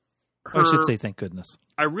enjoyed her. I should say thank goodness.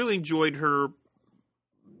 I really enjoyed her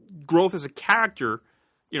growth as a character.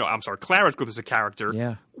 Clara's growth as a character.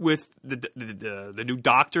 Yeah. With the new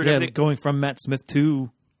Doctor and everything. Going from Matt Smith to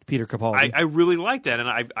Peter Capaldi. I really like that, and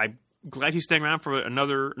I'm glad he's staying around for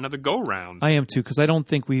another go round. I am too, because I don't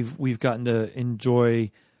think we've gotten to enjoy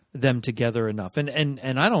them together enough.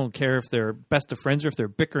 And I don't care if they're best of friends or if they're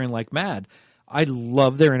bickering like mad. I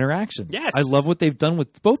love their interaction. Yes. I love what they've done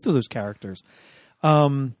with both of those characters.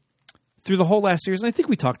 Through the whole last series, and I think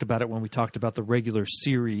we talked about it when we talked about the regular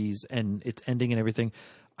series and its ending and everything.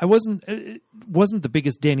 I wasn't the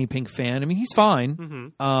biggest Danny Pink fan. I mean, he's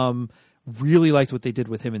fine. Really liked what they did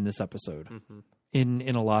with him in this episode.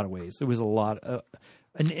 In a lot of ways, it was a lot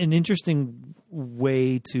an interesting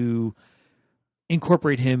way to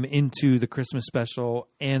incorporate him into the Christmas special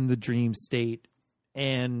and the dream state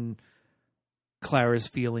and Clara's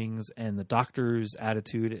feelings and the Doctor's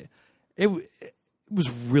attitude. It was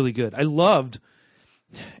really good. I loved,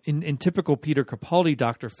 in typical Peter Capaldi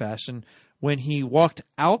Doctor fashion, when he walked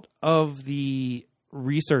out of the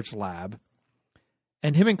research lab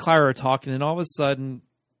and him and Clara are talking, and all of a sudden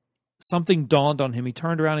something dawned on him. He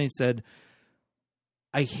turned around and he said,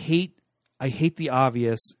 I hate the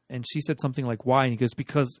obvious. And she said something like, why? And he goes,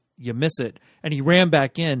 because you miss it. And he ran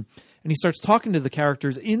back in and he starts talking to the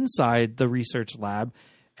characters inside the research lab,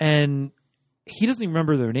 and he doesn't even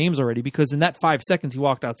remember their names already because in that 5 seconds he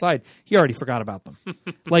walked outside, he already forgot about them.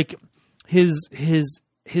 Like his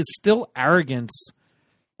still arrogance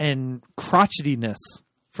and crotchetiness,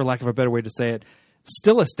 for lack of a better way to say it,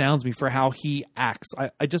 still astounds me for how he acts.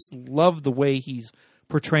 I just love the way he's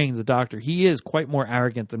portraying the Doctor. He is quite more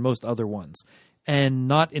arrogant than most other ones, and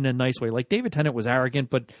not in a nice way. Like David Tennant was arrogant,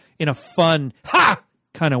 but in a fun,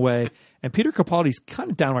 kind of way. And Peter Capaldi's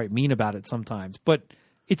kind of downright mean about it sometimes, but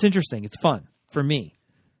it's interesting. It's fun for me.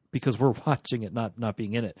 because we're watching it, not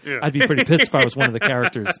being in it. Yeah. I'd be pretty pissed if I was one of the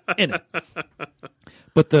characters in it.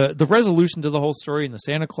 But the resolution to the whole story and the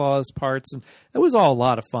Santa Claus parts, and it was all a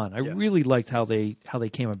lot of fun. I really liked how they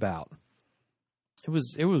came about. It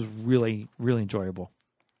was really, really enjoyable.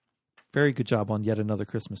 Very good job on yet another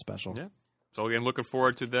Christmas special. Yeah. So again, looking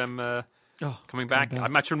forward to them coming back. back.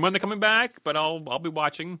 I'm not sure when they're coming back, but I'll be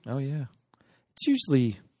watching. Oh yeah, it's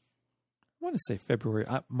usually I want to say February,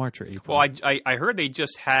 March or April. Well, I heard they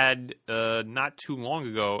just had not too long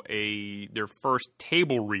ago their first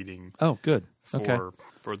table reading. Oh, good. Okay.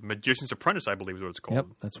 For the Magician's Apprentice, I believe is what it's called. Yep,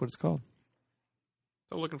 that's what it's called.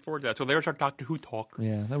 So looking forward to that. So there's our Doctor Who talk.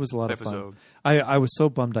 Yeah, that was a lot of episode. fun. I was so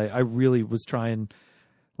bummed. I really was trying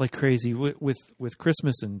like crazy with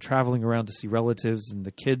Christmas and traveling around to see relatives and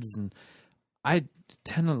the kids. And 10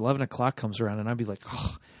 and 11 o'clock comes around and I'd be like,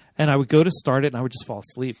 oh. And I would go to start it and I would just fall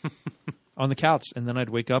asleep on the couch. And then I'd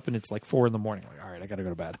wake up and it's like 4 a.m. Like, all right, I got to go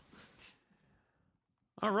to bed.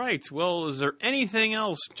 All right. Well, is there anything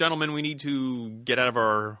else, gentlemen, we need to get out of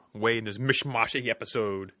our way in this Mishmosh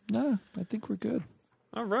episode? No, I think we're good.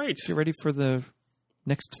 All right. Get ready for the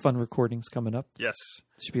next fun recordings coming up. Yes.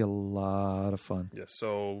 It should be a lot of fun. Yes.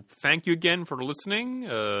 So thank you again for listening.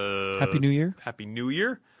 Happy New Year. Happy New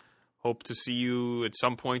Year. Hope to see you at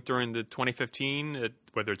some point during the 2015,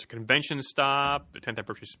 whether it's a convention stop, a 10th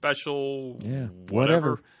anniversary special, Yeah,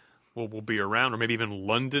 whatever. whatever. We'll be around, or maybe even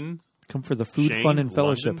London. Come for the food, Shane, fun, and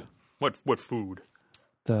fellowship. London? What food?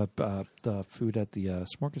 The food at the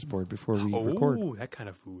smorgasbord before we record. Oh, that kind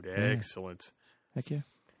of food. Excellent. Heck yeah.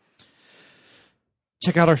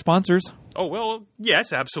 Check out our sponsors. Oh, well,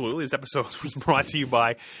 yes, absolutely. This episode was brought to you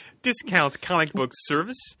by Discount Comic Book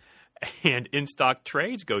Service and In-Stock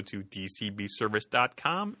Trades. Go to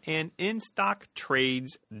dcbservice.com and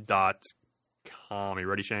instocktrades.com. You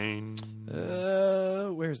ready, Shane?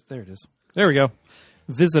 There it is. There we go.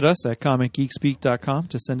 Visit us at comicgeekspeak.com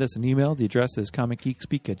to send us an email. The address is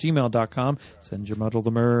comicgeekspeak@gmail.com. Send your Muddle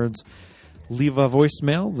the Murds. Leave a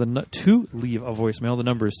voicemail. The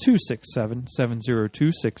number is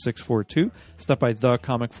 267-702-6642. Stop by the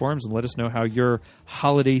Comic Forums and let us know how your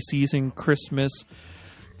holiday season, Christmas,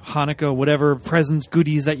 Hanukkah, whatever presents,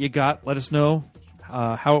 goodies that you got. Let us know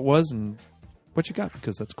how it was and what you got,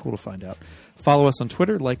 because that's cool to find out. Follow us on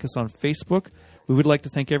Twitter. Like us on Facebook. We would like to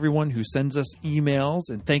thank everyone who sends us emails,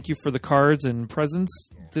 and thank you for the cards and presents.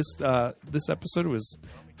 This episode was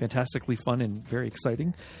fantastically fun and very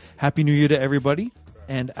exciting. Happy New Year to everybody.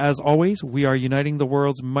 And as always, we are uniting the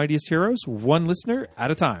world's mightiest heroes, one listener at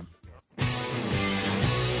a time. You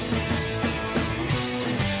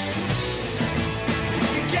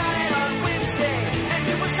got it on Wednesday, and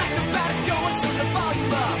you was talking about it, going to the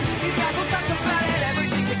volume up. These guys will talk about it,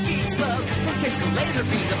 everything the geeks love. From cakes to laser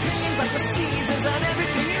beams, opinions like the seasons on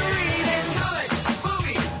everything you read. And comics,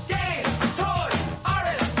 movies, games, toys,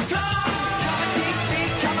 artists, comic geek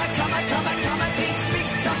speak, comic geek speak, comic geek speak,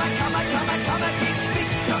 comic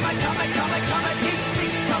geek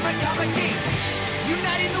speak, comic geek.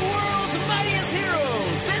 Uniting the world.